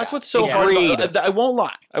See, Snapchat. that's what's so Agreed. hard. I won't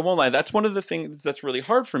lie. I won't lie. That's one of the things that's really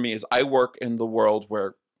hard for me. Is I work in the world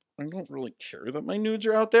where I don't really care that my nudes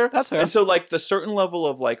are out there. That's fair. And so, like, the certain level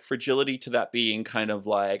of like fragility to that being kind of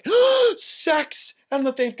like sex and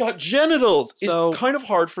that they've got genitals So- is kind of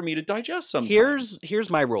hard for me to digest. Sometimes Here's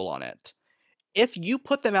my rule on it. If you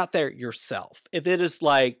put them out there yourself, if it is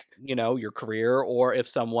like, your career, or if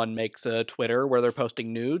someone makes a Twitter where they're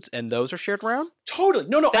posting nudes and those are shared around, totally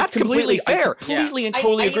no. That's I completely completely fair. I completely and I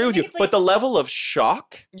totally even agree with you. think it's But like- the level of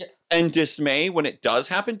shock Yeah. and dismay when it does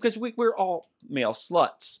happen, because we're all male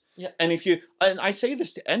sluts. Yeah. And and I say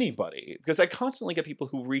this to anybody because I constantly get people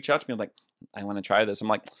who reach out to me like, I want to try this. I'm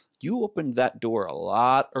like, you opened that door a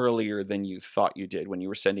lot earlier than you thought you did when you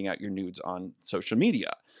were sending out your nudes on social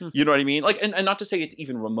media. You know what I mean? Like, and not to say it's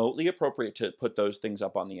even remotely appropriate to put those things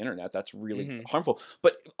up on the internet. That's really harmful.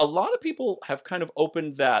 But a lot of people have kind of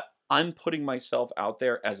opened that I'm putting myself out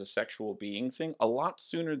there as a sexual being thing a lot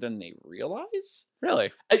sooner than they realize.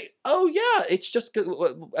 really. Oh yeah, it's just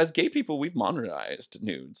as gay people we've monetized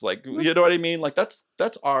nudes, like you know what I mean. Like that's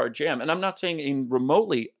our jam, and I'm not saying in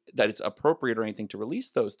remotely that it's appropriate or anything to release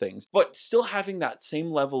those things, but still having that same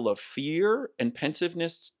level of fear and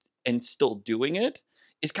pensiveness and still doing it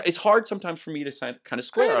is it's hard sometimes for me to kind of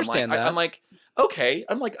square. understand that. I'm like okay,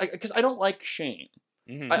 because I don't like shame.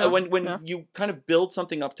 When Yeah. you kind of build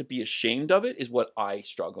something up to be ashamed of it is what I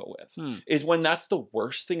struggle with. Is when that's the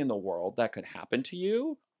worst thing in the world that could happen to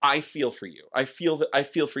you. I feel for you. I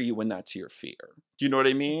feel for you when that's your fear. Do you know what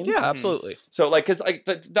I mean? Yeah, absolutely. So like, cause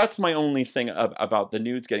that's my only thing about the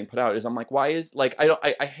nudes getting put out is I'm like, why is like,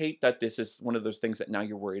 I hate that this is one of those things that now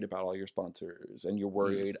you're worried about all your sponsors and you're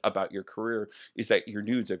worried about your career is that your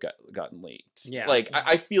nudes have gotten leaked. Yeah. Like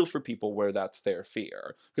I feel for people where that's their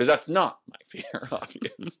fear because that's not my fear,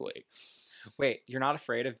 obviously. Wait, you're not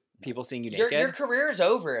afraid of people seeing you naked? Your career is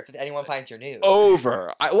over if anyone finds your nude.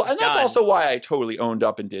 Over. And that's Done. also why I totally owned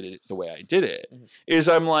up and did it the way I did it. Is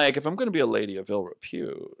I'm like, if I'm going to be a lady of ill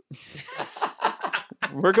repute,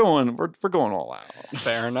 we're going all out.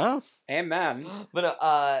 Fair enough. Amen.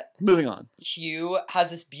 But Moving on. Q has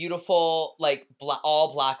this beautiful like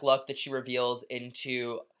all black look that she reveals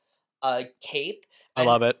into a cape. I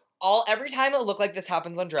love it. Every time a look like this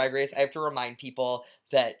happens on Drag Race, I have to remind people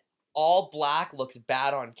that all black looks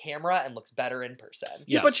bad on camera and looks better in person.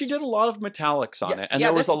 Yeah, but she did a lot of metallics on Yes. it, and Yeah,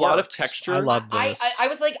 there was this a lot of worked. texture. I love this. I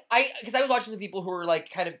was like, because I was watching some people who were like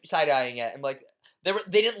kind of side-eyeing it and like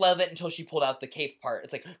they didn't love it until she pulled out the cape part.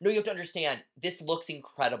 It's like, no, you have to understand, this looks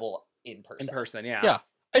incredible in person. In person, yeah. Yeah.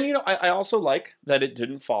 And you know, I also like that it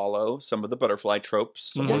didn't follow some of the butterfly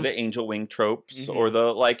tropes or Mhm. the angel wing tropes Mhm. or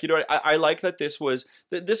the like. You know, I like that this was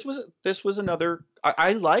another.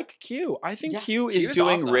 I like Q. I think Yeah, Q Q is is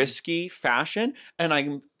doing awesome. risky fashion, and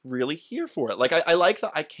I'm really here for it. Like I like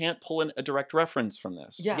that I can't pull in a direct reference from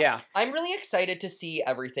this. Yeah. Yeah. I'm really excited to see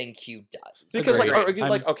everything Q does. Because like,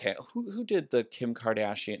 Agreed. okay, who did the Kim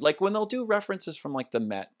Kardashian? Like when they'll do references from like the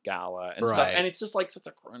Met Gala and stuff, Right. and it's just like such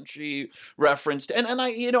a crunchy reference. And I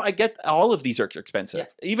I get all of these are expensive.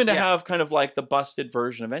 Yeah. Even to Yeah. have kind of like the busted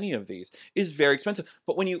version of any of these is very expensive.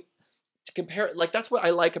 But when you to compare it, like that's what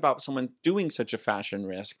I like about someone doing such a fashion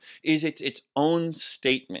risk is it's its own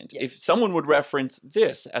statement. Yes. If someone would reference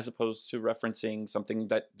this as opposed to referencing something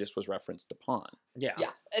that this was referenced upon. Yeah.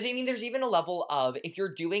 Yeah, I mean, there's even a level of if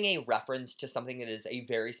you're doing a reference to something that is a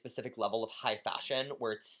very specific level of high fashion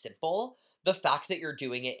where it's simple, the fact that you're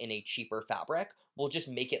doing it in a cheaper fabric will just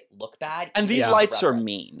make it look bad. And even these as a lights are reference.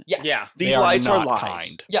 mean. Yes. Yeah. These They lights are not lies.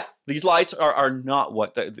 kind. Yeah. These lights are not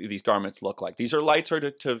what these garments look like. These are lights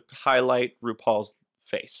are to highlight RuPaul's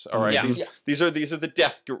face. All right. Yeah. These are the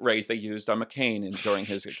death rays they used on McCain during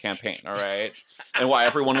his campaign. All right. And why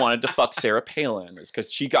everyone wanted to fuck Sarah Palin is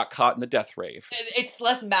because she got caught in the death rave. It's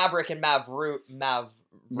less Maverick and Maverick. Mavrook.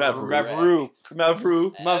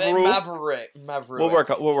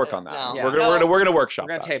 We'll work on that. No. We're gonna workshop We're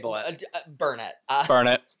going that. to table it. Burn it. Burn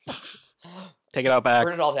it. Take it out back.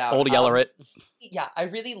 Burn it all down. Old Yeller it. Yeah, I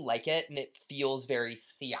really like it, and it feels very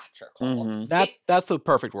theatrical. Mhm. That's the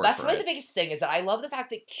perfect word That's for probably it. the biggest thing is that I love the fact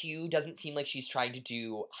that Q doesn't seem like she's trying to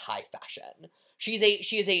do high fashion. She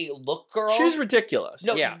is a look girl. She's ridiculous.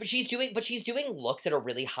 No, Yeah. but she's doing looks at a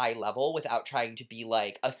really high level without trying to be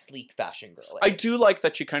like a sleek fashion girl. I do like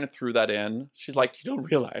that she kind of threw that in. She's like, you don't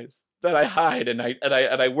realize that I hide and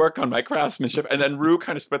I work on my craftsmanship. And then Rue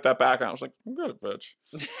kind of spit that back, and I was like, I'm good, bitch.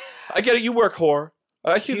 I get it. You work, whore.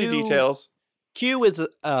 I see the Q- details. Q is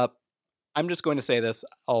I'm just going to say this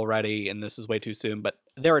already, and this is way too soon, but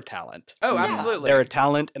they're a talent. Oh, Yeah. absolutely. They're a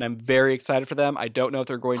talent, and I'm very excited for them. I don't know if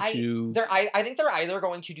they're going to. I think they're either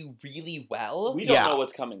going to do really well, We don't Yeah. know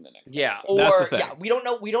what's coming the next Yeah. episode. That's the or thing. yeah, we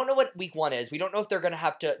don't know what week one is. We don't know if they're gonna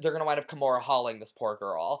wind up Kimora hauling this poor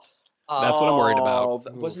girl. That's what I'm worried about. Oh,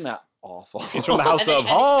 wasn't that awful? She's from the House and then, of and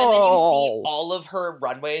then you Hall. see all of her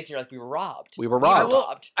runways, and you're like, we were robbed. We were We robbed. were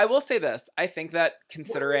robbed. I will say this. I think that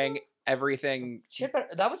considering everything,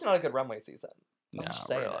 That was not a good runway season. I'm No, just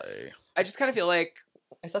saying it. really. I just kind of feel like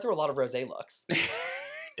I saw there were a lot of rosé looks.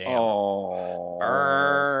 Damn. Oh,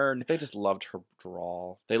 burn. They just loved her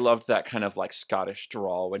drawl. They loved that kind of like Scottish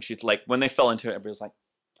drawl when she's like when they fell into it. Everybody was like,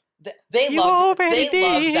 They You loved already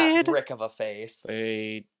that did. brick of a face.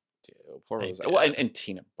 they do. Poor They Rose. did. Well, and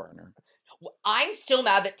Tina Burner. I'm still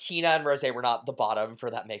mad that Tina and Rosé were not the bottom for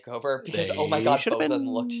that makeover because oh my They god, should've both of them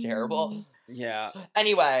been- looked terrible. Yeah.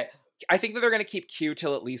 Anyway, I think that they're going to keep Q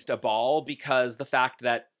till at least a ball because the fact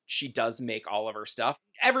that she does make all of her stuff.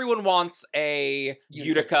 Everyone wants a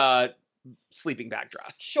Utica sleeping bag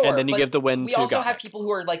dress. sure. And then you but give the win we to also Gottmik. have people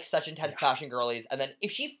who are like such intense fashion girlies, and then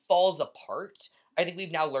if she falls apart, I think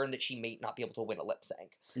we've now learned that she may not be able to win a lip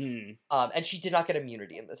sync. Mm. And she did not get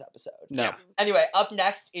immunity in this episode. No. Yeah. Anyway, up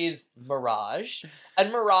next is Mirage.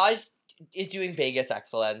 And Mirage is doing Vegas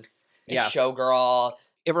excellence. It's Yes. Showgirl.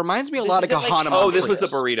 It reminds me a This lot of isn't like- Kahana Oh, this was the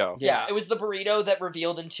Montrese. burrito. Yeah. Yeah. It was the burrito that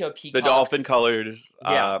revealed into a peacock. The dolphin colored.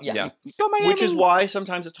 Yeah. Yeah. Go Miami. Which is why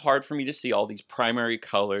sometimes it's hard for me to see all these primary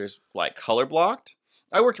colors like color blocked.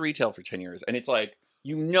 I worked retail for 10 years, and it's like,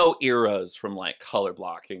 eras from like color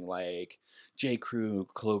blocking, like, J. Crew,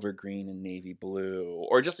 Clover Green, and Navy Blue,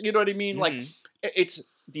 or just, you know what I mean? Like, it's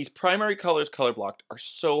these primary colors color blocked are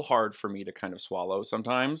so hard for me to kind of swallow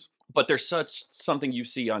sometimes, but they're such something you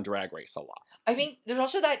see on Drag Race a lot. I think there's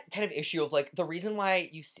also that kind of issue of like the reason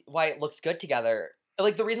why why it looks good together.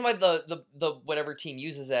 Like the reason why the whatever team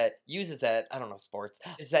uses it, I don't know sports,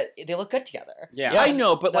 is that they look good together. Yeah. I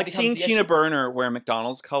know, but That like becomes seeing the Tina issue. Burner wear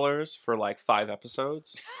McDonald's colors for like 5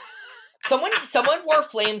 episodes. Someone wore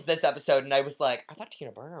flames this episode, and I was like, I thought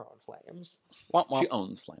Tina Burner owned flames. She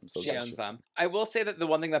owns flames. Those She are owns shit. them. I will say that the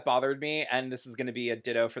one thing that bothered me, and this is going to be a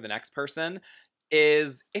ditto for the next person,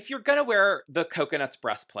 is if you're going to wear the coconut's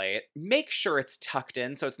breastplate, make sure it's tucked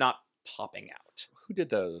in so it's not popping out. Who did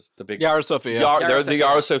those? The big Yara Sofia. They're the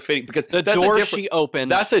Yara Sofia, because The that's door a different, she opened.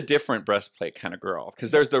 that's a different breastplate kind of girl.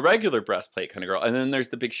 Because there's the regular breastplate kind of girl, and then there's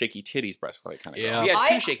the big shaky titties breastplate kind of Yeah. girl. We had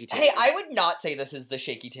 2 shaky titties. Hey, I would not say this is the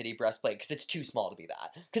shaky titty breastplate because it's too small to be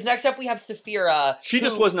that. Because next up we have Saphira. She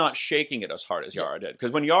just who- was not shaking it as hard as Yara did.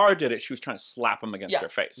 Because when Yara did it, she was trying to slap him against Yeah. her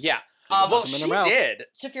face. Yeah. Well, Well, them in she her mouth. did.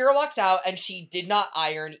 Saphira walks out and she did not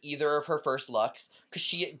iron either of her first looks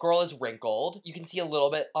because girl is wrinkled. You can see a little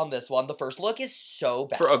bit on this one. The first look is so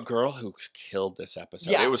bad. For a girl who killed this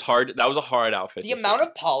episode, Yeah. it was hard. That was a hard outfit. The to amount see.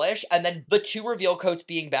 of polish and then the 2 reveal coats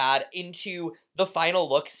being bad into the final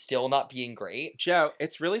look still not being great. Joe,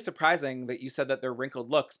 it's really surprising that you said that they're wrinkled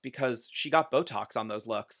looks because she got Botox on those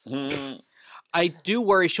looks. I do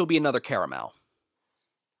worry she'll be another caramel.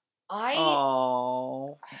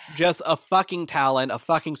 Oh, Just a fucking talent, a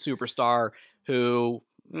fucking superstar who.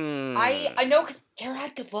 I know because Kara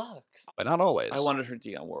had good looks. But not always. I wanted her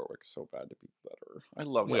Dionne Warwick so bad to be better. I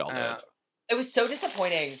love We that. all kid. did. It was so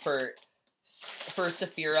disappointing for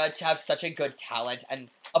Saphira to have such a good talent and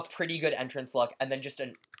a pretty good entrance look, and then just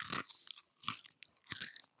an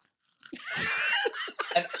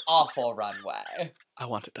awful runway. I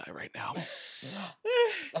want to die right now.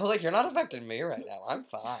 I was like, "You're not affecting me right now. I'm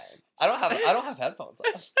fine. I don't have headphones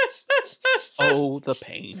on." Oh, the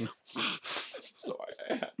pain. Sorry,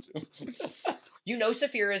 I had to. You know,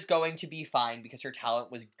 Saphira is going to be fine because her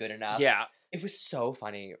talent was good enough. Yeah. It was so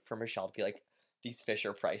funny for Michelle to be like, "These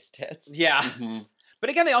Fisher Price tits." Yeah. Mhm. But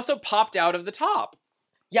again, they also popped out of the top.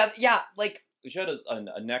 Yeah. Like She had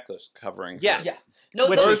a necklace covering. her. Yes. Yeah. no,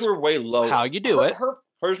 Which the- Hers were way low. How you do it.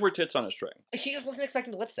 Hers were tits on a string. she just wasn't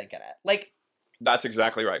expecting to lip sync in it. Like, That's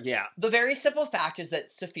exactly right. Yeah. the very simple fact is that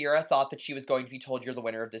Saphira thought that she was going to be told you're the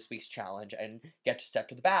winner of this week's challenge and get to step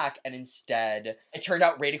to the back, and instead it turned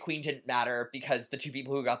out Rita Queen didn't matter because the 2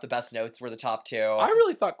 people who got the best notes were the top 2. I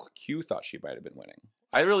really thought Q thought she might have been winning.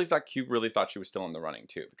 I really thought Q really thought she was still in the running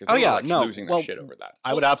too, because Oh, they were, yeah, like, no, losing their well, shit over that.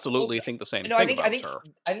 I would Well, absolutely well, think the same No, thing I think about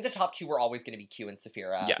her. I think the top 2 were always going to be Q and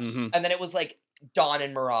Saphira. Yes. Mhm. And then it was like Dawn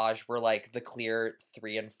and Mirage were like the clear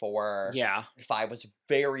 3 and 4. Yeah. 5 was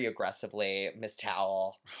very aggressively Miss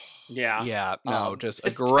Towel. Yeah. Yeah, no, just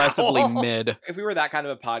It's aggressively towel. mid. If we were that kind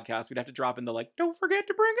of a podcast, we'd have to drop in the like, don't forget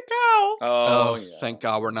to bring a towel. Oh, yeah. thank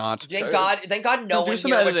God we're not. Thank God no Do one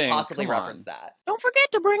some here would editing, possibly come on. reference that. Don't forget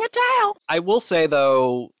to bring a towel. I will say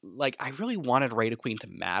though, like I really wanted Rita Queen to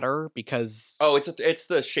matter because Oh, it's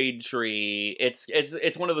the shade tree. It's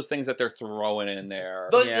one of those things that they're throwing in there.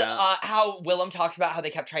 How Willem talks about how they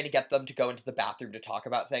kept trying to get them to go into the bathroom to talk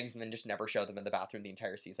about things and then just never show them in the bathroom the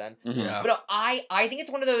entire season. Mhm. Yeah. But no, I think it's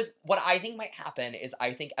one of those, what I think might happen is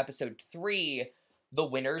I think episode 3, the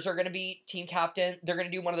winners are going to be team captain. They're going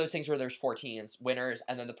to do one of those things where there's 4 teams, winners,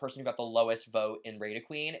 and then the person who got the lowest vote in Rita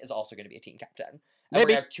Queen is also going to be a team captain. And we're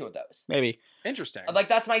Maybe. going to have 2 of those. maybe. Interesting. Like,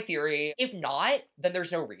 that's my theory. If not, then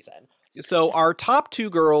there's no reason. So our top 2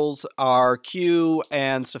 girls are Q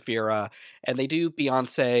and Saphira, and they do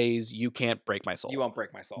Beyonce's "You Can't Break My Soul." You won't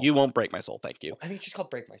break my soul. You won't break my soul. Thank you. I think it's just called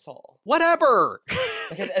Break My Soul. Whatever.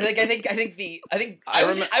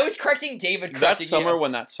 I was correcting David. That Correcting summer you.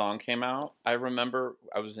 when that song came out, I remember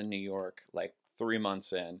I was in New York like 3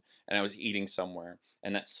 months in, and I was eating somewhere,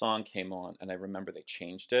 and that song came on, and I remember they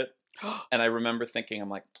changed it, and I remember thinking, I'm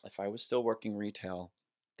like, if I was still working retail,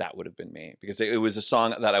 that would have been me, because it was a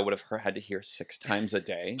song that I would have had to hear 6 times a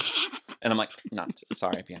day, and I'm like,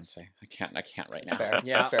 sorry, Beyonce, I can't right now. Fair.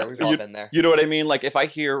 Yeah. That's fair. We've all been there. You know what I mean? Like if I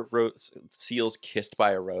hear Seal's "Kissed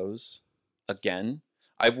by a Rose" again,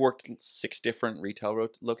 I've worked 6 different retail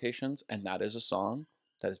locations, and that is a song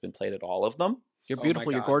that has been played at all of them. You're Oh my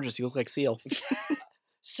beautiful. You're God. gorgeous. You look like Seal,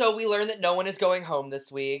 So we learned that no one is going home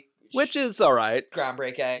this week. which is all right.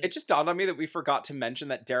 Groundbreaking. It just dawned on me that we forgot to mention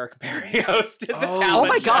that Derek Barry hosted the Oh. talent Oh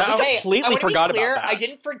my God, show. we completely I wanna be forgot clear, about that. I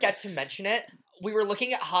didn't forget to mention it. We were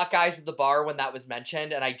looking at hot guys at the bar when that was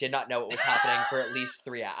mentioned, and I did not know it was happening for at least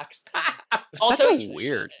 3 acts. Also, Such a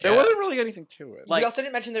weird. There wasn't really anything to it. we also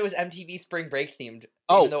didn't mention that it was MTV Spring Break themed,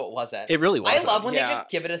 Oh, even though it wasn't. It really was. I love when they Yeah. just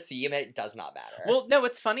give it a theme and it does not matter. Well, no,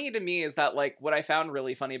 what's funny to me is that, like, what I found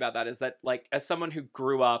really funny about that is that, like, as someone who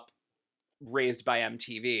grew up raised by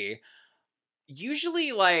MTV,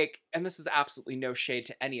 usually, like, and this is absolutely no shade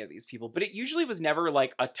to any of these people, but it usually was never,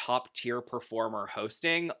 like, a top-tier performer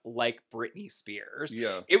hosting like Britney Spears.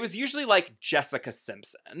 Yeah. It was usually, like, Jessica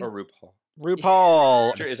Simpson. Or RuPaul.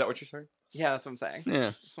 RuPaul. Is that what you're saying? Yeah, that's what I'm saying.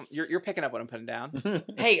 Yeah. So you're picking up what I'm putting down.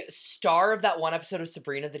 Hey, star of that one episode of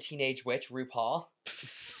Sabrina the Teenage Witch, RuPaul.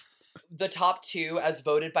 The top 2, as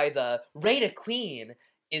voted by the Rata Queen,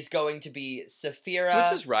 is going to be Saphira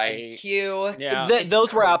Which is right. and Q. Yeah.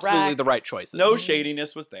 Those were absolutely correct. the right choices. No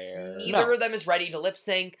shadiness was there. Neither of them is ready to lip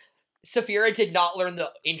sync. Saphira did not learn the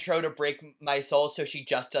intro to Break My Soul, so she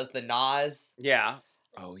just does the Nas. Yeah.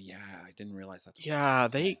 Oh yeah, I didn't realize that. Yeah,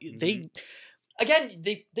 they Again,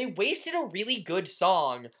 they wasted a really good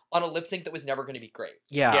song on a lip sync that was never going to be great.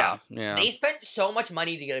 yeah. They spent so much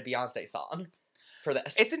money to get a Beyonce song for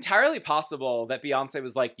this. It's entirely possible that Beyonce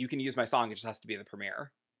was like, you can use my song, it just has to be the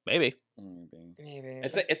premiere. Maybe. Maybe.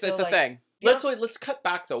 It's but a still, like, thing. Yeah. Let's cut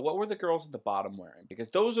back though. What were the girls at the bottom wearing? Because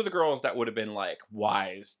those are the girls that would have been like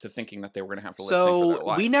wise to thinking that they were going to have to lip sync for their So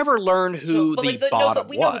life. we never learned who but, the like, no, bottom but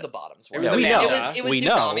we was. know who the bottoms were. It was we know. Amanda. It was We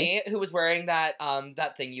know. Tsunami who was wearing that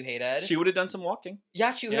that thing you hated. She would have done some walking.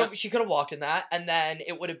 Yeah, she Yeah. she could have walked in that, and then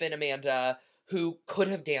it would have been Amanda who could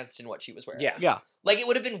have danced in what she was wearing. Yeah. Yeah. Like, it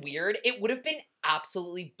would have been weird. It would have been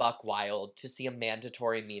absolutely buck wild to see a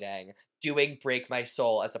mandatory meeting doing Break My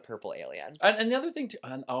Soul as a purple alien. And the other thing too,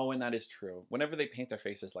 and that is true. Whenever they paint their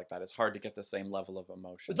faces like that, it's hard to get the same level of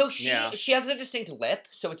emotion. Though she Yeah. she has a distinct lip,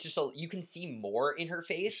 so it's just you can see more in her You're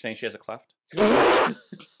face. saying she has a cleft? Can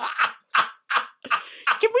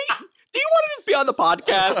we? Do you want to just be on the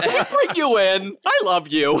podcast? Can we bring you in? I love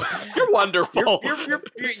you. You're wonderful.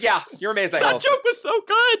 Yeah, you're amazing. That joke was so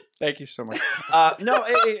good. Thank you so much. No,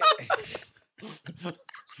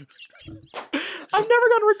 I'm never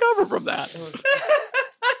going to recover from that.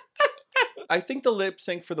 I think the lip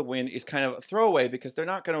sync for the win is kind of a throwaway because they're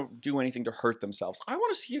not going to do anything to hurt themselves. I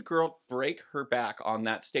want to see a girl break her back on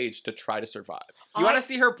that stage to try to survive. You want to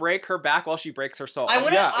see her break her back while she breaks her soul. I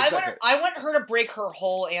want Yeah, exactly. I want her to break her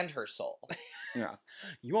whole and her soul. Yeah.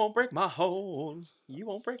 You won't break my hole. You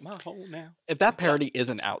won't break my hole now. If that parody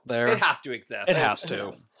isn't out there, It has to exist. it has to.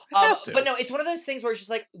 It has to. But no, it's one of those things where it's just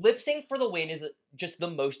like lip sync for the win is just the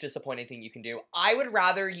most disappointing thing you can do. I would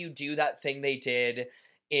rather you do that thing they did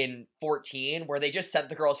in 14 where they just sent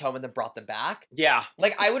the girls home and then brought them back. Yeah.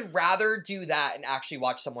 Like, I would rather do that and actually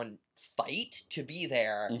watch someone fight to be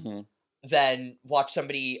there Mm-hmm. than watch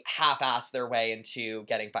somebody half-ass their way into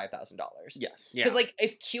getting $5,000. Yes. Yeah. Because, like,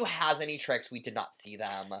 if Q has any tricks, we did not see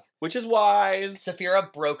them. Which is wise.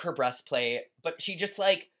 Saphira broke her breastplate, but she just,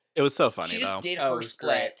 like, It was so funny, she just though. did Oh, it her was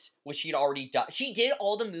split, which she'd already done. She did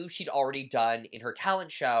all the moves she'd already done in her talent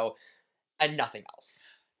show, and nothing else.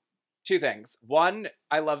 Two things. One,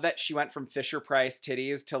 I love that she went from Fisher Price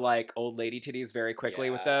titties to like old lady titties very quickly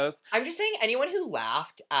with Yeah. those. I'm just saying, anyone who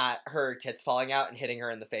laughed at her tits falling out and hitting her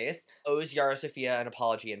in the face owes Yara Sofia an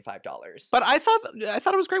apology and $5. But I thought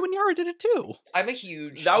it was great when Yara did it too. I'm a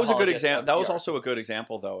huge. That was a good apologist example. of That was Yara. also a good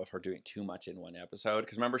example, though, of her doing too much in one episode.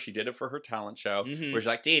 Because remember, she did it for her talent show, Mhm. where she's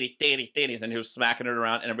like, titties, titties, titties, and he was smacking it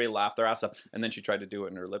around, and everybody laughed their ass up. And then she tried to do it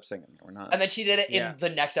in her lip sync, and they were not. And then she did it Yeah. in the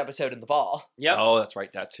next episode in the ball. Yep. Oh, that's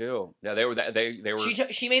right, that too. Yeah, they were. They were.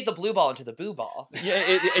 She made the blue ball into the boo ball.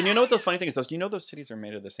 Yeah, and you know what the funny thing is? Those titties are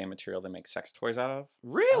made of the same material they make sex toys out of.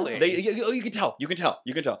 Really? You can tell. You can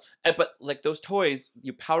tell. But like those toys,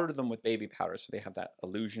 you powder them with baby powder, so they have that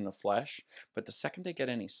illusion of flesh. But the second they get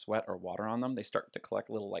any sweat or water on them, they start to collect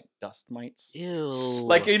little like dust mites. Ew.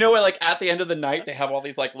 Like, you know what? Like at the end of the night, they have all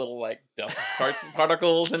these like little like dust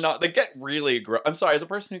particles, and they get really gross. I'm sorry, as a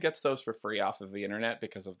person who gets those for free off of the internet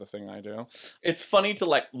because of the thing I do, it's funny to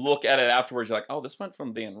like look at it afterwards. You're like, oh, this went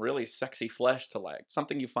from being really sexy flesh to like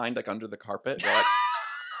something you find like under the carpet. You're like,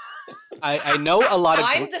 I know a lot of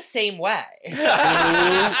I'm the same way.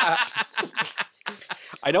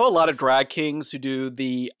 I know a lot of drag kings who do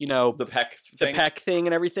the the peck the thing. peck thing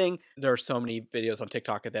and everything. There are so many videos on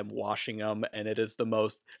TikTok of them washing them, and it is the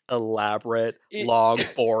most elaborate, long,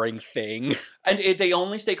 boring thing. And they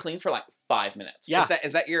only stay clean for like 5 minutes. Yeah.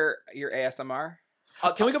 Is that your ASMR?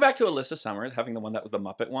 Can we go back to Alyssa Summers having the one that was the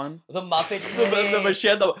Muppet one? The Muppet She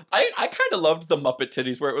had I kind of loved the Muppet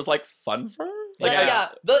titties where it was like fun for her. Like,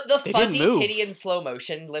 the They fuzzy didn't move. titty in slow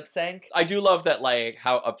motion lip sync. I do love that, like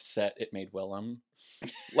how upset it made Willem.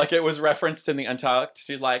 Like it was referenced in the Untucked.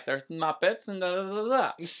 She's like, there's Muppets and da da da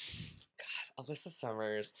da. Alyssa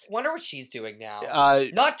Summers. Wonder what she's doing now.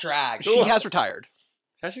 Not drag. She has retired.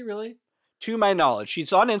 Has she really? To my knowledge,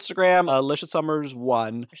 she's on Instagram. Alicia Summers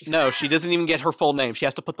 1. No, she doesn't even get her full name. She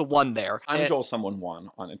has to put the 1 there. I'm Joel Someone 1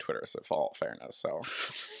 on Twitter, so for all fairness. So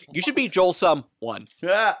You should be Joel Sum 1.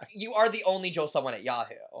 yeah, You are the only Joel someone at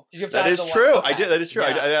Yahoo. You have to that add is the one- true. okay. I did. That is true.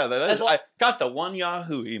 Yeah. I got the one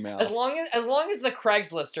Yahoo email. As long as the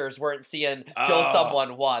Craigslisters weren't seeing Joel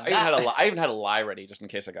someone one. I even had a lie ready just in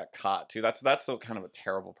case I got caught too. That's so kind of a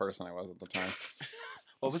terrible person I was at the time.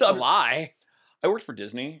 What was the lie? I worked for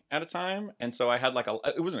Disney at a time, and so I had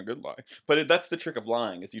it wasn't a good lie, but that's the trick of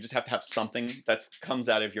lying, is you just have to have something that comes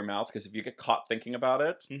out of your mouth, because if you get caught thinking about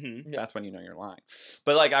it, that's when you know you're lying.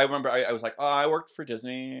 But like, I remember I was like, oh, I worked for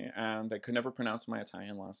Disney, and they could never pronounce my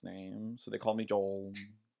Italian last name, so they called me Joel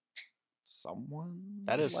Someone.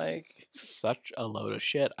 That is like such a load of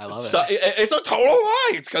shit. I love so, it. It's a total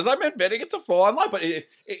lie. It's because I'm admitting it's a full-on lie, but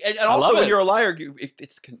and also love when it. you're a liar,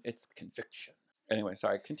 it's conviction. Anyway,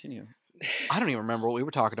 sorry, continue. I don't even remember what we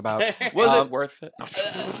were talking about. Was it worth it? No.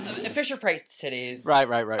 Fisher Price titties. Right.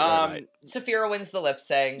 Saphira wins the lip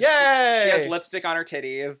sync. Yay! She has lipstick on her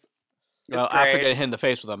titties. Well, It's after great. getting hit in the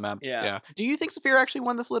face with a map. Yeah. Do you think Saphira actually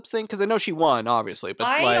won this lip sync? Because I know she won, obviously, but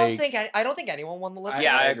I like, don't think anyone won the lip sync.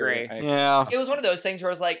 Yeah, I agree. yeah. It was one of those things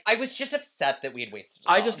where I was like, I was just upset that we had wasted.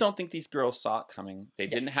 I just don't think these girls saw it coming. They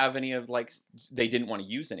didn't have any of they didn't want to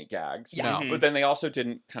use any gags. Yeah. No. But then they also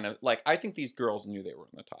didn't kind of I think these girls knew they were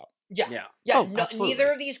in the top. Yeah. Oh, absolutely.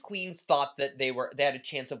 Neither of these queens thought that they had a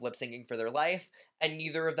chance of lip syncing for their life, and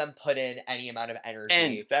neither of them put in any amount of energy.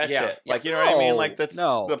 And that's Yeah. it. Like, you know what I mean? Like, that's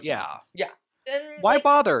yeah. And, Why like,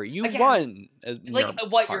 bother? You again, won.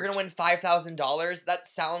 You're gonna win $5,000? That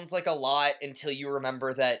sounds like a lot until you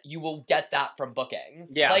remember that you will get that from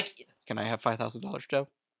bookings. Yeah. Like, Can I have $5,000, Joe?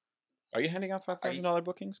 Are you handing out $5,000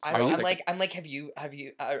 bookings? I'm like, have you?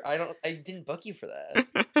 I didn't book you for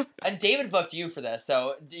this, and David booked you for this,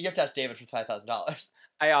 so you have to ask David for $5,000.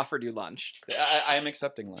 I offered you lunch. I am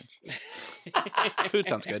accepting lunch. Food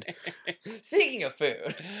sounds good. Speaking of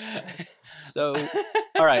food, So,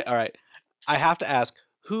 all right. I have to ask,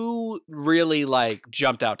 who really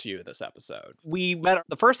jumped out to you this episode? We met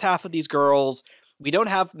the first half of these girls. We don't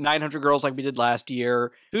have 900 girls like we did last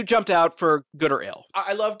year. Who jumped out for good or ill?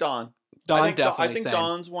 I love Dawn. Dawn, I think same.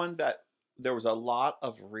 Dawn's one that there was a lot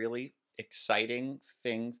of really exciting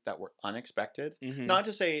things that were unexpected. Mhm. Not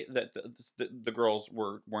to say that the girls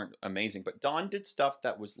weren't amazing, but Dawn did stuff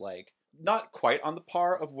that was not quite on the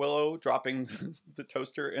par of Willow dropping the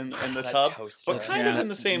toaster in the That tub, toaster. but kind of in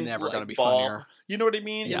the same Never gonna be ball. funnier. You know what I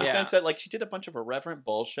mean? In the Yeah. sense that she did a bunch of irreverent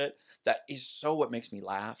bullshit that is so what makes me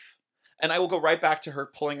laugh. And I will go right back to her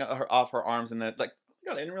pulling her off her arms and then oh my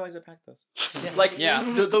God, I didn't realize I packed those. Yeah.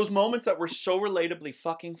 Those moments that were so relatably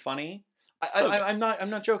fucking funny. I'm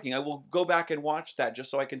not joking. I will go back and watch that just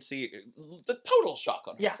so I can see the total shock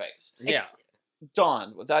on her face. Yeah.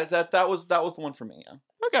 Dawn, that was the one for me. Yeah.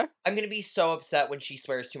 Okay. I'm gonna be so upset when she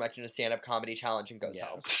swears too much in a stand-up comedy challenge and goes Yeah.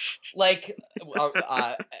 home.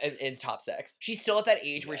 In top 6, she's still at that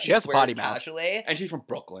age where She she has swears potty mouth. casually. And she's from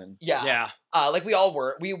Brooklyn. Yeah. Yeah. We all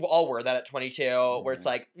were that at 22, where it's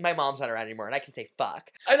like, my mom's not around anymore, and I can say fuck.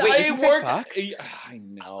 And Wait, you I can say worked. fuck? I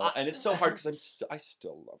know, and it's so hard because I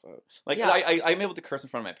still love it. Yeah. I'm able to curse in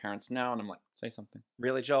front of my parents now, and I'm like, say something.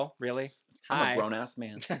 Really, Joel? Really? I'm Hi. a grown ass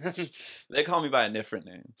man. They call me by a different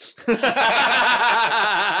name.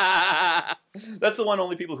 That's the one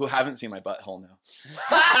only people who haven't seen my butthole know.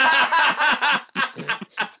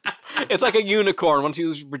 It's like a unicorn. Once you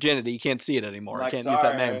lose virginity, you can't see it anymore. Like, I can't use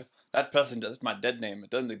that sorry, name. That person that's my dead name. It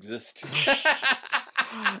doesn't exist.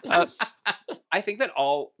 I think that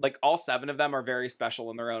all 7 of them are very special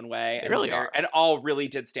in their own way. They really they're- are. And all really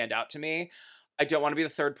did stand out to me. I don't want to be the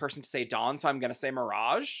third person to say Dawn, so I'm going to say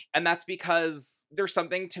Mirage. And that's because there's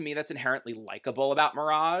something to me that's inherently likable about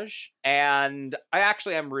Mirage. And I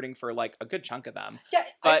actually am rooting for a good chunk of them. Yeah,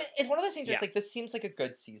 But- it's one of those things where yeah. it's like, this seems like a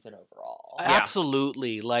good season overall. Yeah.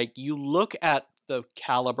 Absolutely. You look at the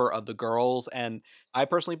caliber of the girls, and I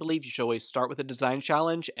personally believe you should always start with a design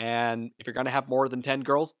challenge, and if you're going to have more than 10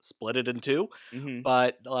 girls, split it in 2. Mm-hmm.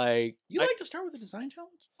 But You like to start with a design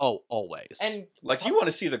challenge? always. And You want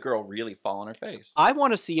to see the girl really fall on her face. I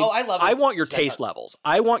want to see I want your design taste part. levels.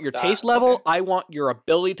 I want your taste level. okay. I want your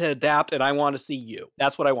ability to adapt, and I want to see you.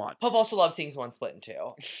 That's what I want. Pope also loves seeing someone split in 2.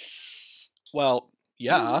 Well,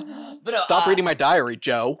 yeah. But no, Stop reading my diary,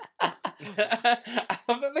 Joe. I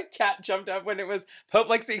love that the cat jumped up when it was Pope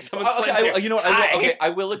like seeing someone's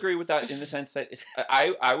I will agree with that in the sense that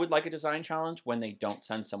I would like a design challenge when they don't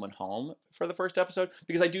send someone home for the first episode,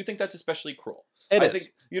 because I do think that's especially cruel. I think,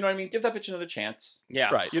 you know what I mean? Give that bitch another chance. Yeah.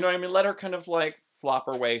 Right. You know what I mean? Let her kind of like flop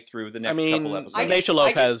her way through the next couple episodes. I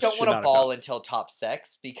just don't want to ball until top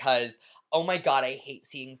 6 because, oh my god, I hate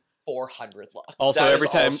seeing 400 looks. Also, every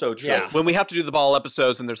time when we have to do the ball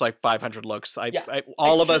episodes and there's like 500 looks,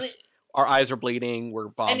 all of us, our eyes are bleeding, we're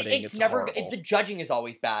vomiting. And it's never the judging is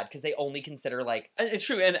always bad because they only consider like it's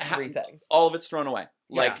true, and 3 things. All of it's thrown away.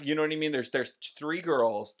 Like you know what I mean? There's 3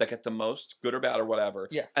 girls that get the most, good or bad or whatever.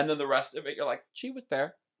 Yeah, and then the rest of it, you're like, she was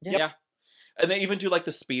there. Yeah. And they even do like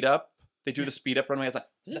the speed up. They do the speed up runway. It's like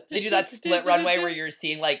they do that split runway where you're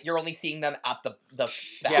only seeing them at the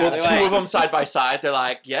two of them side by side. They're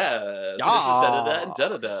like, I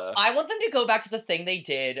want them to go back to the thing they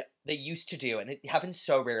used to do, and it happens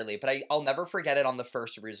so rarely, but I'll never forget it on the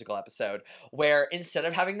first musical episode, where instead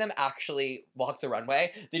of having them actually walk the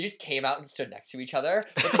runway, they just came out and stood next to each other,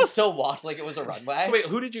 but they still walked like it was a runway. So wait,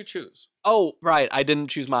 who did you choose? Oh, right, I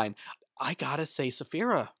didn't choose mine. I gotta say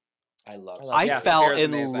Saphira. I fell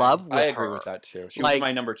in love with her. I agree with that too. She was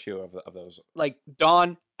my number 2 of those. Like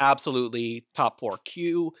Dawn, absolutely top 4.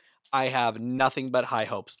 Q, I have nothing but high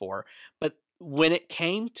hopes for. But when it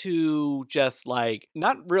came to just like,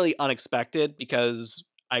 not really unexpected, because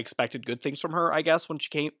I expected good things from her, I guess, when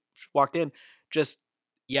she walked in,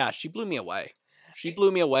 she blew me away. She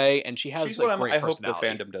blew me away, and she has great personality. I hope the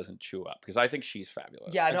fandom doesn't chew up, because I think she's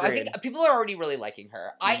fabulous. Yeah, no, I think people are already really liking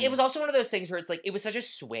her. It was also one of those things where it's like, it was such a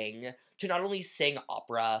swing to not only sing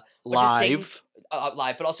opera live,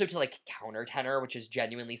 but also to like counter tenor, which is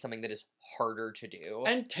genuinely something that is harder to do.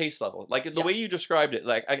 And taste level, like the way you described it,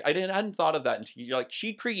 like I hadn't thought of that until you like,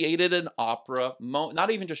 she created an opera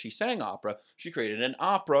not even just she sang opera, she created an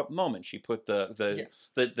opera moment. She put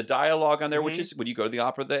the dialogue on there, which is when you go to the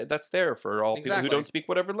opera that's there for all people who don't speak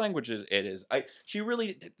whatever language it is. She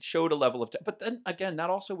really showed a level of but then again,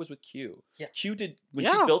 that also was with Q. Q did when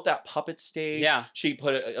she built that puppet stage. She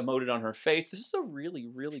put it emoted on her face. This is a really,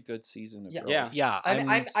 really good season of Girls.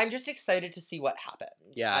 I'm just excited to see what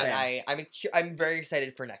happens. And I'm very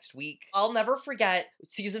excited for next week. I'll never forget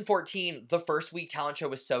season 14. The first week talent show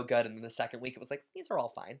was so good, and then the second week it was like, these are all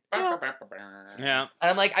fine. Yeah. And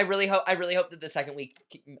I'm like, I really hope that the second week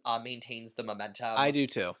maintains the momentum. I do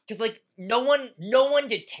too. Because like no one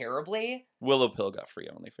did terribly. Willow Pill got free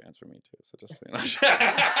OnlyFans for me too, so just so you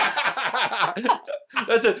know.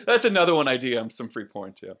 That's another one idea. I'm some free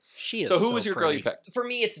porn too. She is. So who was your girl you picked? For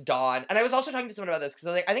me, it's Dawn, and I was also talking to someone about this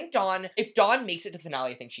because I think Dawn. If Dawn makes it to the finale,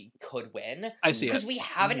 I think she could win. I see because we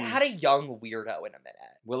haven't had a young weirdo in a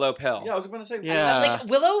minute. Willow Pill. Yeah, I was going to say. Yeah, like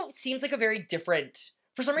Willow seems like a very different.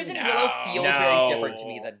 For some reason, Willow feels very different to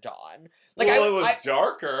me than Dawn. Like Willow was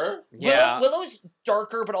darker. Willow's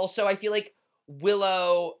darker, but also I feel like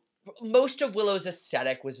most of Willow's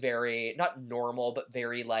aesthetic was very, not normal, but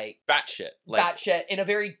very like batshit. Batshit in a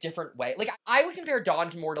very different way. Like I would compare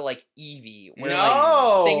Dawn more to like Evie, where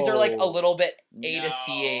like things are like a little bit A to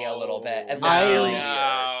C a little bit. And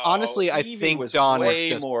honestly, I Evie think was Dawn way was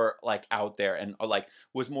just more like out there and like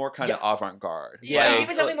was more kind of avant-garde. Yeah, Evie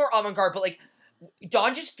was definitely more avant-garde, but like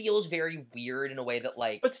Dawn just feels very weird in a way that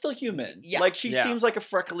like, but still human. Yeah, like she seems like a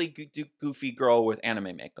freckly, goofy girl with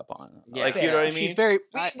anime makeup on. Yeah. Like you know what I mean? She's very.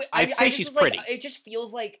 I'd say she's pretty. Like, it just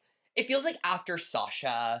feels like after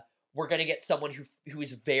Sasha, we're gonna get someone who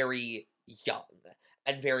is very young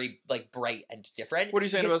and very like bright and different. What are you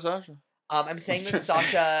saying about Sasha? I'm saying that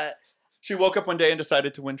Sasha. She woke up one day and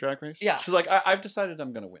decided to win Drag Race. Yeah, she's like, I've decided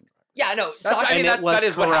I'm gonna win. Yeah, no. That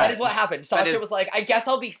is what happened. Sasha was like, I guess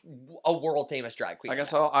I'll be a world famous drag queen. I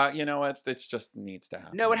guess I'll. You know what? It just needs to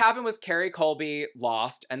happen. No, what happened was Carrie Colby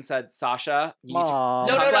lost and said, "Sasha, you need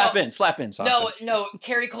to slap in, Sasha." No.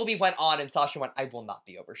 Carrie Colby went on, and Sasha went, "I will not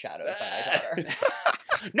be overshadowed by my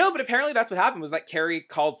daughter." No, but apparently that's what happened. Was that Carrie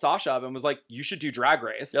called Sasha up and was like, "You should do Drag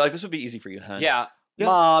Race." Yeah, like this would be easy for you, huh? Yeah.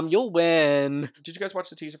 Mom, you'll win. Did you guys watch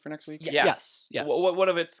the teaser for next week? Yes. What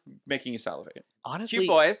of it's making you salivate? Honestly,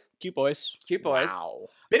 Cute boys. Wow.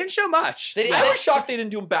 They didn't show much. I was shocked they didn't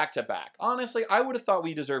do them back to back. Honestly, I would have thought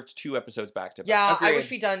we deserved 2 episodes back to back. Yeah, Agreed. I wish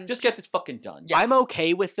we'd done. Just get this fucking done. Yeah. I'm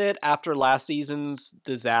okay with it after last season's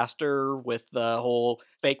disaster with the whole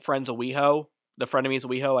fake friends of WeHo. The frenemies of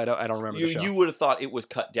WeHo. I don't remember the show. You would have thought it was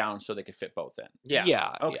cut down so they could fit both in.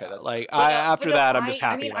 Yeah. Okay. Yeah. That's like after that, I'm just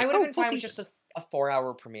happy. I mean, I would have been fine with just a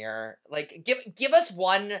 4-hour premiere. Like, give us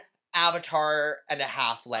 1 Avatar and a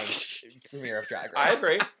half length premiere of Drag Race. I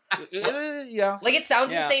agree. Yeah. Like, it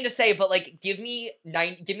sounds insane to say, but like, give me 2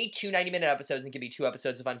 90-minute episodes and give me 2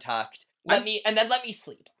 episodes of Untucked let me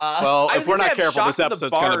sleep. Well, I if was we're gonna not say, I'm careful, this shocked that the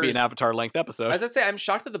episode's going to be an bars- Avatar-length episode. As I say, I'm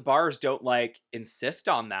shocked that the bars don't insist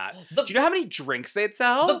on that. The- Do you know how many drinks they'd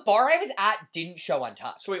sell? the bar I was at didn't show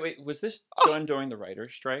Untucked. So wait, was this done during the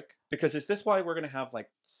writer's strike? Because is this why we're gonna have like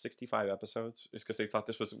 65 episodes? Is because they thought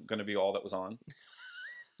this was gonna be all that was on?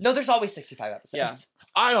 No, there's always 65 episodes. Yeah.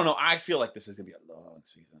 I don't know. I feel like this is gonna be a long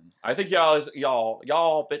season. I think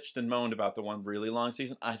y'all bitched and moaned about the one really long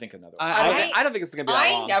season. I think another one. I don't think it's gonna be that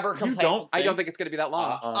I long. never You complained. don't? I don't think it's gonna be that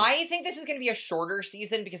long. I think this is going to be a shorter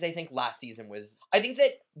season because I think last season was. I think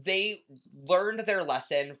that they learned their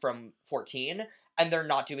lesson from 14 and they're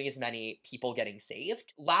not doing as many people getting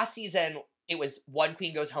saved. Last season, it was one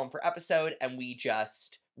queen goes home per episode and we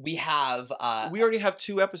have. We already have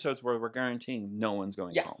 2 episodes where we're guaranteeing no one's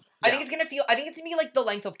going Yeah. home. I think it's going to be like the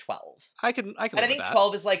length of 12. I can And I live with think that.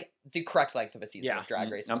 12 is like the correct length of a season Yeah. of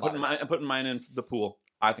Drag Race. I'm putting mine in the pool.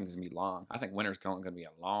 I think this is gonna be long. I think winter's going to be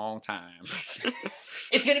a long time.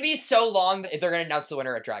 It's going to be so long that they're going to announce the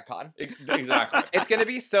winner at DragCon. Exactly. It's going to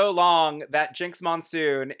be so long that Jinx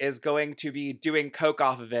Monsoon is going to be doing coke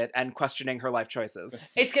off of it and questioning her life choices.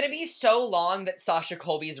 It's going to be so long that Sasha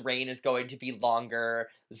Colby's reign is going to be longer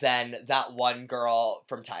than that one girl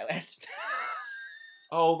from Thailand.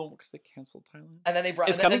 Oh, because they canceled Thailand. And then they brought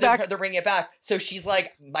It's and then coming they're- back. They're bringing it back. So she's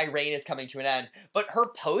like, my reign is coming to an end. But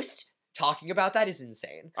her post talking about that is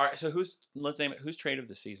insane. All right, so let's name it. Who's trade of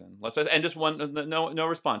the season? Let's and just one. No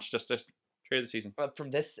response. Just trade of the season.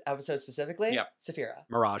 From this episode specifically, Yeah. Saphira.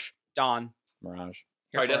 Mirage. Dawn. Mirage.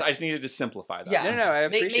 Here Sorry, for it. I just needed to simplify that. Yeah. No, I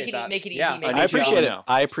Make appreciate it that. make it easy. Yeah. Make I it need I you chill. to appreciate it. know.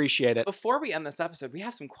 I appreciate it. Before we end this episode, we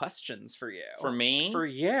have some questions for you. For me? For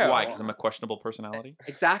you. Why? Because I'm a questionable personality.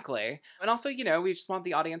 Exactly. And also, we just want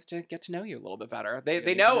the audience to get to know you a little bit better. They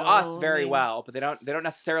Get know to us know very me. well, but they don't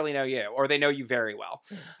necessarily know you, or they know you very well.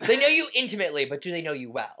 They know you intimately, but do they know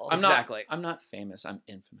you well? Exactly. I'm not famous. I'm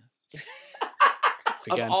infamous.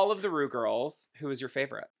 Again. Of all of the Rue girls, who is your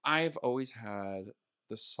favorite? I've always had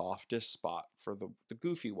the softest spot for the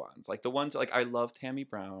goofy ones, like the ones like I love Tammy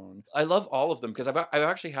Brown. I love all of them because I've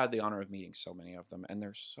actually had the honor of meeting so many of them, and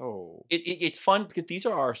they're so it's fun because these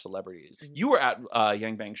are our celebrities. You were at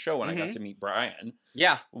Yang Bang's show when I got to meet Brian,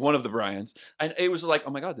 Yeah. one of the Bryans, and it was like,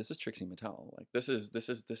 oh my god, this is Trixie Mattel. Like this is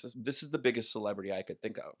the biggest celebrity I could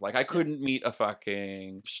think of. Like I couldn't meet a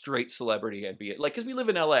fucking straight celebrity and be like, because we live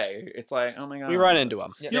in LA. It's like, oh my god, We run into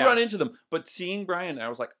them. you Yeah. run into them. But seeing Brian, I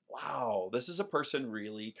was like, wow, this is a person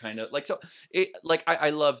really kind of like, so I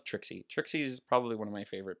love Trixie. Trixie is probably one of my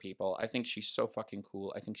favorite people. I think she's so fucking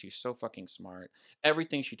cool. I think she's so fucking smart.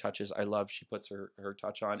 Everything she touches, I love. She puts her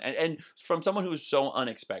touch on. And from someone who's so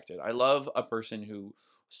unexpected, I love a person who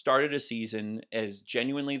started a season as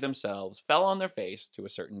genuinely themselves, fell on their face to a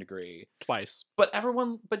certain degree. Twice. But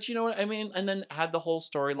you know what I mean? And then had the whole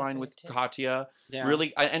storyline with That's it, too. Katya. Yeah.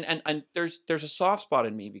 Really, and there's a soft spot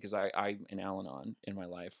in me because I'm an Al-Anon in my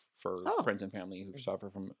life for friends and family who suffer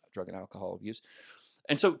from drug and alcohol abuse.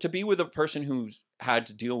 And so to be with a person who's had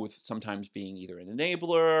to deal with sometimes being either an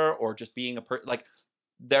enabler or just being like,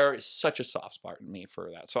 there is such a soft spot in me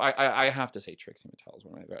for that. So I have to say Trixie Mattel is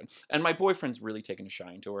one of my favorite. And my boyfriend's really taken a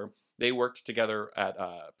shine to her. They worked together at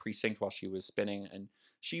Precinct while she was spinning, and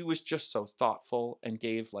she was just so thoughtful and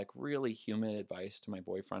gave like really human advice to my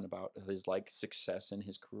boyfriend about his like success in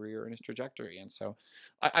his career and his trajectory. And so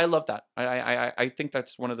I love that. I think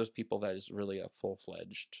that's one of those people that is really a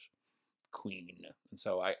full-fledged queen. And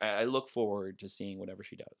so I look forward to seeing whatever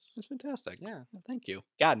she does. That's fantastic. Yeah. Thank you.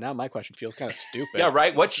 God, now my question feels kind of stupid. Yeah,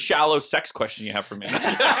 right? What shallow sex question you have for me?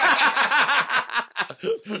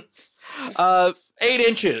 8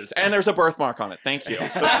 inches, and there's a birthmark on it. Thank you.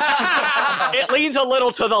 It leans a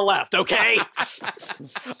little to the left, okay?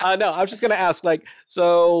 No, I was just going to ask,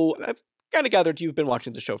 so I've kind of gathered you've been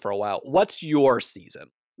watching the show for a while. What's your season?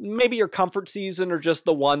 Maybe your comfort season or just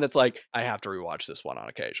the one that's like, I have to rewatch this one on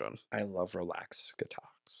occasion. I love relaxed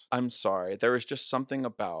Talks. I'm sorry. There is just something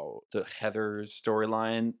about the Heather's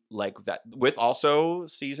storyline like that with also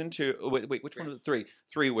season 2. Wait, which one was it? 3?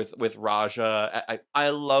 3 with Raja. I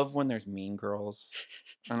love when there's mean girls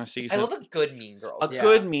on a season. I love a good Mean Girl. a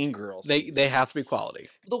good mean girl season. They have to be quality.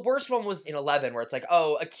 The worst one was in 11, where it's like,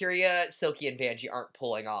 oh, Akira, Silky, and Vanjie aren't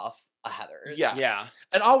pulling off a Heather's. Yes. Yeah.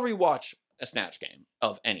 And I'll rewatch a Snatch Game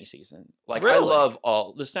of any season. Like I Really? love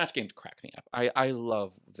all the Snatch Games crack me up. I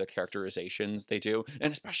love the characterizations they do,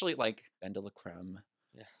 and especially like Ben de la Creme.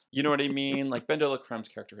 Yeah. You know what I mean? Like Ben de la Creme's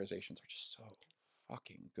characterizations are just so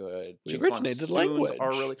fucking good. We Jinx originated Monsoons language. are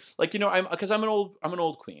really like, you know, I'm an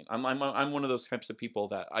old queen. I'm one of those types of people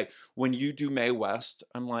that when you do Mae West,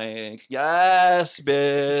 I'm like, yes,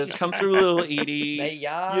 bitch, come through, little Edie. May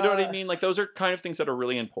ya. You know what I mean? Like those are kind of things that are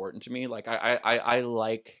really important to me. Like I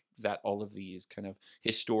like that all of these kind of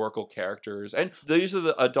historical characters, and these are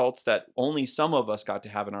the adults that only some of us got to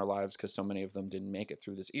have in our lives because so many of them didn't make it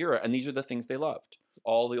through this era, and these are the things they loved.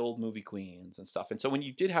 All the old movie queens and stuff. And so when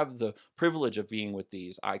you did have the privilege of being with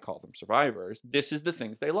these, I call them survivors, this is the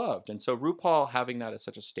things they loved. And so RuPaul having that as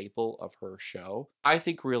such a staple of her show, I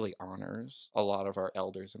think really honors a lot of our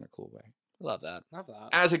elders in a cool way. Love that. Love that.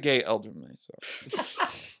 As a gay elder myself.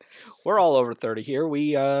 We're all over 30 here.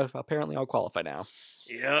 We apparently all qualify now.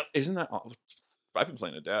 Yeah. Isn't that all? I've been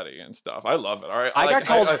playing a daddy and stuff. I love it. All right. I got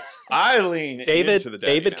called. I lean into the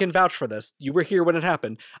daddy. David can vouch for this. You were here when it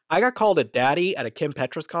happened. I got called a daddy at a Kim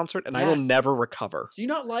Petras concert, and I will never recover. Do you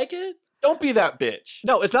not like it? Don't be that bitch.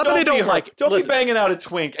 No, it's not that I don't like it. Don't be banging out a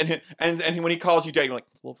twink, and when he calls you daddy, you're like,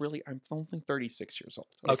 well, really, I'm only 36 years old.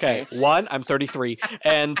 Okay, 1, I'm 33,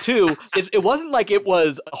 and 2, it wasn't like it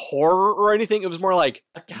was horror or anything. It was more like,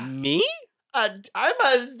 me? I'm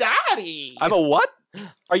a zaddy. I'm a what?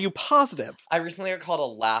 Are you positive? I recently got called a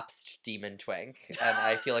lapsed demon twink, and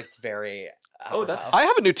I feel like it's very. I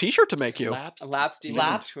have a new T-shirt to make you. Lapsed demon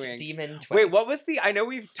lapsed twink. demon twink. Wait, what was the? I know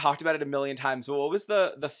we've talked about it a million times, but what was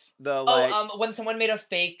the like? When someone made a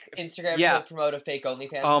fake Instagram to promote a fake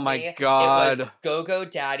OnlyFans. Oh with my me, God. It was go-go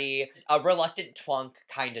daddy, a reluctant twunk,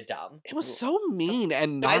 kind of dumb. It was so mean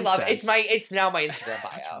and nonsense. I love it. It's now my Instagram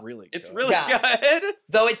bio. That's really good. It's really good.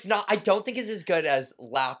 Though it's not. I don't think it's as good as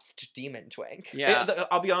lapsed demon twink. Yeah.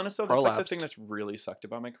 I'll be honest though. That's like the Prolapsed. thing that's really sucked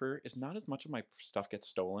about my career is not as much of my stuff gets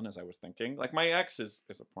stolen as I was thinking. Like my ex is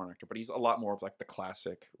a porn actor, but he's a lot more of like the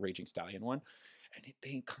classic Raging Stallion one, and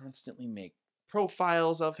they constantly make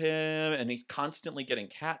profiles of him, and he's constantly getting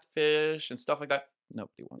catfish and stuff like that.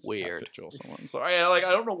 Nobody wants to catfish Joel someone. So I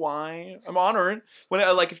don't know why. I'm honored when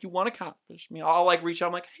if you want to catfish me, I'll like reach out.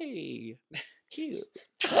 I'm like, hey, cute.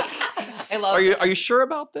 I love. Are you sure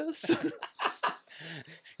about this?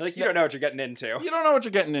 Like you don't know what you're getting into. You don't know what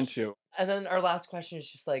you're getting into. And then our last question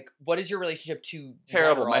is just like, what is your relationship to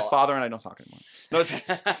Terrible. general? My father and I don't talk anymore. No, it's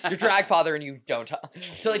your drag father and you don't talk.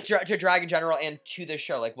 So like to drag in general and to this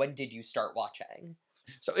show, like when did you start watching?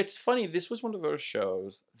 So it's funny. This was one of those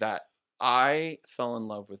shows that I fell in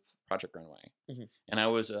love with Project Runway, and I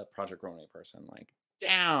was a Project Runway person, like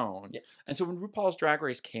down. Yeah. And so when RuPaul's Drag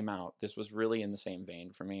Race came out, this was really in the same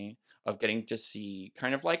vein for me of getting to see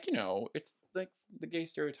kind of like, it's like the gay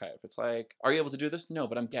stereotype. It's like, are you able to do this? No,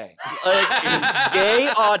 but I'm gay. Like, gay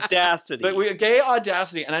audacity. But gay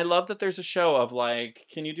audacity. And I love that there's a show of like,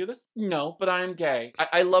 can you do this? No, but I'm gay.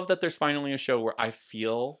 I love that there's finally a show where I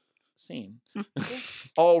feel seen.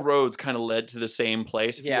 All roads kind of led to the same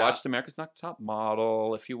place. If you watched America's Next Top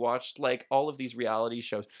Model, if you watched like all of these reality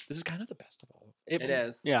shows, this is kind of the best of all. It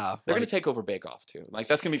is. Yeah. They're going to take over Bake Off too. Like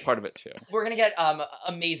that's going to be part of it too. We're going to get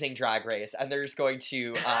amazing Drag Race, and they're just going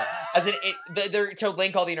to to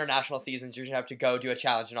link all the international seasons, you're going to have to go do a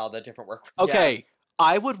challenge in all the different work. Okay. Yes.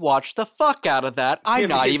 I would watch the fuck out of that. I'm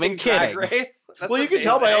not even kidding. Well, you can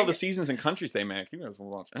tell by all the seasons and countries they make. You guys will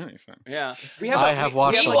watch anything. Yeah. We have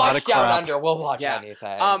watched we a lot watched of Down crap. Under. We'll watch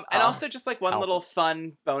anything. And also just like one little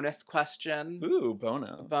fun bonus question. Ooh,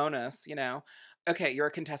 bonus. Bonus, Okay, you're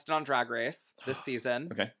a contestant on Drag Race this season.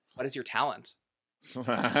 Okay. What is your talent? 8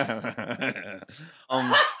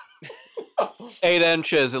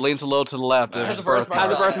 inches. It leans a little to the left. Has It's a birthmark.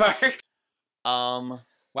 Has a birthmark.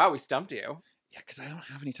 Wow, we stumped you. Yeah, because I don't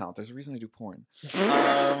have any talent. There's a reason I do porn.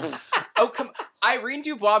 Oh, come Irene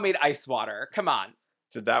Dubois made ice water. Come on.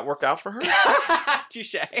 Did that work out for her?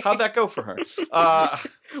 Touche. How'd that go for her?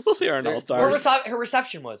 We'll see her in All Stars. Her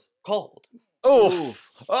reception was cold. Oh.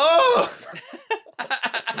 Oh!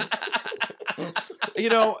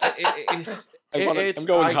 I'm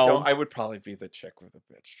going home. I would probably be the chick with the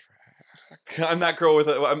bitch track. I'm that girl with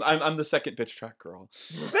I'm the second bitch track girl.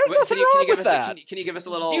 Can you give us a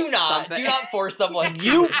little? Do not something? force someone to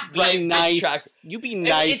You write be bitch nice. track. You be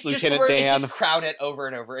nice, Lieutenant Dan. It's just crown it over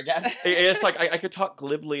and over again. It's like I could talk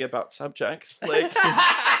glibly about subjects. Like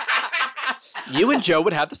you and Joe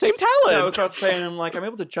would have the same talent. I was about saying, I'm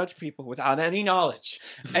able to judge people without any knowledge.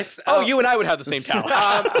 You and I would have the same talent.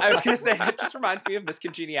 I was going to say, it just reminds me of Miss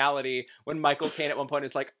Congeniality when Michael Caine at one point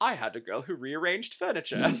is like, I had a girl who rearranged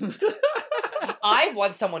furniture. I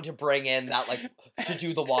want someone to bring in that, to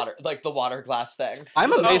do the water, the water glass thing.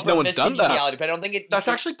 I'm amazed no one's done that. But I don't think that's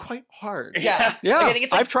actually quite hard. Yeah. Yeah, I think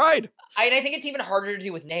it's I've tried. I think it's even harder to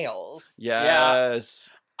do with nails. Yes.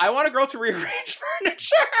 Yeah. I want a girl to rearrange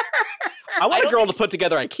furniture. I want a girl to put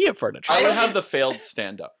together IKEA furniture. I would have the failed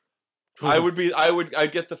stand-up.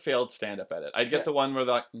 I'd get the failed stand-up edit. I'd get Yeah. the one where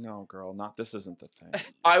they're like, no, girl, this isn't the thing.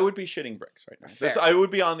 I would be shitting bricks right now. Fair. I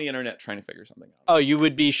would be on the internet trying to figure something out. Oh, you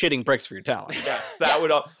would be shitting bricks for your talent. Yes, that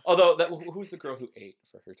would. Although, who's the girl who ate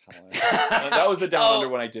for her talent? That was the Down Under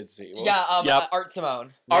one I did see. Art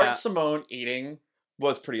Simone. Art Simone eating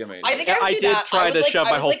was pretty amazing. I think I would I do did that. try to shove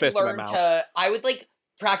my whole fist in my learn mouth. I would like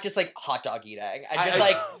practice like hot dog eating and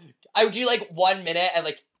just I would do like 1 minute and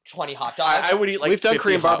like 20 hot dogs. I would eat like We've done 50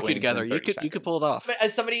 Korean hot barbecue wings together. in You 30 could pull it off. But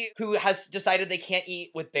as somebody who has decided they can't eat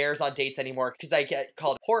with bears on dates anymore because I get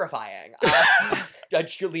called horrifying, I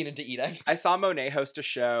just lean into eating. I saw Monet host a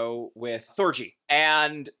show with Thorgy,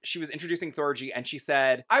 and she was introducing Thorgy, and she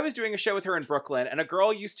said, I was doing a show with her in Brooklyn, and a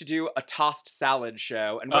girl used to do a tossed salad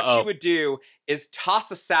show, and what she would do is toss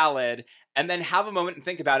a salad and then have a moment and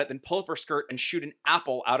think about it, then pull up her skirt and shoot an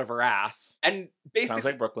apple out of her ass. And basically, Sounds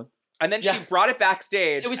like Brooklyn. And then she brought it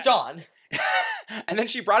backstage. It was Dawn. And then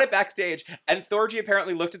she brought it backstage, and Thorgy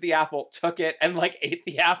apparently looked at the apple, took it, and like ate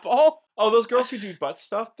the apple. Oh, those girls who do butt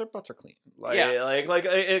stuff, their butts are clean. Like, Yeah. like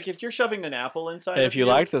if you're shoving an apple inside. If you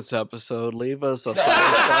liked this episode, leave us a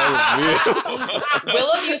 5-star review.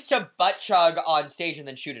 Willem used to butt chug on stage and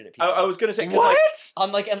then shoot it at people. I was gonna say 'cause, What?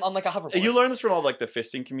 on like a hoverboard. you learn this from all like the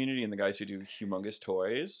fisting community and the guys who do humongous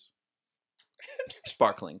toys.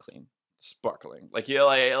 Sparkling clean. Sparkling. Like you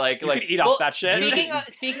like Could eat off that shit.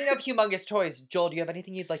 Speaking of humongous toys, Joel, do you have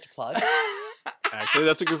anything you'd like to plug? Actually,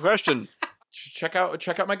 that's a good question. check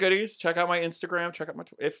out my goodies. Check out my Instagram. Check out my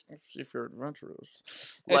if you're adventurous.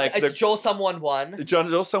 It's Joel Someone One.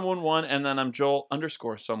 Joel Someone One, and then I'm Joel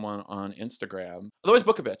 _someone on Instagram. Otherwise,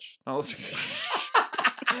 book a bitch. Oh,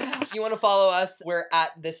 If you want to follow us, we're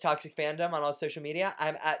at This Toxic Fandom on all social media.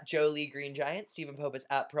 I'm at Jolie Green Giant. Stephen Pope is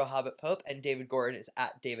at Pro Hobbit Pope, and David Gorin is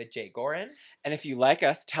at David J. Gorin. And if you like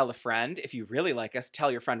us, tell a friend. If you really like us, tell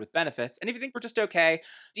your friend with benefits. And if you think we're just okay,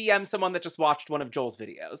 DM someone that just watched one of Joel's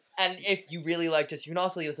videos. And if you really liked us, you can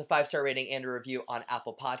also leave us a 5-star rating and a review on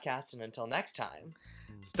Apple Podcasts. And until next time,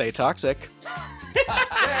 Stay toxic. Yay!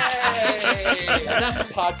 That's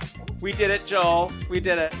a podcast. We did it, Joel. We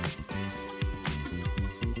did it.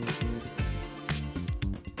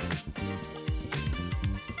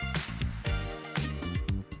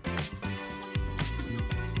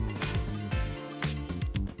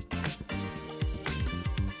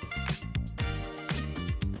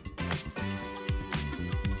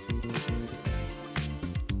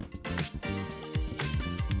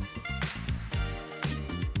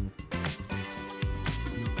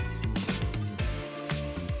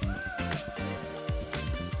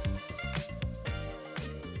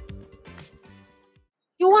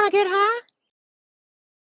 You wanna get high?